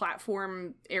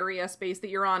platform area space that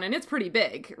you're on, and it's pretty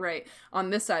big, right? On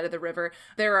this side of the river,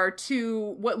 there are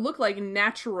two what look like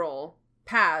natural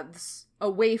paths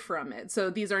away from it. So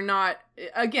these are not,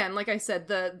 again, like I said,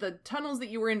 the tunnels that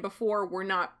you were in before were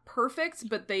not perfect,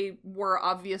 but they were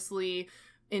obviously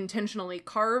intentionally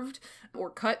carved or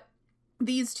cut.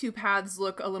 These two paths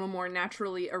look a little more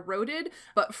naturally eroded,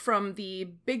 but from the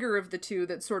bigger of the two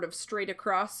that's sort of straight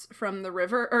across from the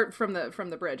river, or from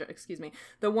the bridge, excuse me,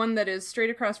 the one that is straight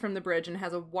across from the bridge and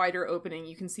has a wider opening,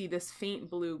 you can see this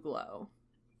faint blue glow.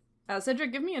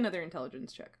 Cedric, give me another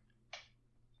intelligence check.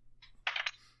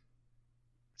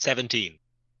 17.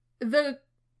 The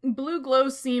blue glow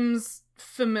seems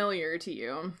familiar to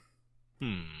you.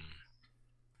 I'm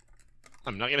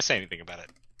not going to say anything about it.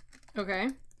 Okay.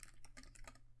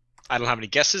 I don't have any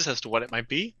guesses as to what it might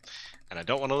be, and I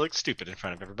don't want to look stupid in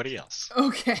front of everybody else.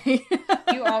 Okay.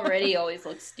 You already always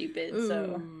look stupid,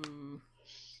 so. Ooh.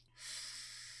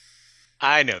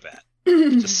 I know that.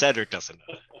 Just Cedric doesn't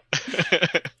know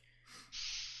that.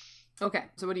 Okay,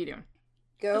 so what are you doing?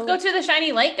 Go. Let's go to the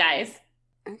shiny light, guys.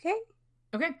 Okay.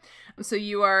 Okay, so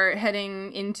you are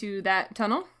heading into that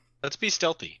tunnel? Let's be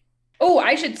stealthy. Oh,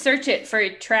 I should search it for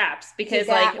traps because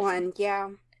that one, yeah.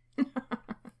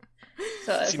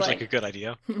 So seems like a good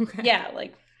idea. Okay. Yeah,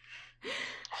 like.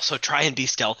 Also, try and be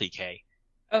stealthy, Kay.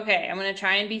 Okay, I'm gonna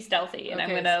try and be stealthy, and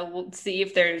Okay. I'm gonna see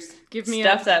if there's Give me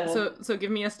stuff that will. So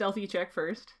give me a stealthy check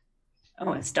first.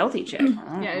 Oh, a stealthy check.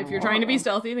 Yeah, if you're trying to be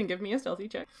stealthy, then give me a stealthy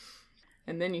check.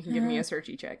 And then you can give me a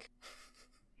searchy check.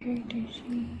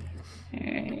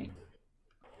 Alright.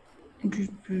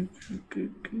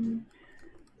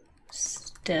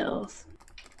 Stealth.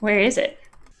 Where is it?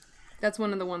 That's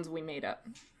one of the ones we made up.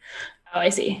 Oh, I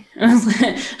see. I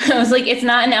was like, it's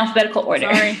not in alphabetical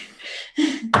order. Sorry.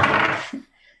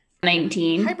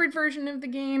 19. Hybrid version of the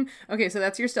game. Okay, so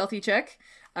that's your stealthy check.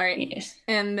 All right. Yes.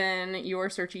 And then your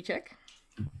searchy check.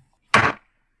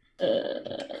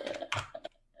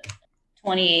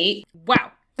 28.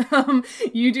 Wow.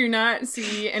 You do not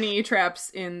see any traps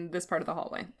in this part of the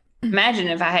hallway. Imagine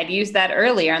if I had used that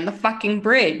earlier on the fucking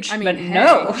bridge. I mean, but hey.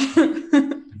 no.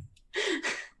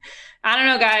 I don't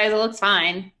know, guys. It looks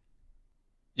fine.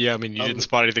 Yeah, I mean, you didn't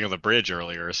spot anything on the bridge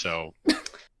earlier, so...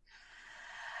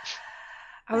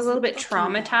 I was a little bit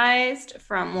traumatized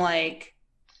from, like,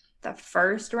 the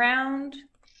first round.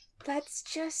 Let's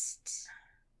just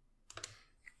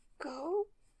go.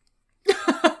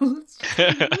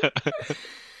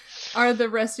 Are the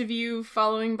rest of you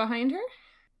following behind her?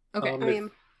 Okay. I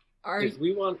am. If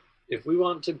we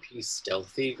want to be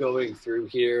stealthy going through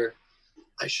here,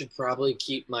 I should probably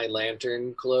keep my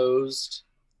lantern closed,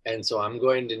 and so I'm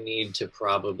going to need to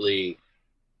probably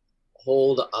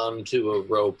hold onto a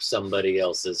rope somebody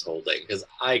else is holding, because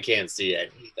I can't see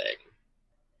anything.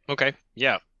 Okay,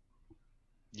 yeah.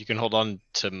 You can hold on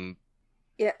to...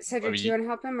 Yeah, Cedric, do you want to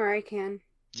help him, or I can?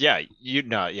 Yeah,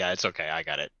 it's okay. I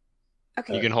got it.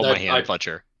 Okay. You can hold my hand,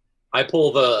 Fletcher. I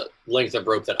pull the length of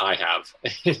rope that I have,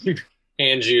 and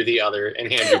hand you the other,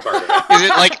 and hand you part of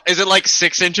it. Is it like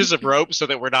 6 inches of rope so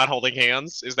that we're not holding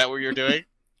hands? Is that what you're doing?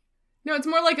 No, it's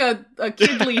more like a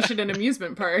kid leash at an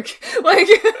amusement park. Like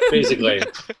Basically.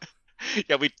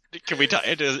 Yeah, can we tie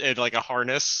it in like a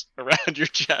harness around your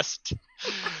chest?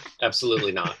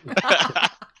 Absolutely not.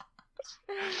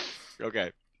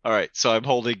 Okay. All right. So I'm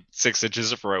holding 6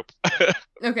 inches of rope.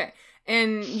 Okay.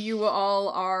 And you all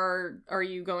are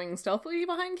you going stealthily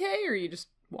behind Kay, or are you just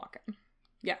walking?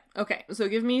 Yeah. Okay. So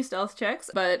give me stealth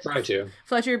checks, but Try to.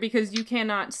 Fletcher, because you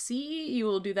cannot see, you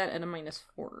will do that at a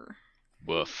 -4.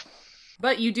 Woof.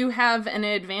 But you do have an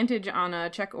advantage on a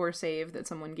check or save that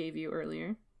someone gave you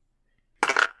earlier.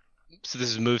 So this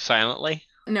is move silently?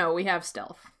 No, we have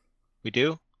stealth. We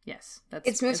do? Yes.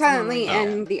 It's move silently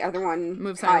normally- and the other one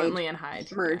Move hide, silently and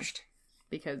hide. merged. Yeah.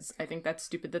 Because I think that's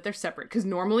stupid that they're separate. Because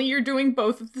normally you're doing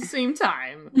both at the same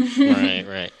time.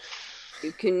 Right.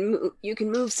 You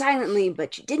can move silently,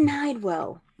 but you didn't hide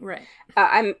well. Right.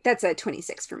 That's a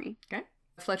 26 for me. Okay.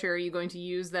 Fletcher, are you going to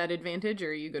use that advantage, or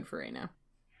are you good for right now?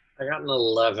 I got an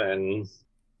 11.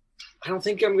 I don't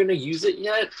think I'm going to use it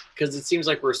yet, because it seems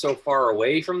like we're so far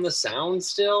away from the sound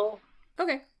still.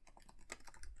 Okay.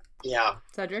 Yeah.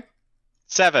 Cedric?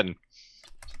 7.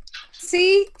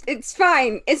 See? It's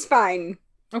fine. It's fine.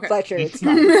 Okay. Fletcher, it's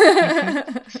fine.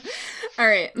 All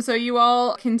right. So you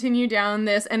all continue down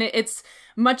this, and it's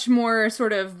much more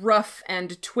sort of rough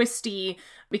and twisty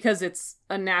because it's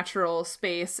a natural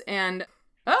space. And,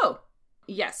 oh,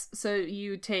 yes. So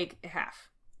you take half.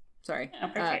 Sorry. Oh,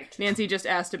 perfect. Nancy just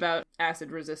asked about acid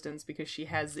resistance because she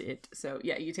has it. So,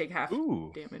 yeah, you take half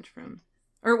Ooh. damage from...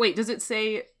 Or wait, does it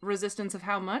say resistance of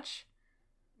how much?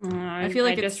 I feel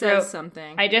like it says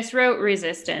something. I just wrote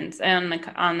resistance on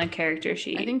the character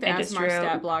sheet. I think the Asmar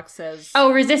stat block says...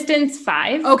 Oh, resistance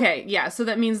 5? Okay, yeah, so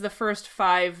that means the first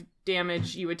 5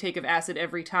 damage you would take of acid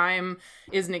every time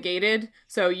is negated,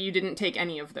 so you didn't take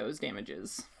any of those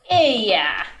damages. Hey,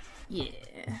 yeah. Yeah.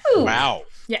 Ooh. Wow.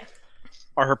 Yeah.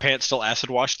 Are her pants still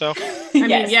acid washed, though? I mean,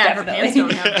 Yes, yeah, her definitely. pants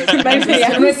don't have the My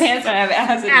resistance. pants don't have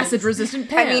acid. Acid-resistant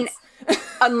pants. I mean,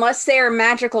 unless they are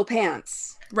magical pants.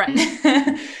 right. I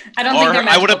don't think they're I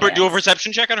magical would have do a pants.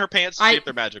 perception check on her pants to see if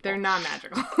they're magical. They're not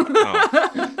magical.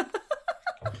 Oh.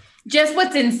 Just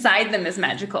what's inside them is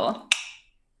magical.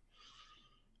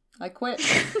 I quit.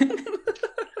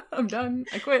 I'm done.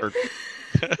 I quit. Or-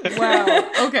 Wow.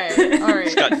 Okay. All right.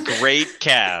 She's got great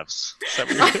calves.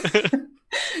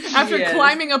 After Yes.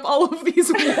 climbing up all of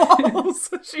these walls,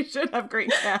 she should have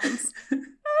great calves.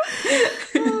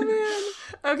 Oh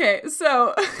man. Okay,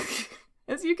 so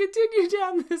As you continue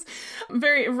down this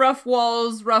very rough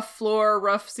walls, rough floor,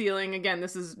 rough ceiling. Again,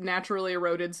 this is naturally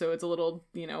eroded, so it's a little,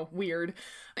 weird.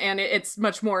 And it's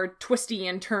much more twisty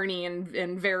and turny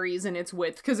and varies in its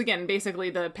width. Because again, basically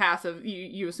the path of,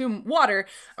 you assume water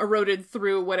eroded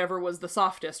through whatever was the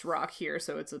softest rock here.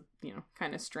 So it's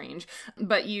kind of strange.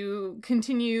 But you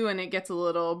continue and it gets a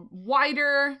little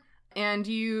wider and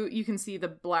you can see the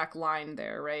black line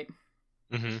there, right?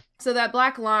 Mm-hmm. So that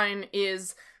black line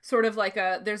is sort of like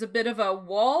there's a bit of a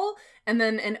wall and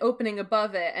then an opening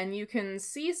above it, and you can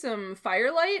see some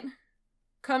firelight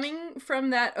coming from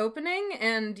that opening,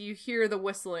 and you hear the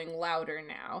whistling louder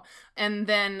now. And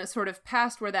then sort of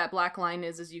past where that black line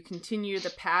is, as you continue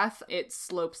the path, it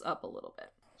slopes up a little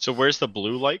bit. So where's the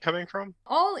blue light coming from?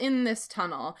 All in this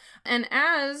tunnel. And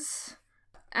as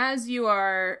you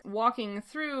are walking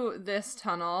through this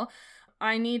tunnel,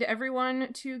 I need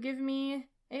everyone to give me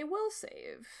a will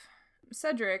save.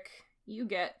 Cedric, you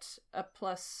get a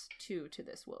 +2 to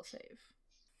this will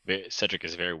save. Cedric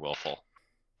is very willful.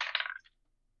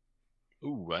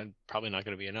 Ooh, I'm probably not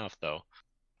going to be enough, though.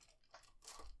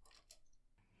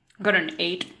 I got an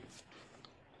 8.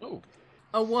 Oh.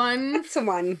 A 1. That's a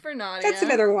 1. For Nadia. That's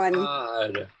another 1.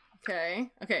 God.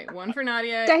 Okay, 1 for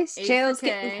Nadia. Dice 8 jails for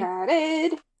Kay. getting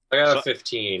crowded. I got a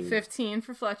 15. 15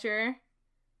 for Fletcher.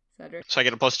 Cedric. So I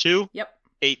get a +2? Yep.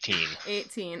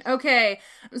 18. Okay,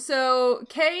 so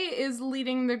Kay is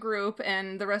leading the group,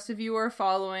 and the rest of you are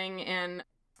following, and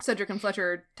Cedric and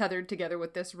Fletcher are tethered together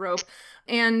with this rope.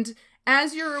 And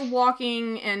as you're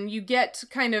walking, and you get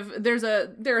kind of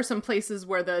there are some places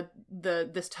where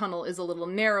this tunnel is a little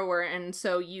narrower, and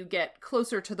so you get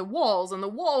closer to the walls, and the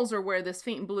walls are where this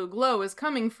faint blue glow is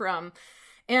coming from.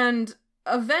 And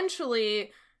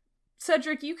eventually,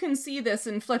 Cedric, you can see this,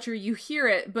 and Fletcher, you hear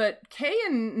it, but Kay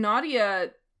and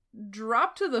Nadia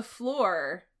drop to the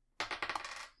floor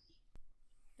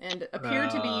and appear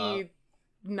to be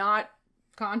not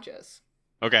conscious.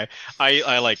 Okay,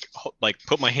 I like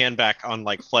put my hand back on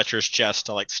like Fletcher's chest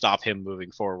to like stop him moving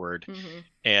forward,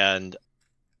 and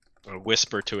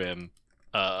whisper to him,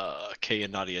 Kay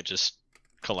and Nadia just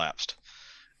collapsed.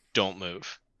 Don't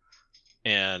move.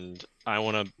 And I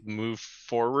want to move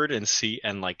forward and see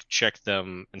and like check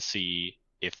them and see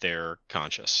if they're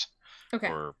conscious,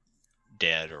 or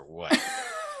dead or what.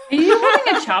 Are you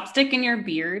holding a chopstick in your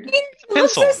beard? You look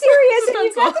so serious, and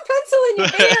you've got the pencil in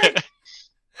your beard.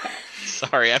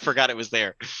 Sorry, I forgot it was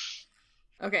there.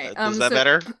 Okay, is that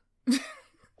better?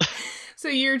 So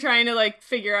you're trying to like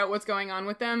figure out what's going on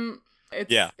with them.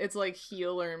 It's like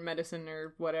heal or medicine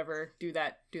or whatever. Do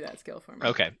that skill for me.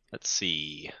 Okay, let's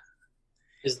see.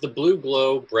 Is the blue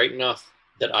glow bright enough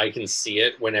that I can see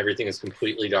it when everything is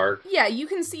completely dark? Yeah, you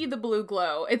can see the blue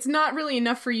glow. It's not really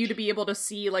enough for you to be able to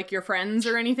see like your friends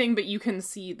or anything, but you can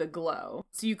see the glow.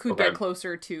 So you could get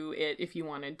closer to it if you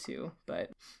wanted to,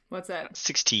 but what's that?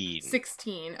 16.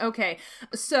 16. Okay.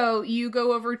 So you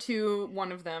go over to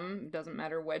one of them, doesn't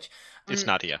matter which. It's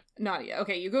Nadia. Nadia.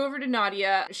 Okay, you go over to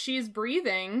Nadia. She's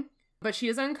breathing, but she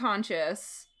is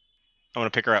unconscious. I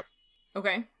want to pick her up.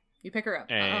 Okay. You pick her up.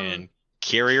 And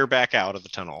carry her back out of the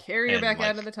tunnel.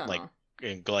 Out of the tunnel.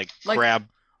 Like grab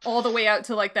all the way out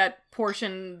to like that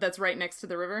portion that's right next to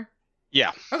the river? Yeah.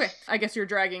 Okay. I guess you're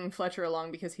dragging Fletcher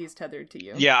along because he's tethered to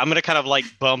you. Yeah, I'm going to kind of like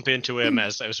bump into him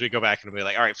as we go back and be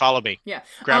like, all right, follow me. Yeah.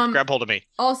 Grab hold of me.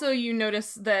 Also, you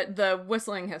notice that the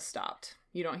whistling has stopped.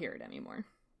 You don't hear it anymore.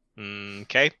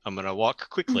 Okay. I'm going to walk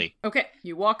quickly. Okay.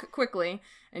 You walk quickly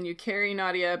and you carry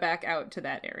Nadia back out to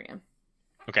that area.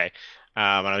 Okay.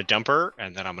 I'm going to dump her,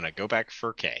 and then I'm going to go back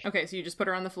for Kay. Okay, so you just put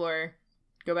her on the floor,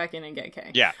 go back in and get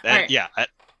Kay. Yeah, yeah.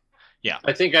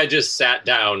 I think I just sat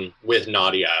down with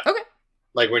Nadia. Okay.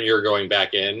 Like when you're going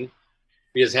back in.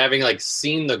 Because having like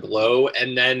seen the glow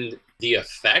and then the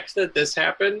effect that this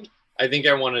happened, I think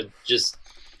I want to just,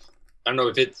 I don't know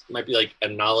if it might be like a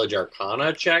knowledge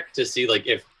arcana check to see like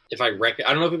if I don't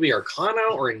know if it'd be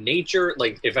arcana or nature,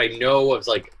 like if I know of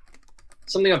like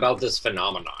something about this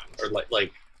phenomenon or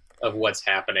like of what's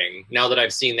happening now that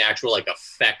I've seen the actual like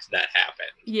effect that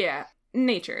happened. Yeah,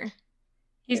 nature.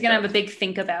 He's gonna have a big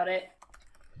think about it.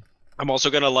 I'm also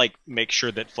gonna like make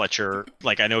sure that Fletcher,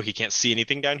 like I know he can't see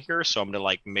anything down here, so I'm gonna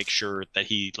like make sure that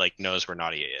he like knows where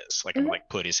Nadia is. Like I'm like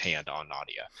put his hand on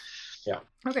Nadia. Yeah.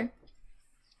 Okay.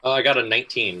 I got a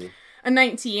 19. A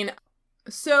 19.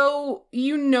 So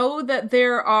you know that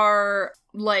there are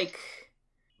like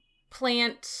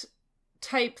plant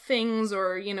type things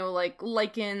or, you know, like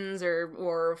lichens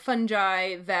or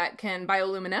fungi that can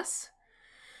bioluminesce.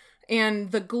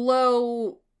 And the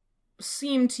glow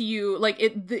seemed to you like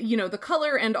the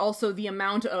color and also the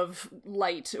amount of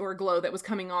light or glow that was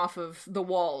coming off of the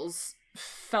walls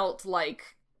felt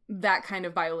like that kind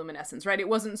of bioluminescence, right? It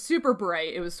wasn't super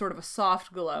bright. It was sort of a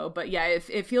soft glow, but yeah,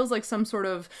 it feels like some sort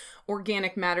of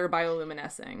organic matter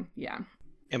bioluminescing. Yeah.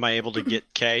 Am I able to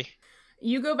get Kay?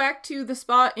 You go back to the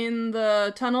spot in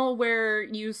the tunnel where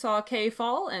you saw Kay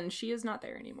fall, and she is not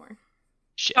there anymore.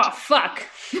 Shit. Oh, fuck.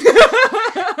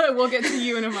 We'll get to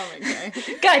you in a moment, Kay.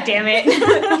 God damn it.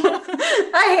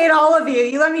 I hate all of you.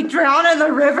 You let me drown in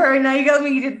the river, and now you got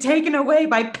me taken away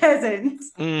by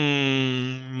peasants.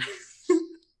 I'm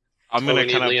going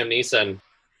to kind of... Liam Neeson.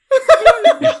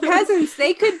 Peasants,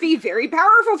 they could be very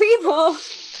powerful people.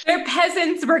 They're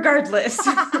peasants regardless.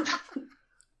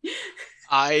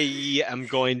 I am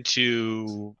going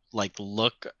to,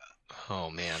 look... Oh,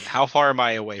 man. How far am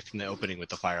I away from the opening with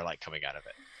the firelight coming out of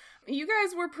it? You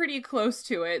guys were pretty close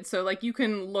to it, so, you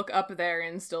can look up there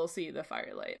and still see the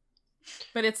firelight.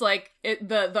 But it's,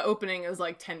 the opening is,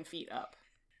 10 feet up.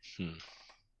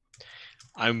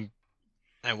 I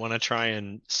want to try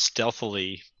and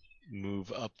stealthily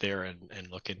move up there and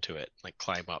look into it,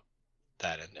 climb up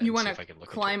that and you want see if I can look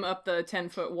climb up the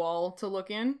 10-foot wall to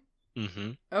look in?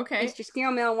 Mm-hmm. Okay. Mr.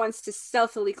 Scalemail wants to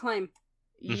stealthily climb.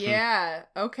 Yeah,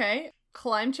 okay.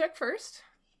 Climb check first.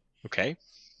 Okay.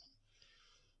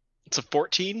 It's a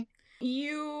 14.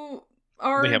 You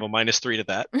are... We have a -3 to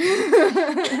that.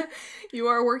 You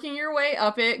are working your way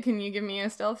up it. Can you give me a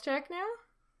stealth check now?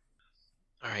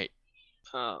 All right.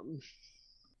 No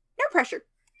pressure.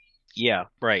 Yeah,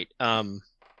 right.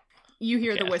 You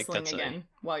hear okay, the whistling again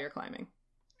while you're climbing.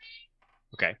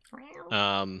 Okay.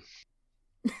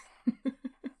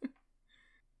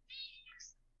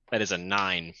 That is a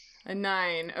 9. A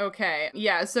 9, okay.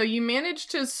 Yeah, so you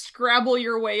managed to scrabble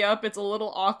your way up. It's a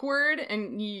little awkward,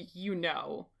 and you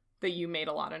know that you made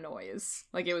a lot of noise.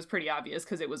 It was pretty obvious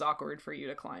because it was awkward for you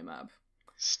to climb up.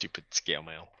 Stupid scale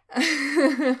mail.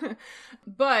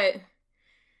 But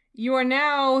you are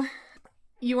now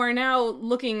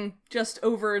looking just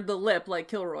over the lip, like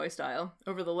Kilroy style,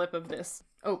 over the lip of this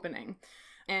opening.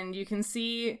 And you can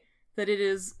see that it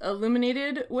is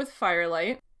illuminated with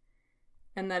firelight,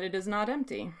 and that it is not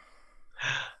empty.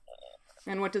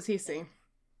 And what does he see?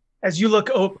 As you look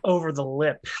over the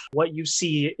lip, what you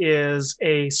see is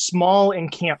a small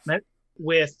encampment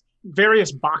with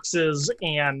various boxes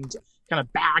and kind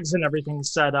of bags and everything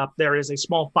set up. There is a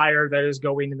small fire that is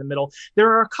going in the middle. There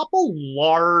are a couple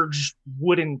large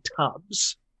wooden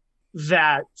tubs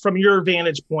that, from your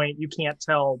vantage point, you can't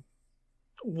tell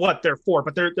what they're for,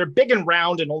 but they're big and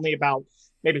round and only about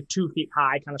maybe 2 feet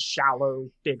high, kind of shallow,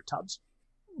 big tubs.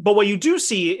 But what you do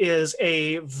see is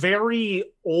a very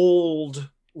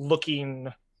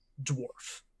old-looking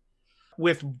dwarf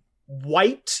with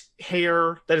white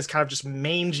hair that is kind of just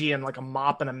mangy and like a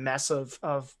mop and a mess of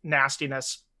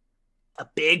nastiness. A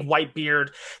big white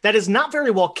beard that is not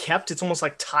very well kept. It's almost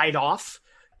tied off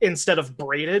instead of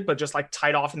braided, but just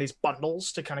tied off in these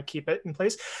bundles to kind of keep it in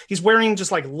place. He's wearing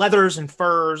just leathers and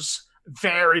furs,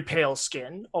 very pale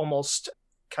skin, almost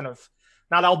kind of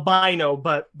not albino,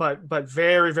 but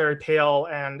very, very pale.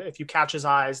 And if you catch his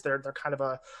eyes, they're kind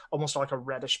of almost like a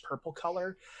reddish purple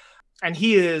color. And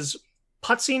he is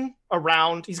putzing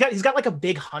around. He's got a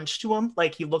big hunch to him.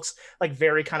 He looks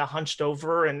very kind of hunched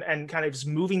over and kind of is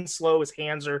moving slow. His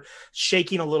hands are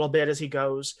shaking a little bit as he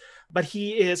goes, but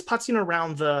he is putzing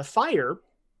around the fire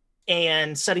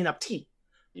and setting up tea.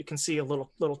 You can see a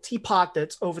little teapot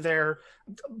that's over there,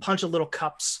 a bunch of little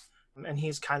cups, and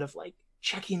he's kind of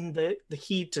checking the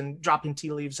heat and dropping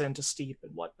tea leaves in to steep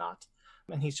and whatnot.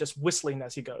 And he's just whistling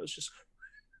as he goes. Just.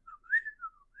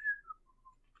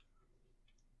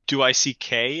 Do I see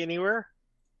Kay anywhere?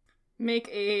 Make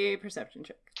a perception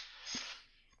check.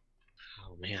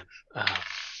 Oh, man.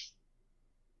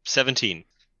 17.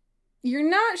 You're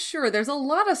not sure. There's a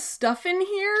lot of stuff in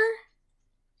here.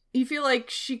 You feel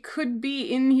like she could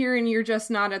be in here and you're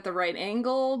just not at the right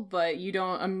angle, but you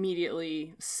don't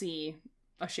immediately see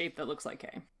a shape that looks like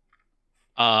Kay.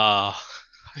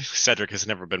 Cedric has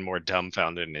never been more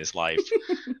dumbfounded in his life.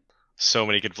 So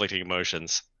many conflicting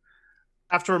emotions.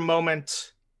 After a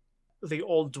moment, the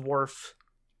old dwarf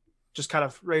just kind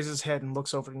of raises his head and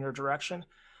looks over in your direction.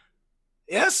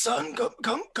 Yes, son,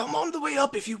 come on the way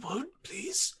up if you would,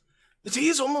 please. The tea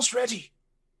is almost ready.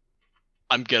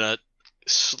 I'm gonna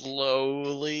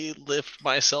slowly lift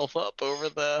myself up over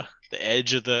the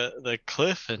edge of the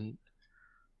cliff and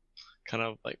kind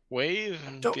of wave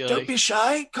and don't be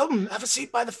shy. Come, have a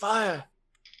seat by the fire.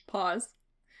 Pause.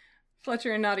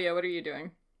 Fletcher and Nadia, what are you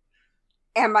doing?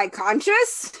 Am I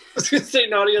conscious? I was going to say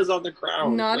Nadia's on the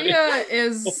ground. Nadia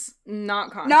is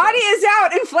not conscious. Nadia's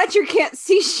out and Fletcher can't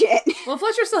see shit. Well,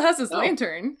 Fletcher still has his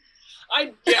lantern.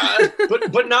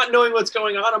 But not knowing what's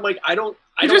going on, I'm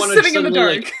I I don't want to sitting in the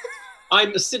dark. Like,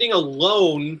 I'm sitting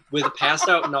alone with passed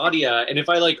out Nadia, and if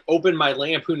I like open my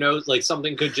lamp, who knows? Like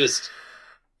something could just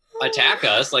attack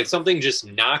us. Like something just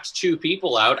knocked 2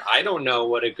 people out. I don't know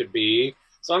what it could be.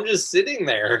 So I'm just sitting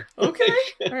there. Okay.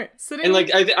 All right. Sitting. And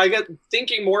like I got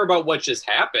thinking more about what just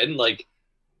happened. Like,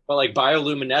 but like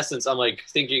bioluminescence, I'm like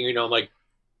thinking, you know, I'm like,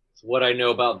 what I know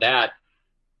about that.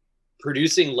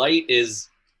 Producing light is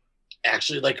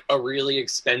actually like a really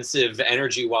expensive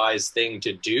energy-wise thing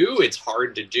to do. It's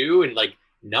hard to do, and like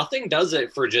nothing does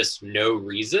it for just no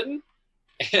reason.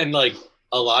 And like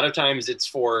a lot of times it's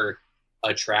for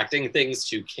attracting things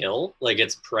to kill. Like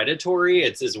it's predatory.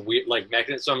 It's this weird like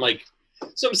mechanism.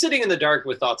 So I'm sitting in the dark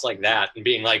with thoughts like that and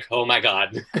being like, oh my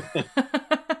god.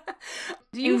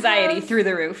 Anxiety through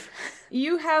the roof.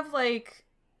 You have like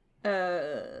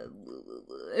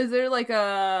is there like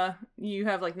you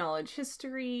have like knowledge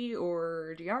history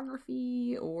or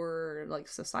geography or like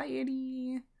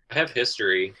society? I have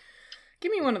history.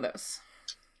 Give me one of those.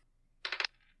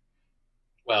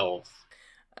 12.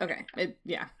 Okay.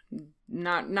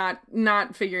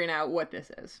 Not figuring out what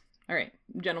this is. All right,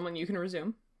 gentlemen, you can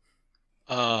resume.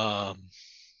 Hello,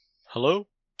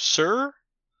 sir?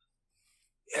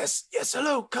 Yes,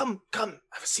 hello. Come,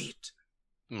 have a seat.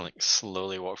 I'm like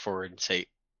slowly walk forward and say,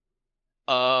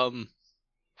 hi.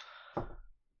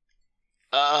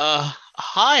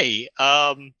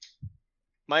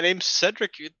 My name's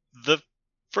Cedric. The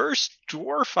first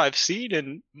dwarf I've seen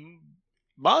in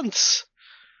months.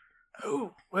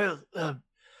 Oh, well,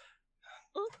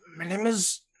 my name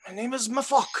is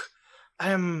Mafok.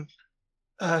 I am,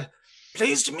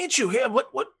 pleased to meet you here.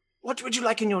 What would you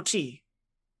like in your tea?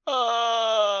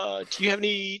 Do you have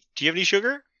any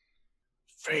sugar?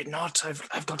 Afraid not.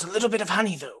 I've got a little bit of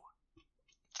honey though.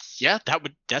 Yeah,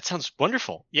 that sounds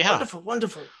wonderful. Yeah.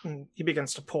 Wonderful. And he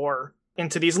begins to pour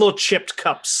into these little chipped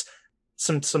cups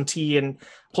some tea and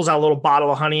pulls out a little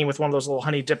bottle of honey with one of those little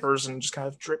honey dippers and just kind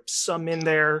of drips some in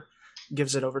there,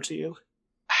 gives it over to you.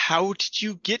 How did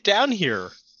you get down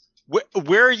here?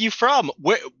 Where are you from?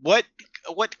 What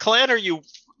clan are you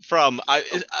from?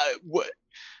 What?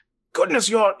 Goodness,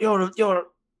 you're an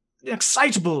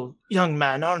excitable young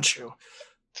man, aren't you?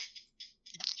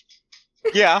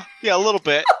 Yeah, a little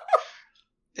bit.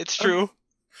 It's true.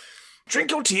 Drink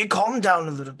your tea, calm down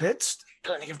a little bit.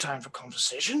 Plenty of time for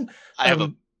conversation. I have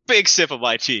a big sip of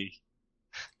my tea.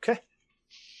 Okay.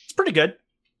 It's pretty good.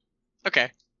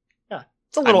 Okay. Yeah.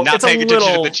 It's a little. I'm not paying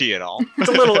attention to the tea at all. It's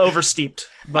a little oversteeped.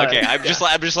 But, okay, I'm just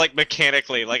like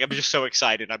mechanically, like I'm just so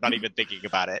excited. I'm not even thinking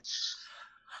about it.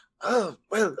 Oh,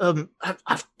 well,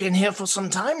 I've been here for some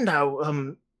time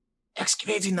now,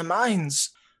 excavating the mines.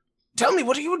 Tell me,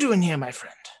 what are you doing here, my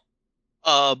friend?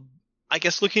 I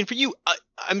guess looking for you.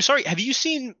 I'm sorry, have you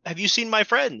seen my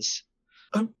friends?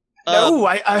 No,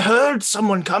 I heard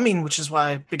someone coming, which is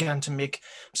why I began to make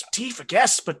some tea for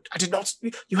guests, but I did not.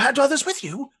 You had others with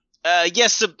you?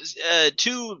 Yes,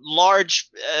 2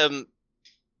 large,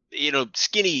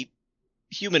 skinny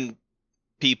human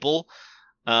people.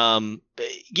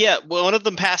 Yeah, one of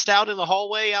them passed out in the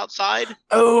hallway outside.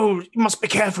 Oh, you must be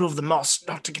careful of the moss,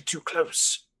 not to get too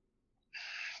close.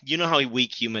 You know how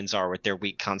weak humans are with their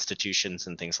weak constitutions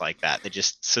and things like that. They're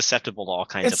just susceptible to all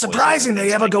kinds of poison. It's surprising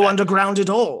they ever go underground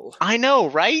at all. I know,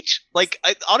 right? Like,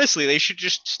 honestly, they should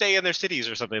just stay in their cities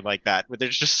or something like that, where they're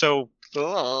just so...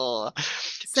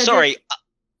 Sorry.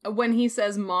 When he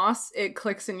says moss, it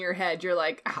clicks in your head. You're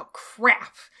like, oh,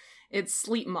 crap. It's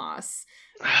sleep moss.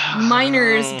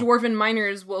 Dwarven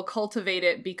miners will cultivate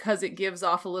it because it gives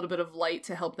off a little bit of light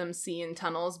to help them see in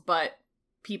tunnels, but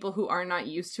people who are not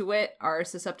used to it are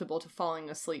susceptible to falling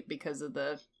asleep because of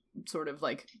the sort of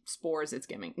like spores it's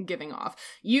giving off.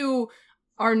 You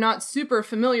are not super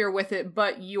familiar with it,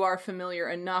 but you are familiar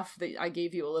enough that I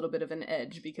gave you a little bit of an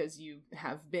edge because you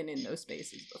have been in those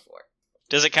spaces before.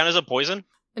 Does it count as a poison?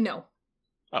 No.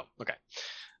 Oh, okay.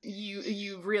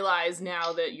 You realize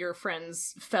now that your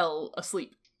friends fell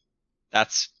asleep.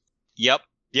 Yep.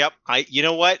 You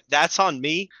know what? That's on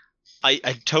me. I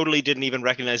totally didn't even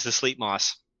recognize the sleep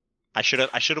moss. I should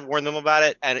have warned them about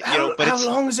it. And how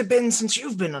long has it been since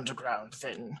you've been underground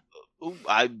then?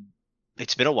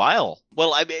 It's been a while.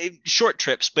 Well, I mean, short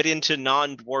trips, but into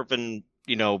non-dwarven,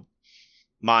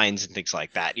 mines and things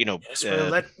like that. Yes, well,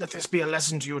 let this be a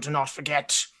lesson to you to not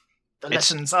forget the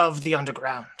lessons of the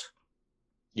underground.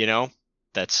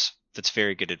 That's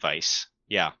very good advice.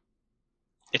 Yeah.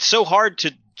 It's so hard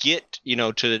to get,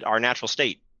 to our natural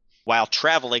state while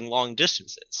traveling long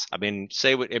distances. I mean,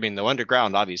 the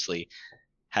underground obviously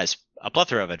has a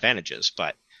plethora of advantages,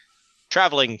 but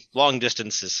traveling long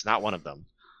distance is not one of them.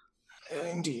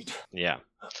 Indeed. Yeah.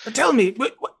 Tell me,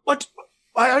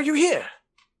 why are you here?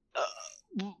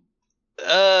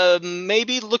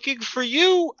 Maybe looking for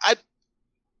you.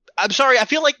 I'm sorry. I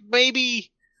feel like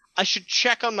maybe I should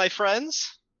check on my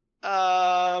friends.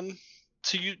 So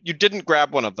you didn't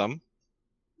grab one of them?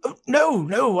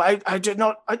 No, I did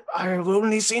not. I've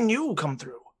only seen you come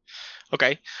through.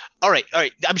 Okay. All right.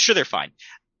 I'm sure they're fine.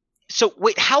 So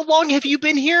wait, how long have you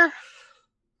been here?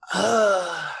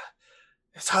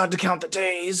 It's hard to count the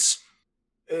days.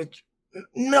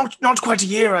 Not quite a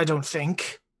year, I don't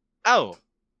think. Oh.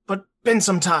 But been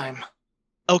some time.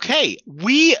 Okay.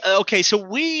 So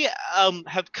we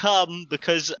have come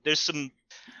because there's some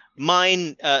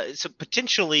mine, so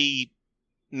potentially,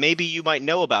 maybe you might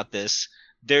know about this.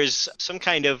 There's some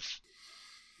kind of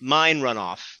mine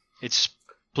runoff. It's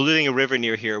polluting a river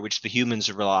near here, which the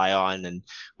humans rely on, and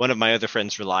one of my other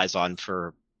friends relies on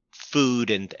for food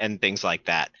and things like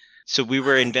that. So we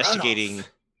were investigating.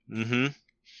 Mm-hmm.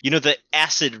 You know the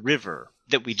acid river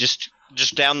that we just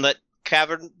down that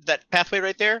cavern, that pathway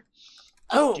right there?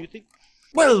 Oh. Do you think?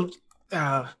 Well,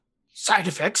 side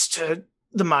effects to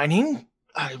the mining.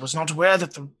 I was not aware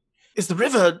that is the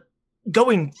river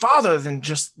going farther than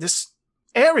just this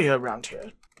area around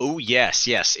here. Oh yes.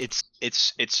 It's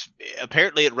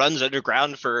apparently it runs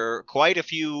underground for quite a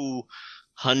few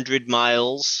 100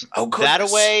 miles that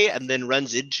away, and then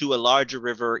runs into a larger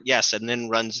river. Yes, and then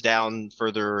runs down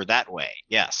further that way.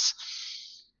 Yes.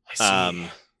 I see.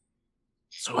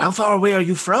 So how far away are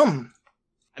you from?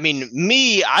 I mean,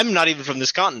 I'm not even from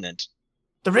this continent.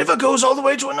 The river goes all the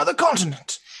way to another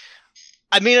continent.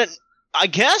 I mean, I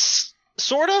guess,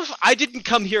 sort of. I didn't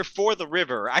come here for the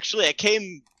river. Actually, I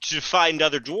came to find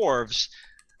other dwarves,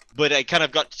 but I kind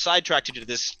of got sidetracked into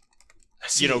this,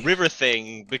 river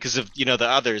thing because of, the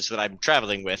others that I'm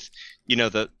traveling with.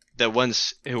 The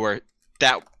ones who are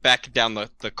back down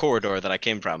the corridor that I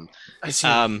came from. I see.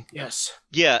 Yes.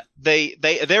 Yeah,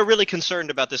 they're really concerned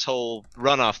about this whole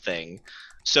runoff thing.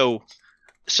 So.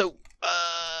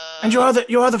 And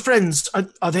your other friends,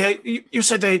 are they? You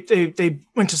said they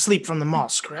went to sleep from the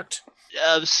moss, correct?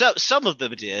 So some of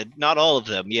them did, not all of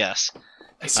them. Yes.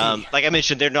 I see. Like I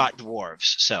mentioned, they're not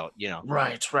dwarves, so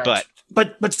Right.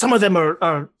 But some of them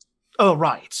are. Oh,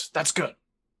 right. That's good.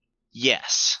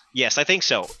 Yes, I think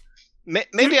so.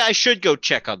 Maybe I should go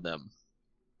check on them.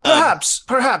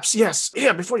 Perhaps, yes.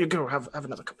 Here, before you go, have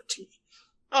another cup of tea.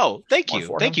 Oh, thank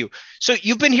you. So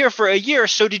you've been here for a year.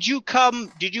 So did you come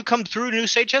through New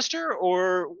Sagechester,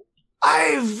 or?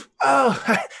 I've,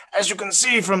 as you can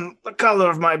see from the color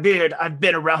of my beard, I've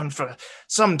been around for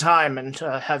some time and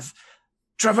have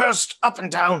traversed up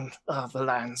and down the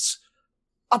lands.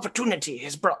 Opportunity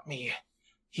has brought me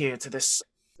here to this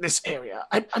area.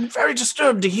 I'm very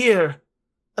disturbed to hear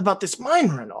about this mine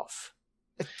runoff.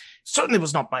 It certainly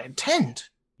was not my intent.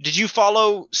 Did you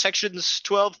follow sections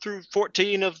 12 through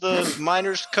 14 of the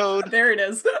Miners Code? There it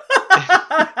is.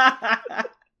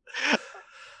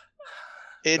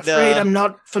 I'm afraid I'm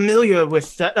not familiar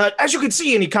with that. As you can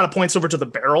see, and he kind of points over to the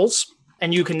barrels,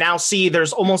 and you can now see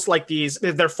there's almost like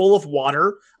they're full of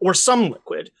water or some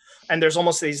liquid, and there's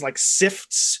almost these like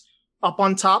sifts up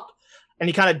on top, and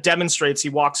he kind of demonstrates. He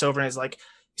walks over and he's like,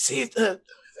 see the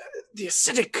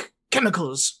acidic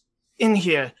chemicals in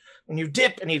here. And you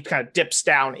dip, and he kind of dips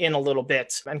down in a little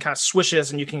bit and kind of swishes,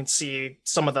 and you can see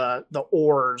some of the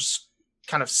ores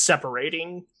kind of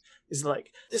separating. Is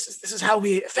like, this is how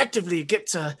we effectively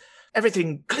get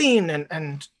everything clean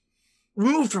and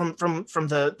removed from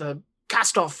the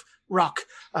cast off rock.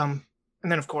 And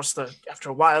then of course after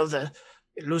a while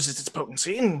it loses its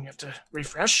potency and you have to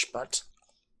refresh. But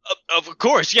of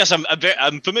course, yes,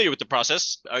 I'm familiar with the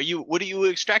process. What are you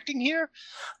extracting here?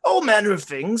 All manner of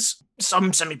things.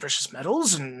 Some semi-precious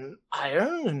metals and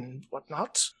iron and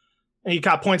whatnot. And he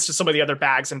kind of points to some of the other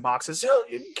bags and boxes.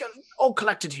 You can all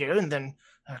collected here and then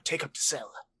take up to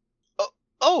sell.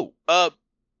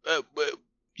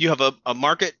 You have a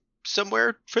market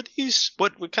somewhere for these?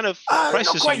 What kind of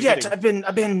prices? Not quite are you yet. getting?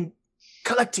 I've been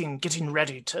collecting, getting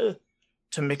ready to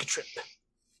make a trip.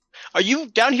 Are you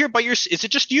down here by is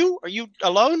it just you? Are you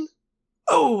alone?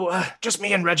 Oh, just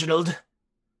me and Reginald.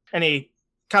 And he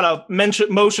kind of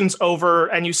motions over,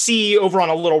 and you see over on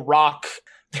a little rock,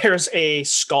 there's a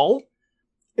skull.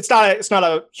 It's not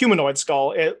a humanoid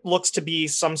skull. It looks to be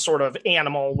some sort of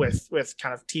animal with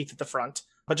kind of teeth at the front,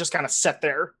 but just kind of set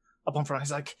there up in front.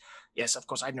 He's like, yes, of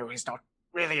course, I know he's not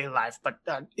really alive, but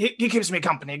he keeps me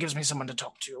company. He gives me someone to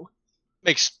talk to.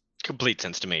 Makes complete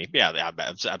sense to me. Yeah,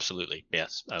 absolutely.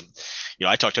 Yes.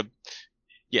 I talked to.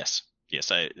 Yes.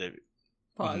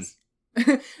 Pause.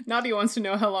 Nadia wants to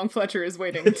know how long Fletcher is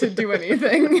waiting to do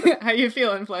anything. How you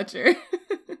feeling, Fletcher?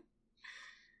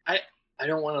 I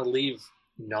don't want to leave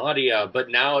Nadia, but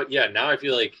now I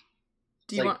feel like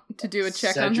Do you want to do a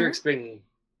check Cedric's on her? been...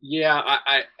 Yeah,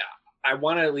 I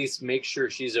want to at least make sure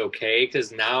she's okay,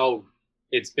 because now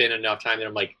it's been enough time that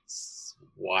I'm like,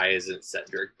 why isn't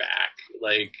Cedric back?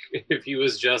 Like, if he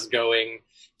was just going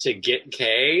to get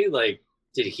Kay, like,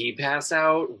 did he pass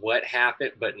out? What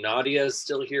happened? But Nadia's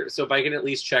still here. So if I can at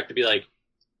least check to be like,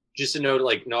 just to know,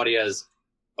 like, Nadia's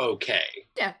okay.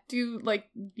 Yeah, do, like,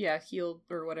 heal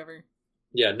or whatever.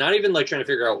 Yeah, not even, like, trying to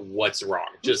figure out what's wrong.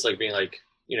 Just, like, being like,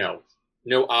 you know,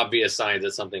 no obvious signs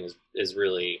that something is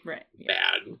really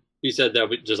bad. You said that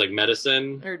just, like,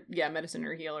 medicine? Or, medicine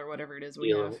or heal or whatever it is we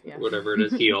Heal, have. Yeah. whatever it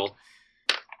is, heal.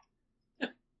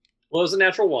 Well, it was a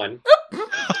natural 1.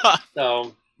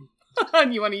 So...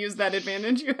 You want to use that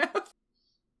advantage you have?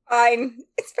 Fine.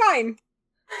 It's fine.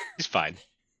 He's fine.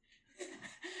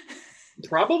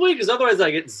 Probably, because otherwise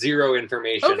I get zero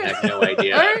information. Okay. I have no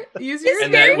idea. All right, use your... This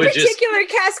And very that would particular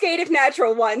cascade of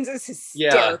natural ones is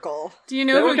hysterical. Do you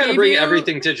know That who would kind gave of bring you...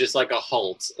 everything to just like a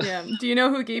halt. Yeah. Do you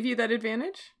know who gave you that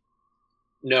advantage?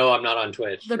 No, I'm not on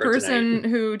Twitch. The person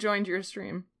who joined your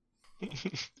stream.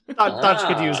 Thought you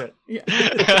could use it. Yeah.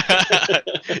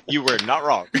 You were not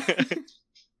wrong.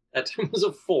 That was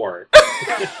a 4.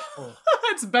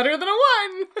 That's better than a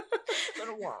 1.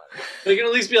 They can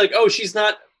at least be like, oh, she's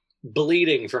not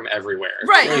bleeding from everywhere.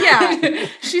 Right, Like, yeah.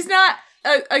 She's not...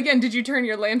 again, did you turn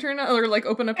your lantern or, like,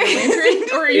 open up your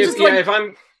lantern? Or are you just, like, if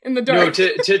I'm in the dark? No,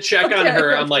 to check on Okay.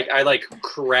 her, I'm like, I like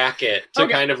crack it to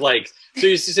Okay. kind of like, so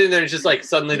you're sitting there and it's just like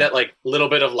suddenly that like little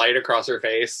bit of light across her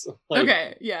face. Like,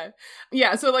 Okay, yeah.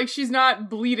 Yeah, so, like, she's not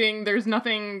bleeding. There's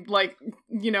nothing, like,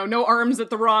 you know, no arms at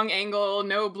the wrong angle,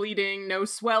 no bleeding, no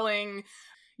swelling.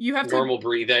 You have normal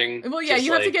breathing. Well, yeah, just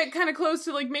you have to like- get kind of close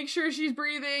to, like, make sure she's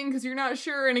breathing, because you're not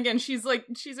sure. And again, she's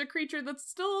a creature that's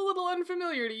still a little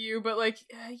unfamiliar to you, but, like,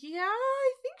 yeah,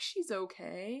 I think she's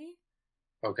okay.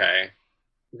 Okay.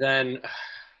 Then,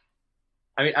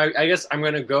 I mean, I guess I'm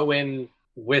going to go in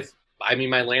with, I mean,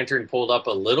 my lantern pulled up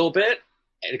a little bit,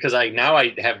 because I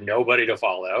have nobody to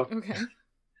follow. Okay.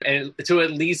 And to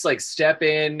at least, like, step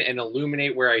in and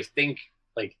illuminate where I think,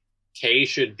 like, Kay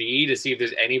should be to see if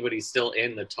there's anybody still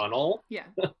in the tunnel. Yeah,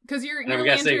 because your I'm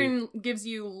lantern gives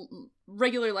you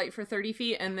regular light for 30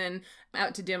 feet and then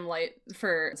out to dim light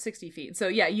for 60 feet. So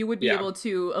yeah, you would be able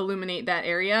to illuminate that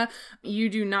area. You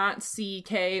do not see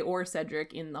Kay or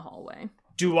Cedric in the hallway.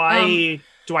 Do I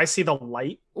see the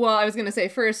light? Well, I was going to say,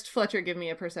 first, Fletcher, give me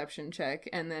a perception check,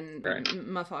 and then Right.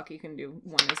 Mafaki can do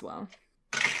one as well.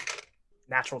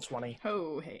 Natural 20.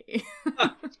 Oh, hey.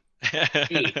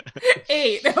 8.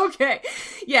 8, okay.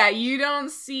 Yeah, you don't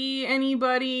see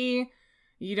anybody.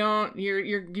 You don't,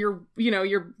 you're,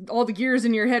 all the gears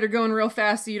in your head are going real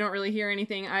fast, so you don't really hear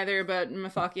anything either, but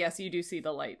Mafaki, yes, you do see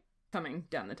the light coming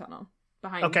down the tunnel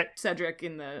behind Cedric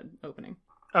in the opening.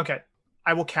 Okay.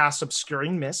 I will cast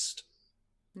Obscuring Mist.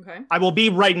 Okay. I will be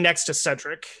right next to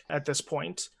Cedric at this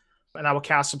point, and I will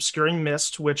cast Obscuring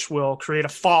Mist, which will create a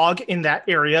fog in that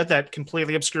area that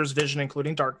completely obscures vision,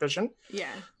 including dark vision.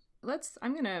 Yeah.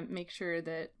 I'm gonna make sure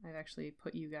that I've actually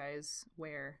put you guys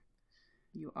where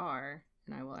you are,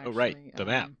 and I will actually... Oh, right, the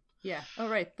map. Yeah,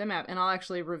 the map, and I'll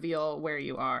actually reveal where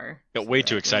you are. Got way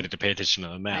too excited to pay attention to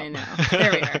the map. I know.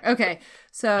 There we are. Okay,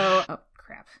 so... Oh,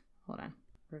 crap. Hold on.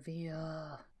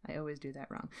 Reveal. I always do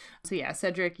that wrong. So yeah,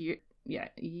 Cedric, you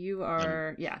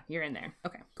are... Yeah, you're in there.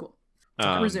 Okay, cool.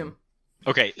 Resume.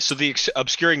 Okay, so the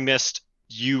Obscuring Mist,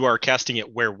 you are casting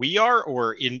it where we are,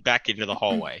 or back into the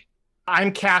hallway?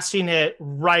 I'm casting it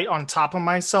right on top of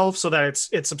myself so that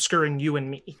it's obscuring you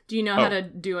and me. Do you know how to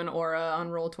do an aura on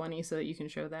Roll20 so that you can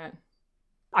show that?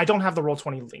 I don't have the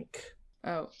Roll20 link.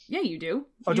 Oh, yeah, you do.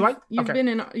 Oh, do I? You've Okay. been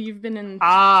in Same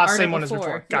Arda one as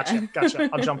before. Gotcha.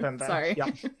 I'll jump in there. Sorry.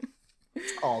 Yep.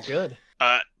 All good.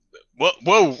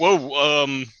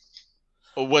 Whoa.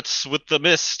 What's with the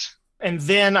mist? And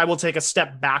then I will take a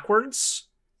step backwards,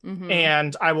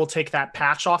 and I will take that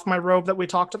patch off my robe that we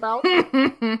talked about.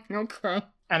 Okay.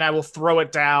 And I will throw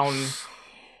it down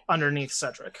underneath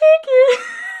Cedric.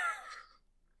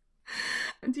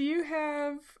 Do you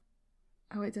have...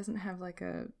 Oh, it doesn't have like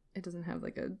a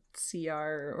CR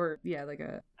or like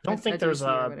a... I don't think there's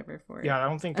DC or whatever for it. Yeah, I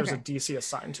don't think there's Okay. a DC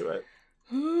assigned to it.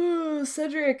 Ooh,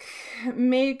 Cedric,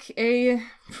 make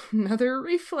another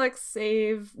reflex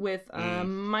save with a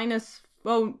minus...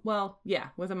 Oh, well, yeah,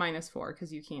 with a -4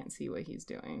 because you can't see what he's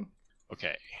doing.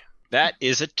 Okay. That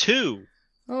is a 2.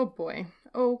 Oh boy.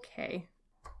 Okay.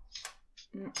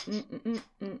 We're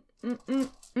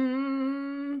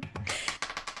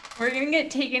gonna get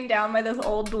taken down by this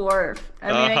old dwarf. I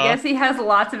mean, I guess he has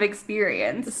lots of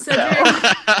experience. Cedric,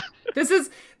 This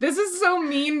is so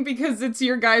mean because it's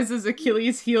your guys'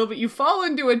 Achilles heel, but you fall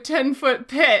into a 10-foot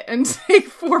pit and take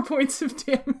 4 points of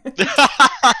damage.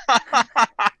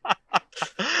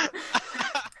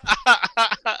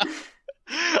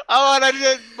 Oh, and I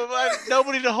didn't.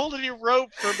 Nobody to hold any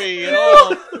rope for me at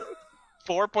all.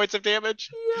 4 points of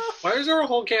damage. Yeah. Why is our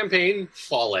whole campaign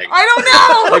falling? I don't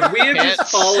know. Like we have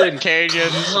just fallen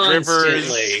canyons,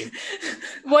 constantly. rivers.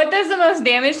 What does the most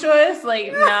damage to us?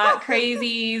 Like, not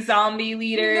crazy zombie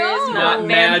leaders, No. Not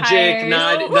magic,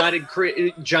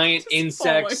 vampires. giant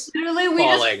insects. Literally, we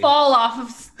falling. just fall off of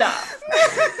stuff.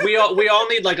 We all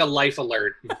need like a life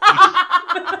alert.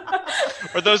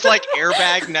 Or those like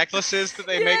airbag necklaces that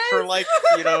they make for like,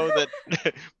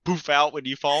 that poof out when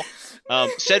you fall.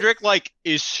 Cedric like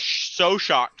is so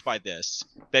shocked by this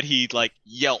that he like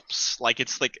yelps, like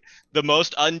it's like the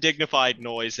most undignified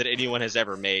noise that anyone has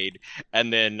ever made,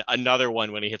 and then another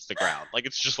one when he hits the ground. Like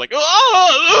it's just like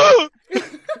oh!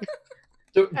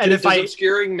 So, And does if I-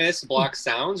 obscuring mist block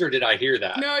sounds, or did I hear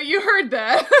that? No, you heard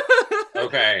that.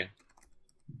 Okay.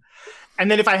 And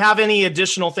then if I have any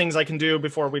additional things I can do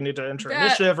before we need to enter That-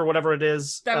 initiative or whatever it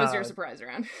is. That was your surprise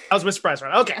round. That was my surprise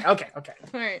round. Okay. Yeah. Okay.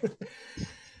 All right.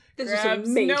 This Grabs is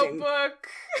amazing. notebook.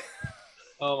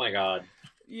 Oh my god.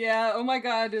 Yeah, oh my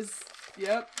god is...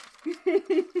 Yep.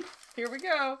 Here we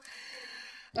go.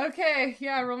 Okay,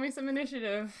 yeah, roll me some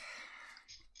initiative.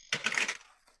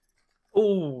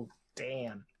 Oh,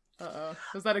 damn. Uh-oh.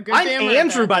 Was that a good I'm damn or a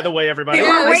Andrew, bad by damn? the way, everybody. We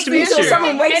Yeah, were Nice to waiting meet until you.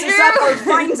 someone wakes us up or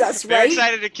finds us, Very right?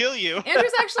 excited to kill you.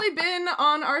 Andrew's actually been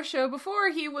on our show before.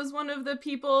 He was one of the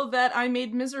people that I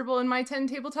made miserable in my 10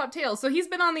 tabletop tales. So he's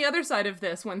been on the other side of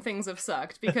this when things have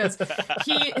sucked because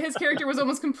his character was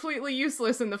almost completely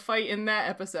useless in the fight in that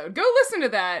episode. Go listen to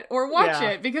that or watch Yeah.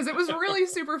 it because it was really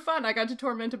super fun. I got to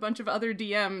torment a bunch of other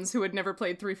DMs who had never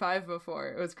played 3.5 before.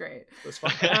 It was great. It was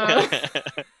fun.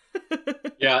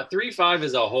 Yeah, 3.5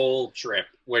 is a whole trip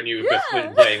when you've Yeah.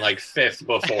 been playing like 5th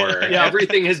before. Yeah.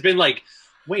 Everything has been like,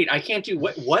 wait, I can't do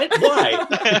what? Why?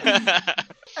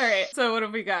 All right, so what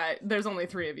have we got? There's only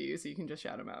 3 of you, so you can just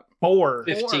shout them out. 4.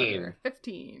 15. 4,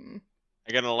 15.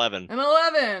 I got an 11. An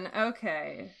 11.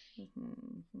 Okay.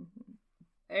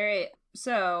 All right.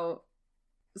 So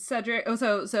Cedric. Oh,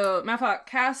 so Mafok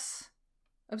casts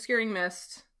Obscuring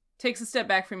Mist. Takes a step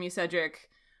back from you, Cedric.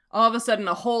 All of a sudden,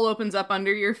 a hole opens up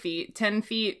under your feet, 10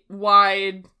 feet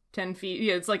wide, 10 feet.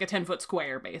 Yeah, it's like a 10-foot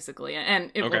square, basically, and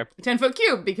it Okay. 10-foot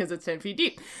cube because it's 10 feet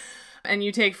deep. And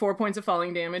you take 4 points of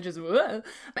falling damage as well.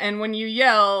 And when you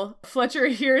yell, Fletcher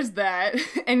hears that,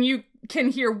 and you can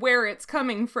hear where it's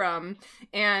coming from,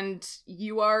 and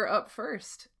you are up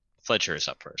first. Fletcher is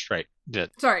up first, right?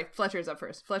 Sorry, Fletcher's up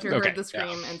first. Fletcher Okay, heard the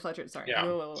scream, yeah. and Fletcher. Sorry, Yeah.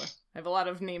 I have a lot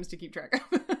of names to keep track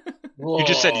of. You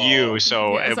just said you,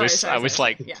 so Yeah, it sorry, was. sorry, I was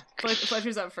sorry. like, yeah,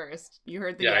 Fletcher's up first. You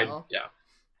heard the Yeah, yell,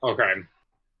 Okay.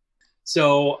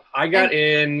 So I got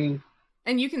in.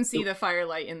 and you can see the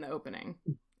firelight in the opening.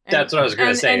 And, That's what I was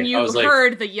gonna say. And you I was like-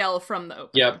 heard the yell from the opening.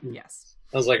 Yep. Yes.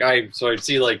 I was like, I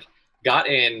see like got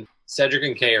in. Cedric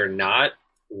and Kay are not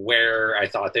where I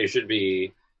thought they should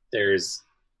be. There's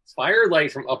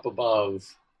firelight from up above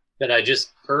that I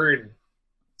just heard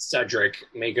Cedric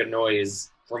make a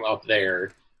noise from up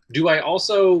there. Do I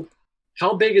also?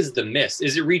 How big is the mist?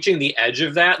 Is it reaching the edge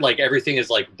of that? Like everything is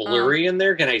like blurry in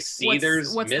there. Can I see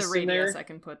there's what's mist the in radius? there? I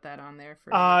can put that on there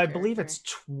for. I your believe character.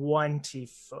 it's 20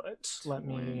 foot. Let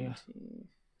me 20.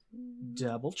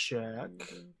 double check.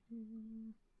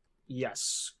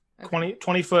 Yes. Okay.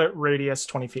 20 foot radius,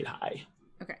 20 feet high.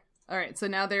 Okay. All right. So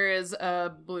now there is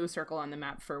a blue circle on the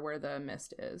map for where the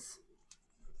mist is.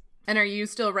 And are you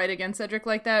still right against Cedric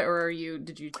like that, or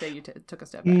did you say you took a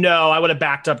step back? No, I would have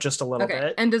backed up just a little Okay.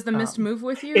 bit. And does the mist move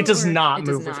with you? it does or- not it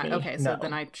does move with not? me, Okay, so no.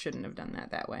 then I shouldn't have done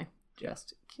that way.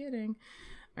 Just kidding.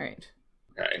 All right.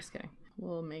 Okay. Just kidding.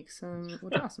 We'll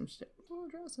draw some stuff.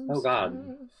 Oh,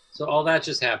 God. So all that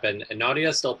just happened, and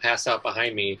Nadia's still passed out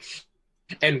behind me,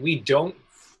 and we don't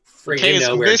Kay freaking is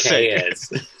know where missing. Kay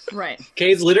is. Right.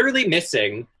 Kay's literally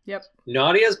missing. Yep.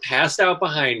 Nadia's passed out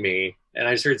behind me, and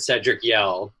I just heard Cedric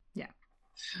yell. Yeah.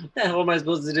 What the hell am I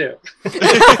supposed to do?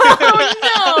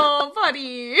 Oh no,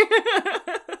 buddy.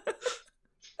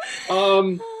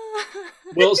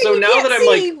 Well, so You now can't that I'm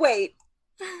like, see, wait.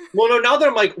 well, no, now that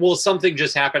I'm like, well, something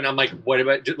just happened. I'm like, what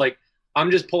about, like,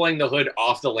 I'm just pulling the hood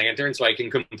off the lantern so I can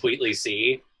completely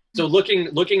see. So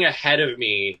looking ahead of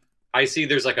me, I see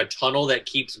there's like a tunnel that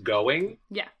keeps going.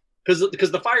 Yeah. Because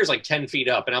the fire's like 10 feet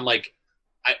up, and I'm like,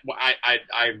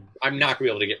 I'm not gonna be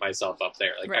able to get myself up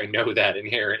there. Like Right. I know that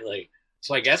inherently.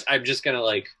 So I guess I'm just gonna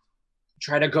like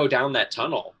try to go down that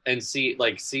tunnel and see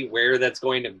where that's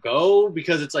going to go,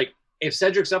 because it's like if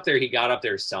Cedric's up there, he got up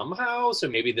there somehow. So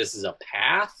maybe this is a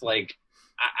path. Like,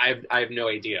 I have no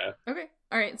idea. Okay.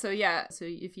 All right. So yeah. So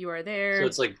if you are there, so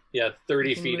it's like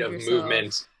 30 feet of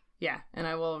movement. Yeah, and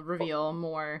I will reveal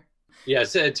more. Yeah.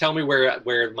 So tell me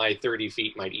where my 30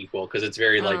 feet might equal, because it's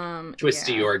very like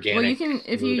twisty organic. Well, you can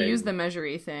if moving. you use the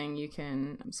measury thing, you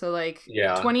can. So like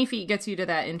 20 feet gets you to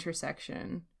that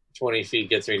intersection. 20 feet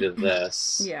gets me to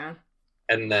this. Yeah.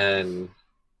 And then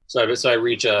so I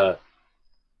reach a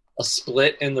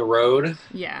split in the road.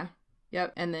 Yeah.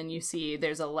 Yep. And then you see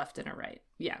there's a left and a right.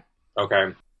 Yeah.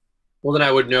 Okay. Well, then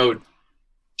I would know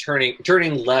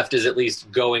turning left is at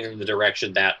least going in the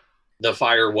direction that the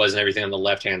fire was and everything on the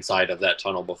left-hand side of that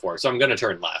tunnel before. So I'm going to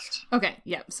turn left. Okay.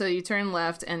 Yep. So you turn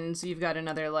left, and so you've got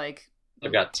another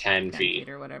I've got 10 feet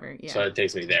or whatever. Yeah. So it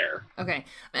takes me there. Okay.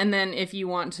 And then if you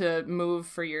want to move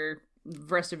for your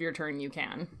rest of your turn, you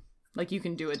can. Like, you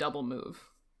can do a double move.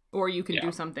 Or you can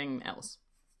do something else.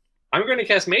 I'm going to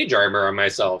cast Mage Armor on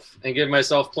myself and give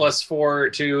myself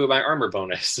 +4 to my armor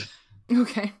bonus.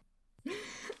 Okay.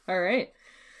 All right.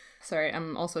 Sorry,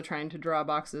 I'm also trying to draw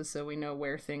boxes so we know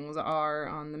where things are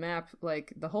on the map,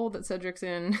 like the hole that Cedric's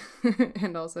in,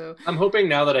 and also... I'm hoping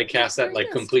now that I cast that, like,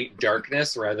 complete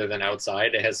darkness rather than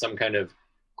outside, it has some kind of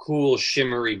cool,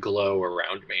 shimmery glow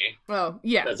around me. Oh,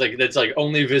 yeah. That's like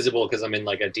only visible because I'm in,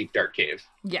 like, a deep, dark cave.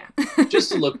 Yeah. just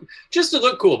to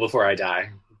look cool before I die.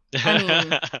 I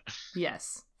mean,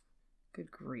 yes.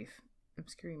 Good grief.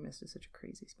 Obscuring Mist is such a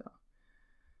crazy spell.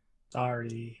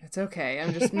 Sorry. It's okay.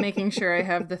 I'm just making sure I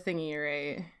have the thingy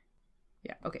right.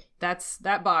 Yeah, okay.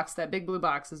 That box, that big blue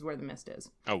box is where the mist is.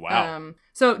 Oh, wow.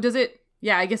 So does it...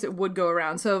 Yeah, I guess it would go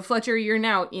around. So, Fletcher, you're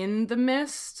now in the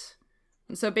mist.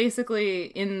 So basically,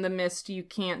 in the mist, you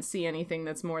can't see anything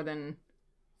that's more than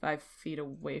 5 feet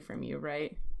away from you,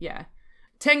 right? Yeah.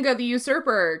 Tenga the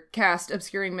Usurper cast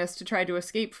Obscuring Mist to try to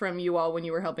escape from you all when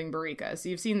you were helping Barika. So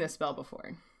you've seen this spell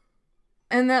before.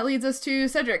 And that leads us to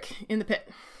Cedric in the pit.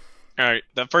 All right,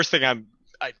 the first thing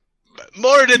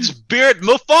Moradin's beard,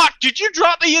 Mufak, did you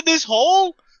drop me in this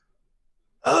hole?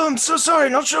 Oh, I'm so sorry.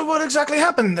 Not sure what exactly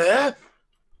happened there.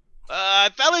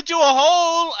 I fell into a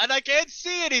hole and I can't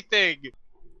see anything.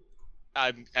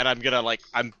 I'm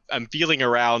feeling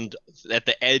around at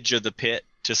the edge of the pit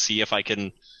to see if I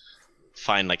can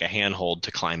find like a handhold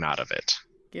to climb out of it.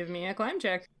 Give me a climb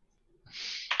check.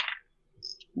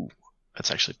 Ooh,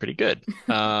 that's actually pretty good.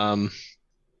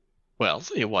 Well,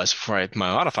 it was before I had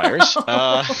my modifiers.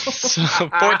 So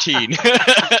 14.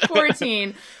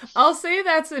 14. I'll say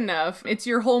that's enough. It's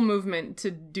your whole movement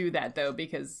to do that, though,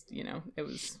 because, it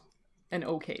was an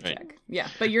okay check. Right. Yeah,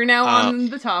 but you're now on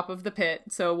the top of the pit,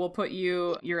 so we'll put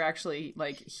you're actually,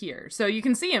 here. So you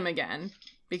can see him again,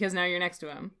 because now you're next to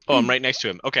him. Oh, I'm right next to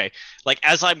him. Okay.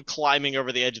 As I'm climbing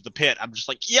over the edge of the pit, I'm just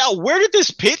like, yeah, where did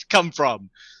this pit come from?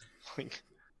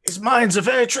 His minds are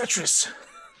very treacherous.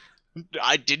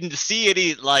 I didn't see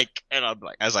any, and I'm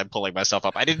as I'm pulling myself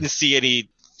up, I didn't see any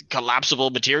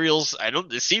collapsible materials.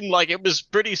 It seemed like it was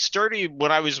pretty sturdy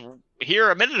when I was here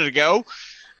a minute ago.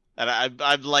 And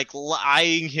I'm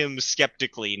eyeing him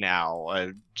skeptically now.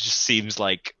 It just seems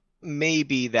like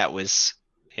maybe that was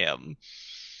him.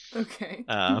 Okay.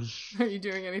 Are you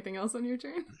doing anything else on your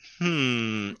turn?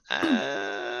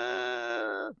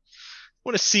 I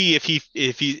want to see if he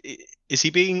is he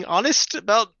being honest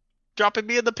about dropping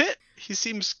me in the pit. He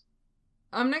seems...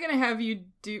 I'm not going to have you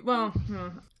do... Well,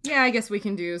 yeah, I guess we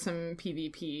can do some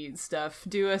PvP stuff.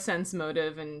 Do a sense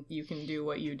motive, and you can do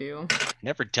what you do.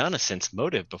 Never done a sense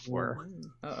motive before.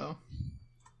 Uh-oh.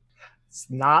 It's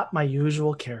not my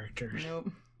usual character. Nope.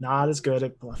 Not as good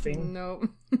at bluffing. Nope.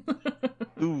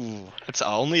 Ooh, it's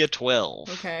only a 12.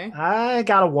 Okay. I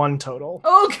got a 1 total.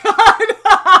 Oh,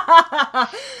 God!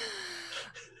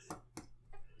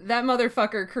 That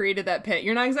motherfucker created that pit.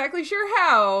 You're not exactly sure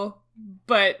how,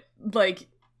 but,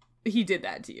 he did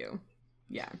that to you.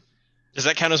 Yeah. Does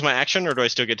that count as my action, or do I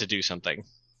still get to do something?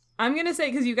 I'm gonna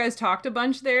say, because you guys talked a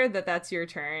bunch there, that's your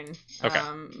turn. Okay.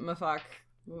 Mafak,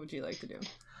 what would you like to do?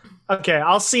 Okay,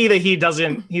 I'll see that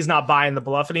he's not buying the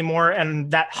bluff anymore, and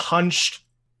that hunched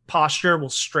posture will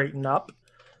straighten up.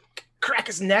 Crack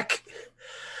his neck.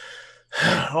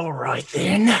 All right,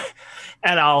 then.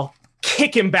 And I'll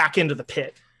kick him back into the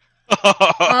pit.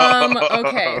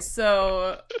 Okay,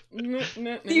 so you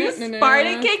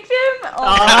Sparta kicked him?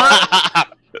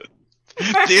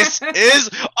 This is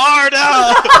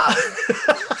Arda.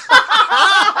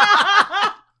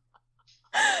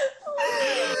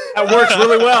 That works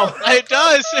really well. It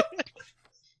does.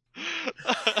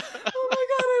 Oh my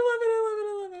God, I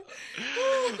love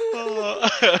it.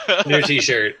 New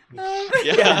t-shirt.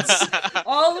 Yes.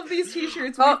 All of these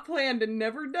t-shirts we've planned and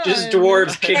never done. Just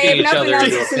dwarves Hey, kicking if each nothing other else,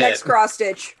 into a it's the next pit. cross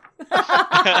stitch.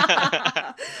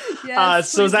 Yes,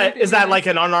 So is please that do. like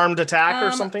an unarmed attack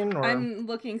or something? Or? I'm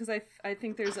looking because I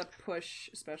think there's a push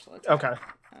special attack. Okay.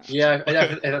 Yeah,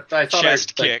 I thought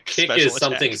Chest like, kick, kick is special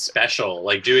something attack. special.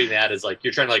 Like doing that is like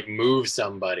you're trying to like move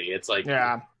somebody. It's like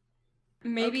Yeah.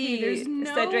 Maybe Okay, there's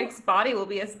no- Cedric's body will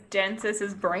be as dense as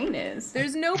his brain is.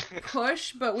 There's no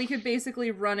push, but we could basically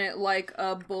run it like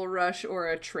a bull rush or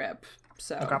a trip.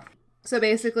 So, Okay. so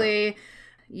basically,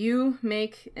 you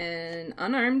make an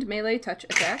unarmed melee touch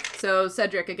attack. So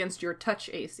Cedric against your touch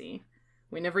AC.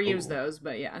 We never use those,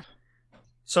 but yeah.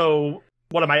 So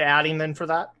what am I adding then for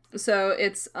that? So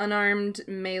it's unarmed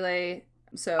melee.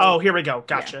 So Oh, here we go.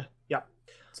 Gotcha. Yep.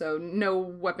 so no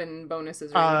weapon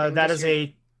bonuses. Or anything, That just is your-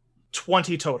 a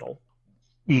 20 total.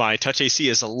 My touch AC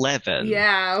is 11.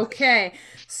 Yeah, okay.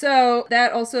 So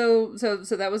that also so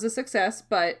that was a success,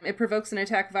 but it provokes an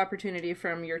attack of opportunity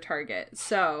from your target.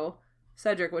 So,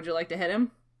 Cedric, would you like to hit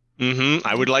him? Mm-hmm.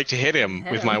 I would like to hit him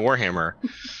Hit with him. my warhammer.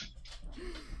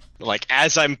 Like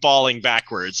as I'm falling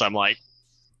backwards, I'm like,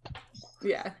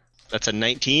 Yeah. that's a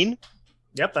 19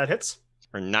 Yep, that hits.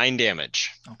 or 9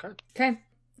 damage. Okay. Okay.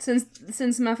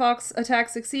 Since Mafok's attack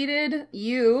succeeded,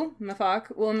 you,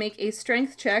 Mafok, will make a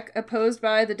strength check opposed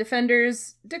by the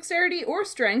defender's dexterity or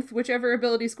strength, whichever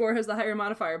ability score has the higher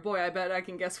modifier. Boy, I bet I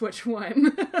can guess which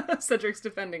one Cedric's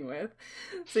defending with.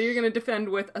 So you're going to defend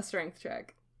with a strength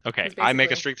check. Okay, It's I make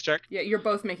a basically- strength check? Yeah, you're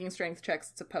both making strength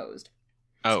checks. It's opposed.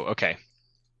 Oh, okay.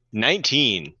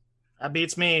 19. That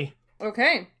beats me.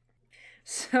 Okay.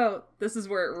 So this is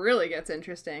where it really gets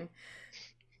interesting.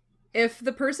 If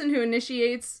the person who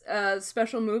initiates a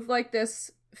special move like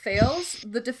this fails,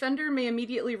 the defender may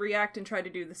immediately react and try to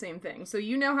do the same thing. So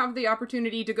you now have the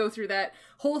opportunity to go through that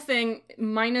whole thing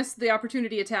minus the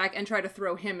opportunity attack and try to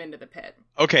throw him into the pit.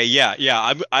 Okay, yeah.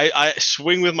 I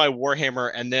swing with my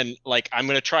warhammer and then like I'm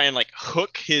gonna try and like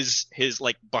hook his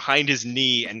like behind his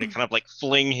knee and to kind of like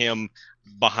fling him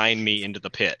behind me into the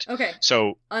pit. Okay.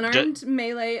 So Unarmed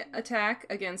melee attack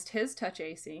against his touch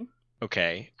AC.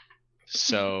 okay,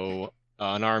 so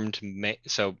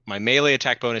so my melee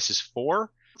attack bonus is 4.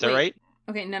 Is that Wait. right?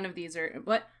 Okay, none of these are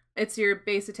what? It's your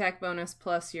base attack bonus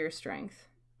plus your strength.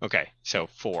 Okay, so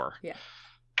 4. Yeah.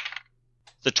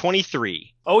 The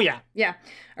 23. Oh, yeah. Yeah.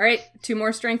 All right, 2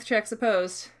 more strength checks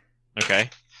opposed. Okay.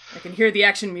 I can hear the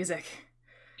action music.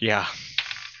 Yeah.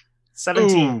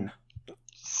 17.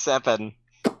 7.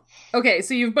 Okay,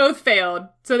 so you've both failed.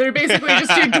 So they're basically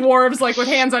just two dwarves, like with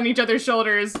hands on each other's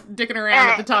shoulders, dicking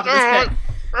around at the top of this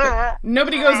pit.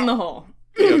 Nobody goes in the hole.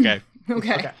 Okay.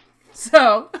 Okay. Okay.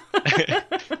 So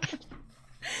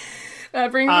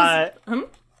that brings us.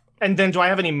 And then do I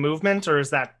have any movement, or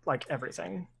is that like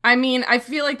everything? I mean, I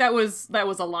feel like that was a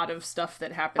lot of stuff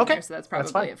that happened Okay, there, so that's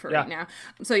probably fine. it for Yeah. right now.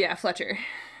 So yeah, Fletcher.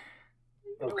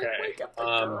 Okay. Wake up the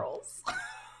girls.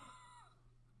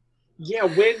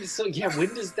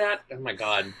 When does that? Oh my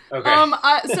god.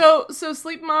 Okay. So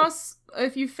sleep moss.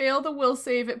 If you fail the will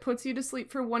save, it puts you to sleep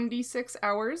for 1d6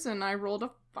 hours, and I rolled a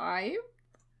 5.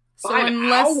 So 5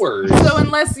 unless, hours?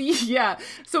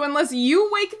 So unless you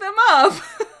wake them up,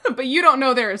 but you don't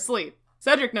know they're asleep.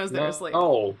 Cedric knows they're asleep.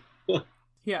 Oh.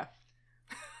 Yeah.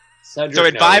 Cedric So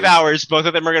in 5 knows. hours, both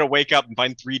of them are going to wake up and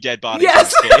find 3 dead bodies.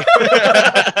 Yes. Okay.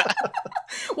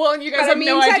 Well, and you guys But I have mean,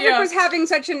 no Cedric idea. was having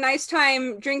such a nice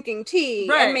time drinking tea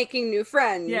Right. and making new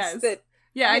friends Yes. that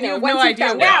Yeah, and you you know, have once no he idea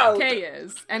found what out- K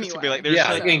is. Anyway. It's gonna be like there's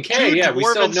Yeah, like I mean, two K, yeah, we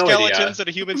still have dwarven no idea. skeletons and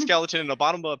a human skeleton in the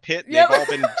bottom of a pit. And Yep. They've all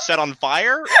been set on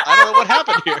fire. I don't know what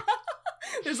happened here.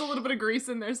 There's a little bit of grease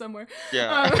in there somewhere.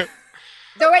 Yeah.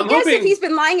 Though I I'm guess if hoping- he's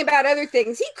been lying about other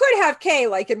things, he could have Kay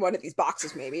like in one of these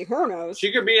boxes, maybe. Who knows?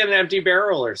 She could be in an empty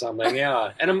barrel or something.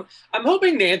 Yeah, and I'm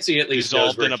hoping Nancy at least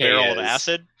knows Dissolved where in a Kay barrel is. of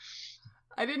acid.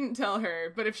 I didn't tell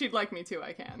her, but if she'd like me to,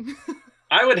 I can.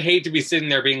 I would hate to be sitting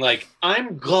there being like,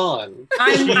 "I'm gone."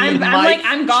 I'm She gone.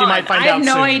 might find I have out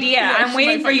no soon. idea. Yeah, I'm she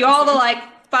waiting might for find you out all to soon. like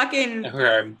fucking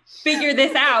Okay. figure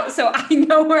this out so I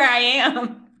know where I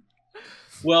am.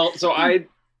 Well, so I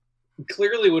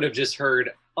clearly would have just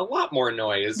heard a lot more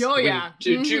noise. Oh, when yeah.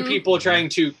 two Mhm. people trying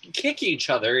to kick each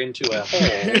other into a hole.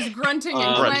 There's grunting and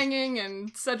Um, clanging,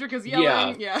 and Cedric is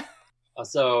yelling. Yeah.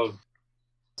 So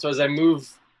as I move,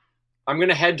 I'm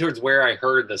gonna head towards where I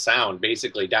heard the sound,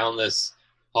 basically down this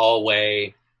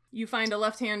hallway. You find a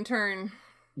left-hand turn.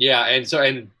 Yeah, and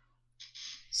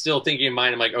still thinking in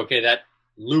mind, I'm like, okay, that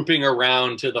looping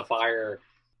around to the fire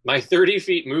My 30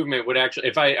 feet movement would actually,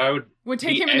 if I would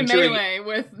take be him into entering- melee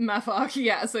with Mefok.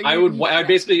 Yeah, so I would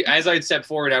basically, as I'd step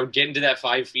forward, I would get into that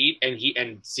 5 feet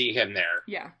and see him there.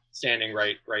 Yeah. Standing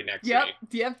right next to me.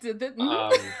 Yep.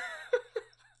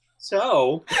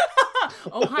 So.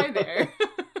 Oh, hi there.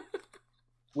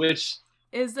 Which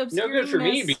is no good for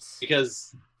me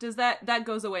because does that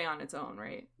goes away on its own,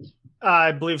 right?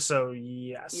 I believe so.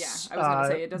 Yes. Yeah, I was gonna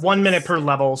say it doesn't. 1 minute per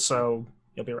level, so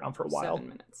you'll be around for a while. 7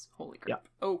 minutes. Holy crap.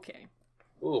 Yeah. Okay.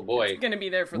 Oh boy. It's gonna be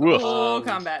there for the whole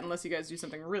combat unless you guys do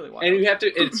something really wild. And you have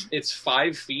to. It's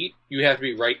 5 feet. You have to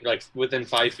be right within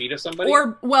 5 feet of somebody.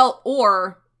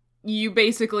 Or you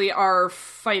basically are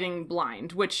fighting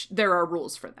blind, which there are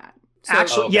rules for that.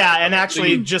 So,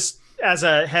 actually, just as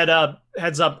a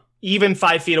heads up, even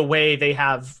 5 feet away, they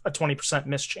have a 20%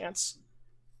 miss chance.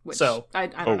 Which, so I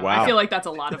don't know. Wow. I feel like that's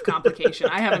a lot of complication.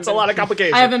 That's a lot of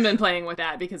complication. I haven't been playing with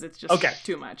that because it's just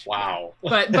too much. Wow.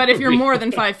 But if you're more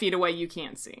than 5 feet away, you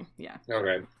can't see. Yeah.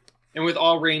 Okay. And with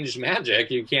all ranged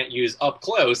magic, you can't use up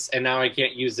close, and now I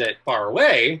can't use it far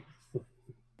away.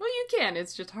 Well, you can.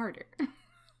 It's just harder.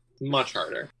 Much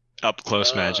harder. Up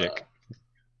close magic.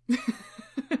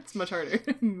 It's much harder.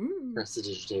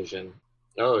 Prestidigitation.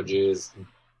 Oh, jeez.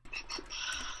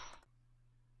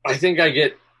 I think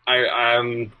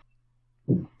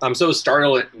I'm so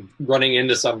startled running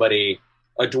into somebody,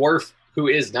 a dwarf who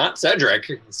is not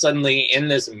Cedric, suddenly in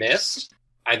this mist.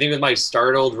 I think with my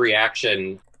startled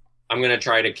reaction, I'm going to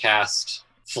try to cast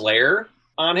Flare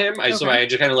on him. So I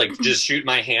just kind of just shoot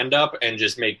my hand up and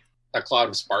just make a cloud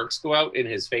of sparks go out in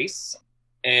his face.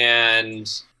 And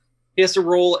he has to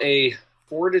roll a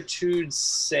Fortitude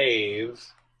save,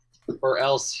 or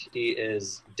else he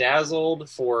is dazzled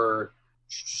for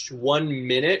 1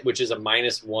 minute, which is a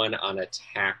 -1 on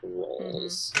attack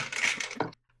rolls.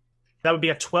 That would be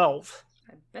a 12.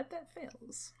 I bet that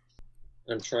fails.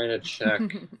 I'm trying to check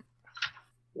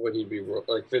what he'd be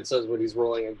if it says what he's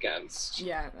rolling against.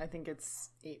 Yeah, I think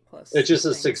it's 8+. It's just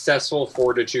a successful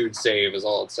Fortitude save is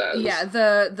all it says. Yeah,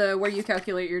 the where you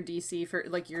calculate your DC for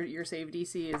your save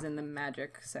DC is in the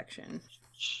magic section.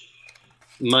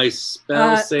 My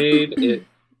spell save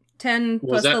 10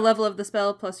 plus the level of the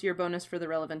spell plus your bonus for the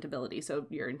relevant ability, so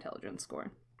your intelligence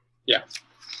score. Yeah.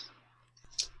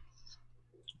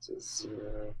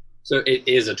 So it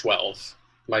is a 12.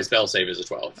 My spell save is a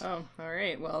 12. Oh, all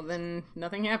right. Well, then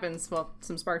nothing happens. Well,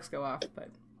 some sparks go off, but...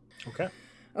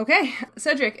 Okay,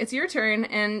 Cedric, it's your turn,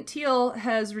 and Teal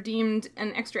has redeemed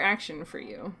an extra action for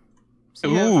you. So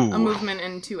you have a movement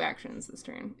and 2 actions this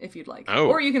turn, if you'd like. Oh,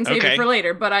 or you can save it for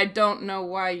later, but I don't know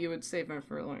why you would save it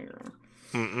for later.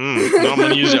 No, I'm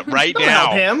going to use it right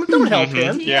now. Don't help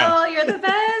him. Teal, you're the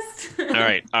best. All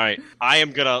right. I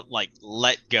am going to,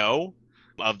 let go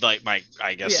of, my,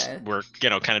 I guess we're,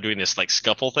 kind of doing this,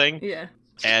 scuffle thing. Yeah.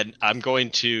 And I'm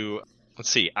going to,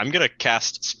 I'm going to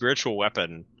cast Spiritual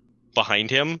Weapon behind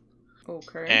him.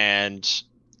 Okay. And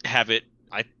have it,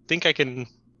 I think I can...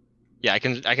 Yeah, I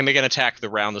can make an attack the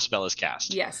round the spell is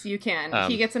cast. Yes, you can.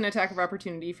 He gets an attack of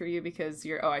opportunity for you because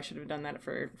you're... Oh, I should have done that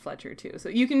for Fletcher, too. So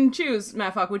you can choose,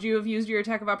 Mefok, would you have used your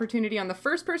attack of opportunity on the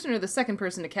first person or the second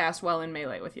person to cast while in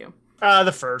melee with you?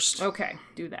 The first. Okay,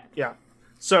 do that. Yeah.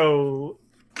 So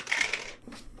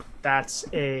that's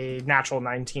a natural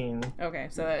 19. Okay,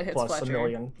 so that hits plus Fletcher. $1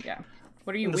 million. Yeah.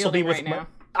 What are you wielding right now?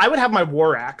 I would have my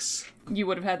war axe. You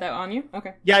would have had that on you?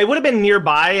 Okay. Yeah, it would have been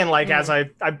nearby, and as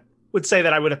I would say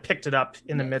that I would have picked it up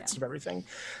in the midst of everything.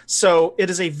 So it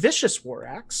is a vicious war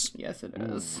axe. Yes, it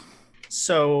is.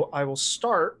 So I will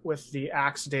start with the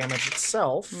axe damage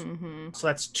itself. So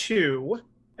that's 2,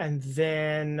 and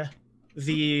then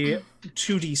the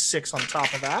 2d6 on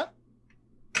top of that.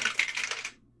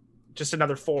 Just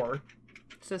another 4.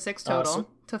 So 6 total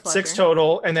to Fletcher. 6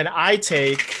 total, and then I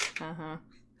take...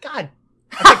 God,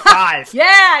 I take 5.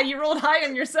 Yeah, you rolled high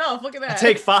on yourself. Look at that. I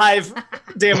take 5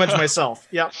 damage myself.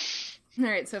 Yep. All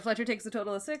right, so Fletcher takes a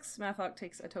total of 6, Mefok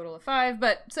takes a total of 5,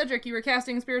 but Cedric, you were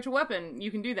casting Spiritual Weapon.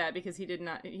 You can do that because he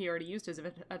already used his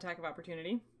attack of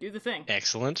opportunity. Do the thing.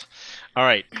 Excellent. All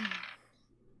right.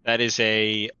 That is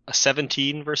a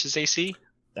 17 versus AC?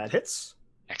 That hits.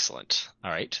 Excellent.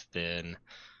 All right, then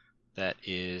that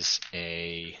is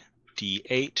a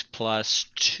D8 plus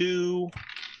 2,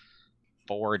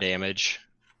 4 damage.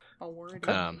 4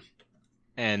 damage.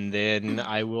 And then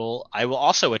I will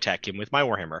also attack him with my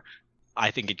Warhammer.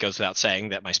 I think it goes without saying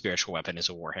that my spiritual weapon is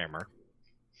a Warhammer.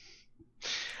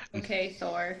 Okay,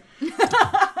 Thor.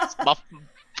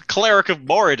 Cleric of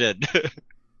Moradin.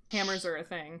 Hammers are a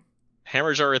thing.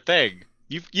 Hammers are a thing.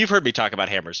 You've heard me talk about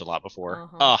hammers a lot before.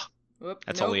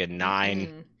 That's only a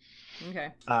 9. Okay.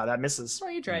 That misses.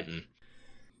 Well, you tried. Is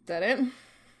that it?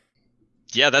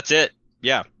 Yeah, that's it.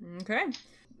 Yeah. Okay.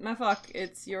 Mafok,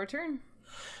 it's your turn.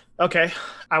 Okay.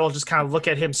 I will just kind of look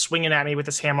at him swinging at me with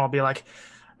his hammer. I'll be like,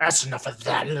 that's enough of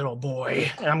that, little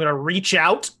boy. And I'm going to reach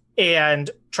out and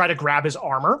try to grab his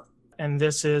armor. And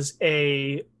this is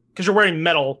because you're wearing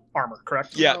metal armor,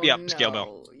 correct? Yeah, Oh, yeah, no. scale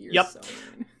mail. You're Yep. so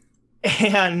mean.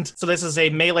 And so this is a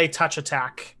melee touch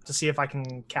attack to see if I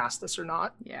can cast this or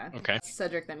not. Yeah. Okay.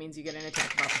 Cedric, that means you get an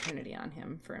attack of opportunity on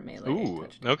him for a melee. Ooh,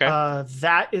 touch. okay.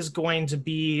 That is going to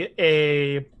be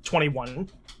a 21.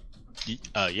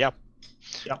 Yeah. Yep.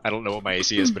 I don't know what my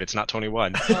AC is, but it's not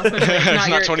 21. Well, but It's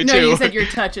not 22. No, you said your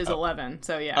touch is 11,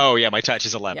 so yeah. Oh, yeah, my touch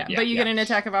is 11. yeah, Yeah, but you yeah. get an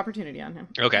attack of opportunity on him.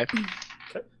 Okay.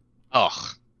 Okay.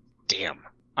 Oh, damn.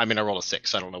 I mean, I rolled a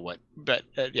 6. I don't know what, but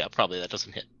yeah, probably that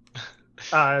doesn't hit.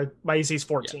 My AC is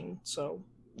 14, so...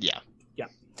 Yeah.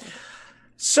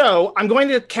 So I'm going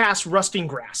to cast Rusting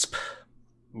Grasp.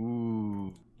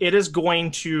 Ooh. It is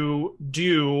going to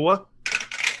do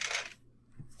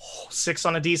 6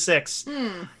 on a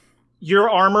d6. Your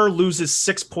armor loses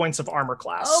 6 points of armor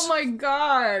class. Oh my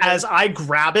god. As I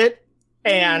grab it,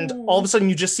 and Ooh. all of a sudden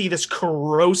you just see this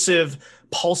corrosive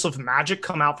pulse of magic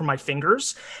come out from my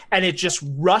fingers, and it just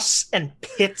rusts and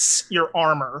pits your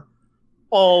armor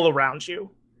all around you.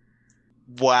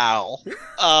 Wow.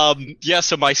 Yeah,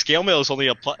 so my scale mail is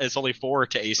only 4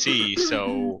 to AC,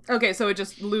 so Okay, so it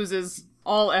just loses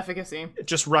all efficacy. It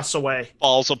just rusts away.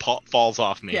 falls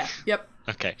off me. Yeah, yep.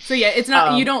 Okay. So yeah, it's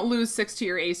not you don't lose 6 to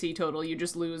your AC total, you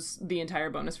just lose the entire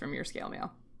bonus from your scale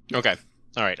mail. Okay.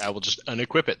 All right, I will just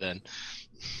unequip it then.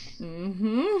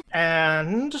 Mm-hmm.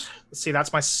 And let's see,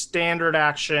 that's my standard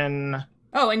action.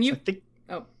 Oh, and you I think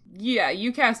yeah,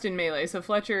 you cast in melee. So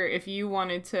Fletcher, if you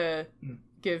wanted to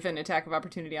give an attack of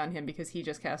opportunity on him because he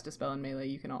just cast a spell in melee,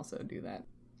 you can also do that.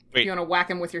 Wait. If you want to whack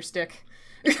him with your stick.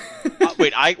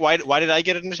 Wait, why did I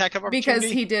get an attack of opportunity? Because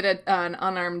he did an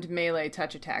unarmed melee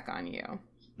touch attack on you.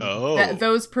 Oh.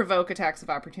 Those provoke attacks of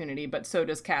opportunity, but so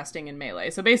does casting in melee.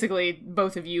 So basically,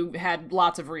 both of you had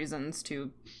lots of reasons to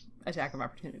attack of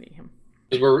opportunity him.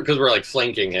 Because we're like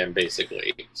flanking him,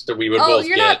 basically. So we would Oh, both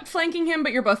you're get... not flanking him,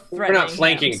 but you're both We're threatening not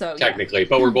flanking him, so, technically,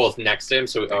 but we're both next to him,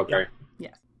 so okay. Yeah.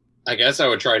 I guess I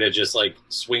would try to just like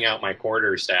swing out my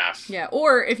quarterstaff. Yeah,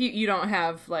 or if you don't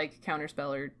have like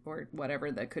counterspell or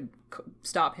whatever that could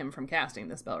stop him from casting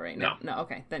the spell right now. No,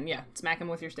 okay, then yeah, smack him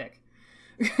with your stick.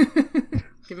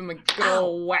 Give him a good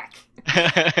old whack.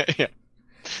 Yeah. It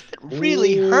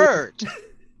really hurt.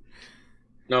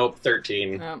 Nope,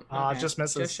 13. Oh, okay. just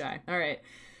misses. Just shy. All right,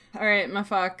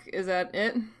 Mafok, is that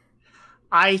it?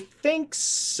 I think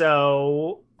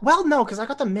so. Well, no, because I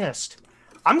got the mist.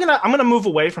 I'm gonna move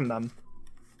away from them.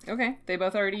 Okay, they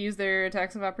both already used their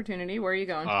attacks of opportunity. Where are you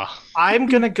going? I'm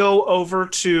gonna go over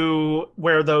to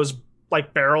where those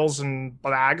like barrels and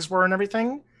bags were and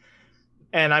everything,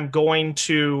 and I'm going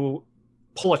to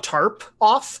pull a tarp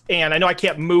off. And I know I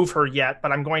can't move her yet,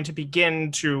 but I'm going to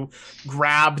begin to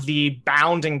grab the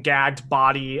bound and gagged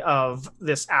body of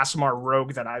this Aasimar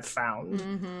rogue that I've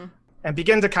found, and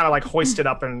begin to kind of like hoist it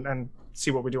up and see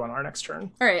what we do on our next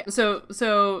turn. All right,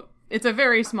 so it's a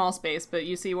very small space, but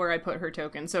you see where I put her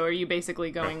token. So are you basically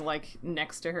going like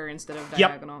next to her instead of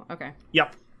diagonal? Yep. Okay.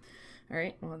 Yep. All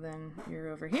right. Well, then you're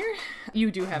over here.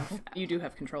 You do have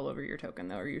control over your token,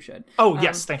 though, or you should. Oh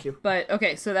yes, thank you. But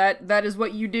okay, so that is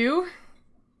what you do.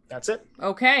 That's it.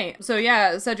 Okay. So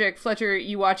yeah, Cedric Fletcher,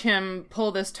 you watch him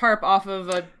pull this tarp off of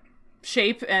a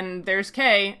shape, and there's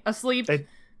Kay asleep,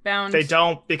 bound. They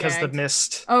don't because gagged. the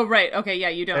mist. Oh right. Okay. Yeah,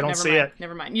 you don't. They don't Never see mind. it.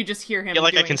 Never mind. You just hear him. I feel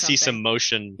like I doing can see something. some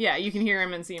motion. Yeah, you can hear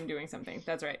him and see him doing something.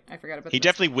 That's right. I forgot about. He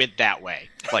definitely went that way,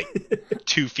 like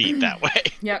 2 feet that way.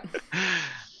 Yep.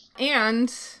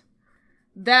 And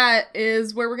that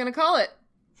is where we're gonna call it.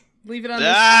 Leave it on this.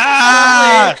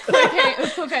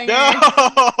 Cliffhanger.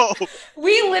 No!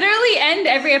 We literally end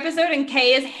every episode and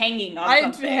Kay is hanging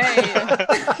on something.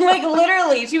 Hey. Like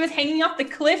literally, she was hanging off the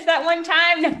cliff that one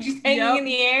time. Now she's hanging in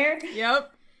the air.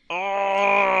 Yep.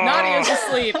 Oh. Nadia's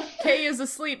asleep. Kay is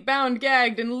asleep, bound,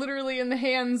 gagged, and literally in the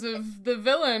hands of the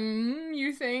villain,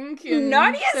 you think? And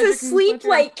Nadia's Cedric and asleep Fletcher.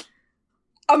 like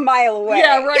a mile away.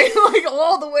 Yeah, right. Like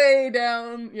all the way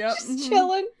down. Yep. Just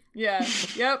chilling. Yeah.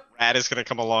 Yep. Rad is gonna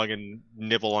come along and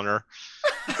nibble on her.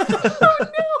 Oh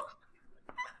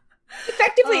no.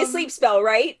 Effectively a sleep spell,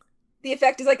 right? The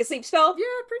effect is like a sleep spell? Yeah,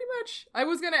 pretty much. I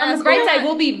was gonna On ask. the bright side,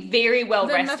 we'll be very well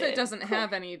the rested. method doesn't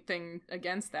have anything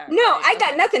against that. No, right? I got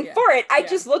Okay, nothing yeah. for it. I Yeah.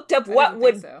 just looked up I what didn't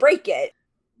would think so. break it.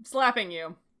 Slapping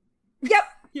you. Yep.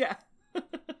 Yeah.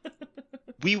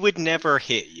 We would never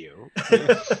hit you.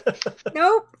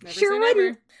 Nope. Never Sure say wouldn't.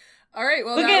 never. All right.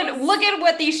 Well, Look at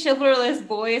what these chivalrous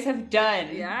boys have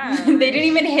done. Yeah. They didn't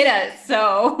even hit us,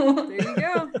 so There you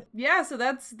go. yeah, so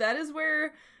that is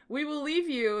where we will leave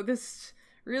you. This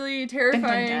really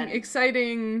terrifying, Dun, dun, dun.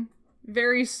 exciting,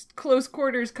 very close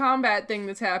quarters combat thing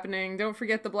that's happening. Don't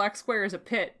forget the black square is a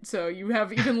pit, so you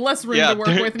have even less room to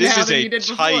work with now than you did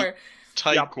before.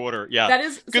 Tight quarter, yeah. That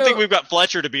is good thing we've got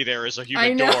Fletcher to be there as a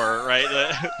human door, right?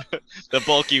 The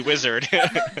bulky wizard.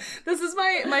 This is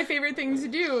my favorite thing to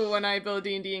do when I build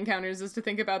D&D encounters is to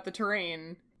think about the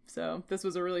terrain. So this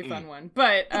was a really fun one.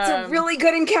 But it's a really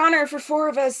good encounter for 4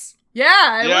 of us.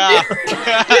 Yeah.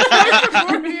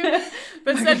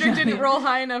 But Cedric didn't roll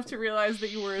high enough to realize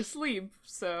that you were asleep,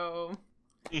 so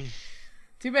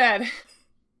too bad.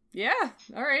 Yeah.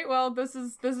 All right. Well, this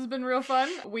has been real fun.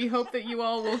 We hope that you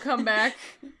all will come back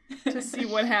to see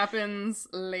what happens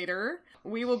later.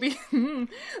 We will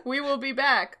be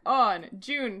back on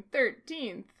June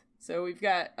 13th. So we've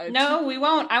got No, we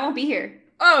won't. I won't be here.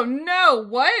 Oh no!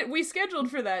 What? We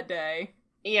scheduled for that day.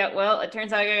 Yeah, well, it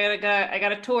turns out I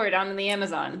got a tour down in the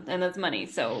Amazon, and that's money,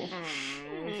 so...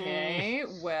 Okay,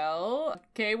 well,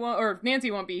 Kay won't, or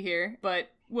Nancy won't be here, but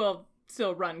we'll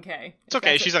still run Kay. It's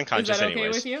okay, she's unconscious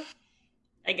anyways. Is that okay anyways. with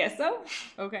you? I guess so.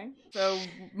 Okay, so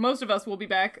most of us will be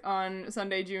back on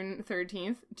Sunday, June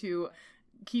 13th to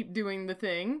keep doing the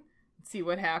thing, see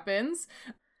what happens.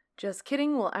 Just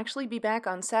kidding, we'll actually be back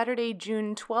on Saturday,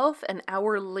 June 12th, an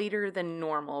hour later than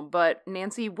normal, but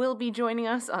Nancy will be joining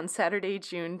us on Saturday,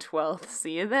 June 12th.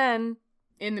 See you then!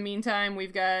 In the meantime,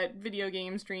 we've got video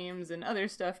game streams and other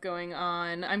stuff going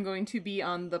on. I'm going to be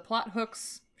on the Plot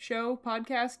Hooks show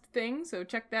podcast thing, so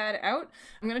check that out.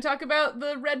 I'm going to talk about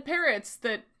the red parrots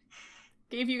that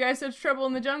gave you guys such trouble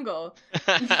in the jungle.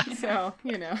 So,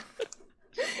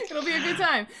 it'll be a good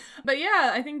time. But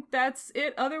yeah, I think that's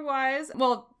it. Otherwise,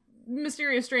 well,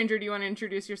 Mysterious Stranger, do you want to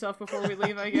introduce yourself before we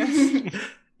leave, I guess?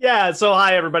 Yeah, so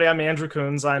hi everybody, I'm Andrew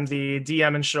Coons. I'm the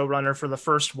DM and showrunner for The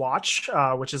First Watch,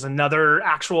 which is another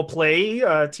actual play,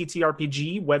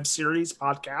 TTRPG, web series,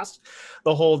 podcast,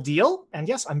 the whole deal. And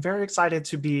yes, I'm very excited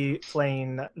to be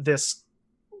playing this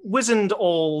wizened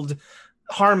old,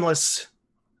 harmless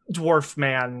dwarf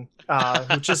man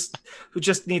who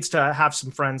just needs to have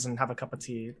some friends and have a cup of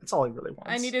tea. That's all he really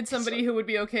wants. I needed somebody who would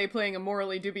be okay playing a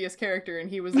morally dubious character, and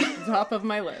he was at the top of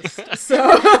my list. So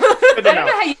I don't know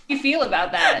how you feel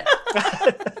about that.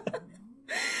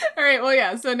 All right, well,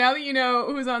 yeah, so now that you know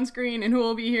who's on screen and who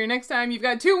will be here next time, you've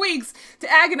got 2 weeks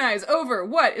to agonize over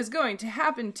what is going to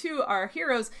happen to our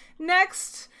heroes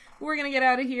next. We're going to get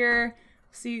out of here.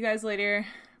 See you guys later.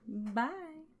 Bye.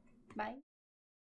 Bye.